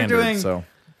have if we're standards, doing so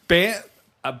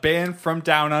a band from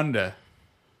down under,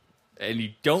 and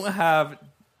you don't have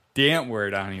the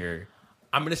Antword on here,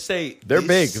 I'm going to say they're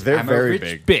big. They're I'm very a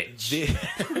rich big.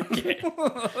 bitch. Okay.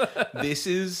 This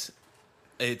is,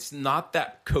 it's not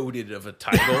that coded of a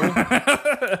title,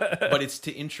 but it's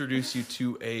to introduce you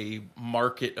to a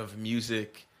market of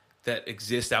music that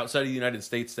exists outside of the United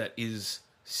States that is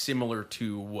similar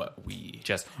to what we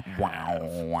Just wow,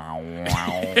 wow,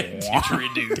 wow.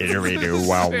 didgeridoo.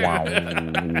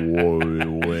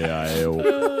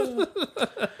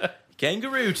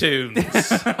 Kangaroo tunes.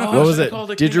 What was it?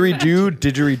 called a king of Didgeridoo,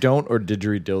 didgeridon't, or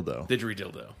didgeridildo?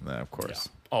 Didgeridildo. Nah, of course.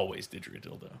 Always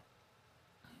didgeridildo.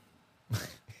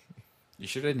 You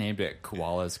should have named it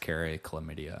Koalas Carry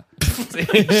Chlamydia.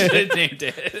 You should have named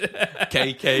it.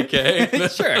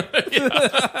 KKK. Sure.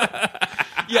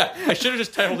 Yeah, I should have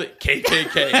just titled it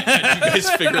KKK. Did you guys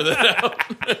figure that out?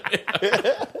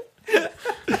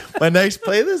 My next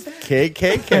playlist,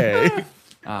 KKK.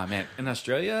 Ah, man. In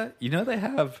Australia, you know they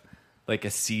have like a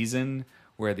season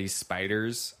where these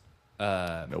spiders,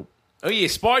 Nope. Oh yeah,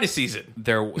 spider season.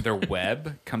 their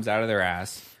web comes out of their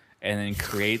ass and then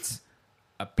creates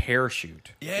a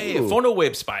parachute. Yeah, funnel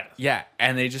web spider. Yeah,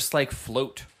 and they just like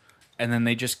float and then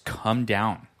they just come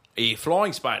down.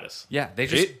 Flying spiders. Yeah, they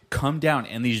just come down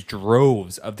in these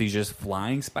droves of these just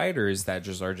flying spiders that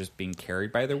just are just being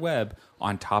carried by their web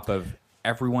on top of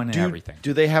everyone and everything.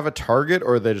 Do they have a target,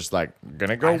 or are they just like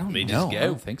gonna go? I don't They know. just I go.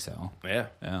 don't think so. Yeah.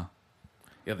 Yeah.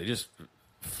 Yeah, they just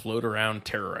float around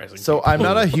terrorizing So people. I'm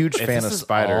not a huge If fan this of is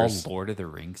spiders. all Lord of the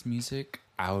Rings music,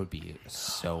 I would be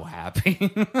so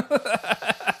happy.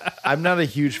 I'm not a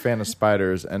huge fan of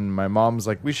spiders, and my mom's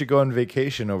like, we should go on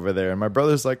vacation over there. And my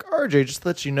brother's like, RJ, just to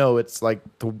let you know, it's like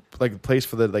the place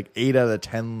for the like 8 out of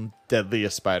 10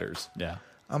 deadliest spiders. Yeah.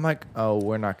 I'm like, oh,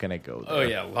 we're not gonna go there. Oh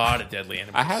yeah, a lot of deadly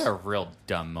animals. I had a real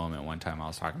dumb moment one time I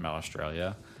was talking about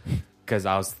Australia because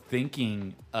I was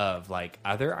thinking of like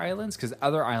other islands, because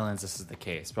other islands this is the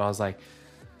case, but I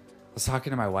was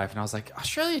talking to my wife and I was like,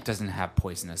 Australia doesn't have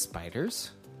poisonous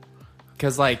spiders.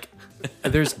 Because like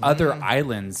there's other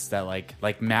islands that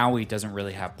like Maui doesn't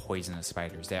really have poisonous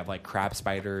spiders. They have like crab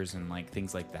spiders and like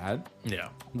things like that. Yeah.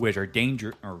 Which are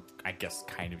dangerous, or I guess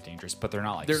kind of dangerous, but they're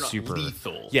not like super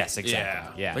lethal. Yes,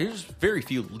 exactly. Yeah. There's very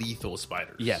few lethal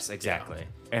spiders. Yes, exactly.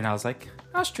 And I was like,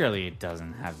 Australia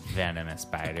doesn't have venomous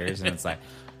spiders, and it's like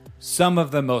some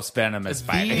of the most venomous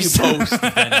spiders. The most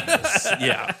venomous.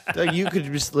 Yeah. Like, you could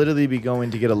just literally be going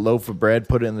to get a loaf of bread,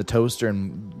 put it in the toaster,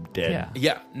 and dead. Yeah.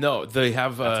 Yeah. No, they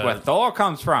have. That's where Thor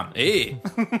comes from. Hey,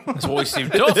 this boy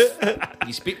seemed tough.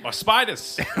 He speak my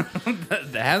spiders.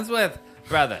 The Hemsworth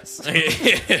brothers.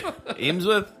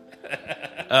 Hemsworth.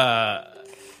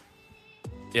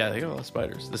 Yeah, they got a lot of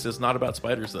spiders. This is not about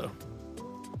spiders, though.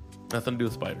 Nothing to do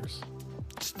with spiders.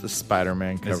 It's the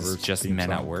Spider-Man This cover. is just theme men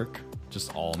song. at work.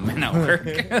 Just all men at work.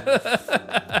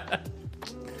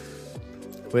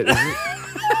 Wait, is it?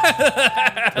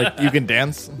 Like, you can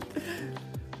dance?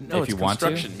 No, If it's you want to.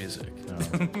 construction music.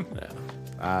 Yeah.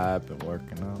 I've been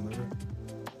working on it.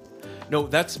 No,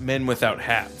 that's Men Without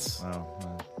Hats. Oh,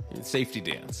 no. Safety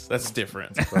dance. That's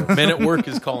different. Men at Work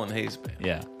is Colin Hayes' band.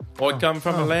 Yeah. I come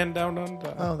from a land down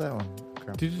under. Oh, that one.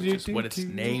 Okay. That's what it's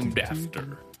named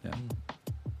after. Yeah.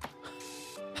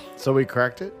 So we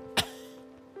cracked it?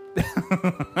 This is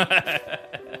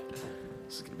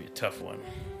going to be a tough one.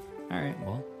 All right.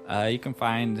 Well, you can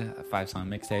find a 5-song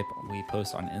mixtape. We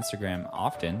post on Instagram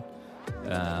often.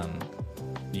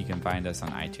 You can find us on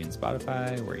iTunes,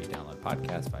 Spotify, where you download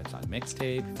podcasts, 5-song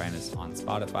mixtape. You find us on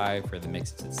Spotify for the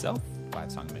mixes itself,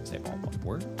 5-song mixtape, all one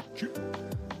word.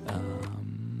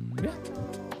 Yeah.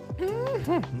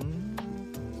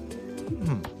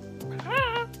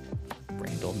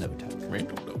 Randall No Tuck.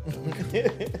 Randall, no.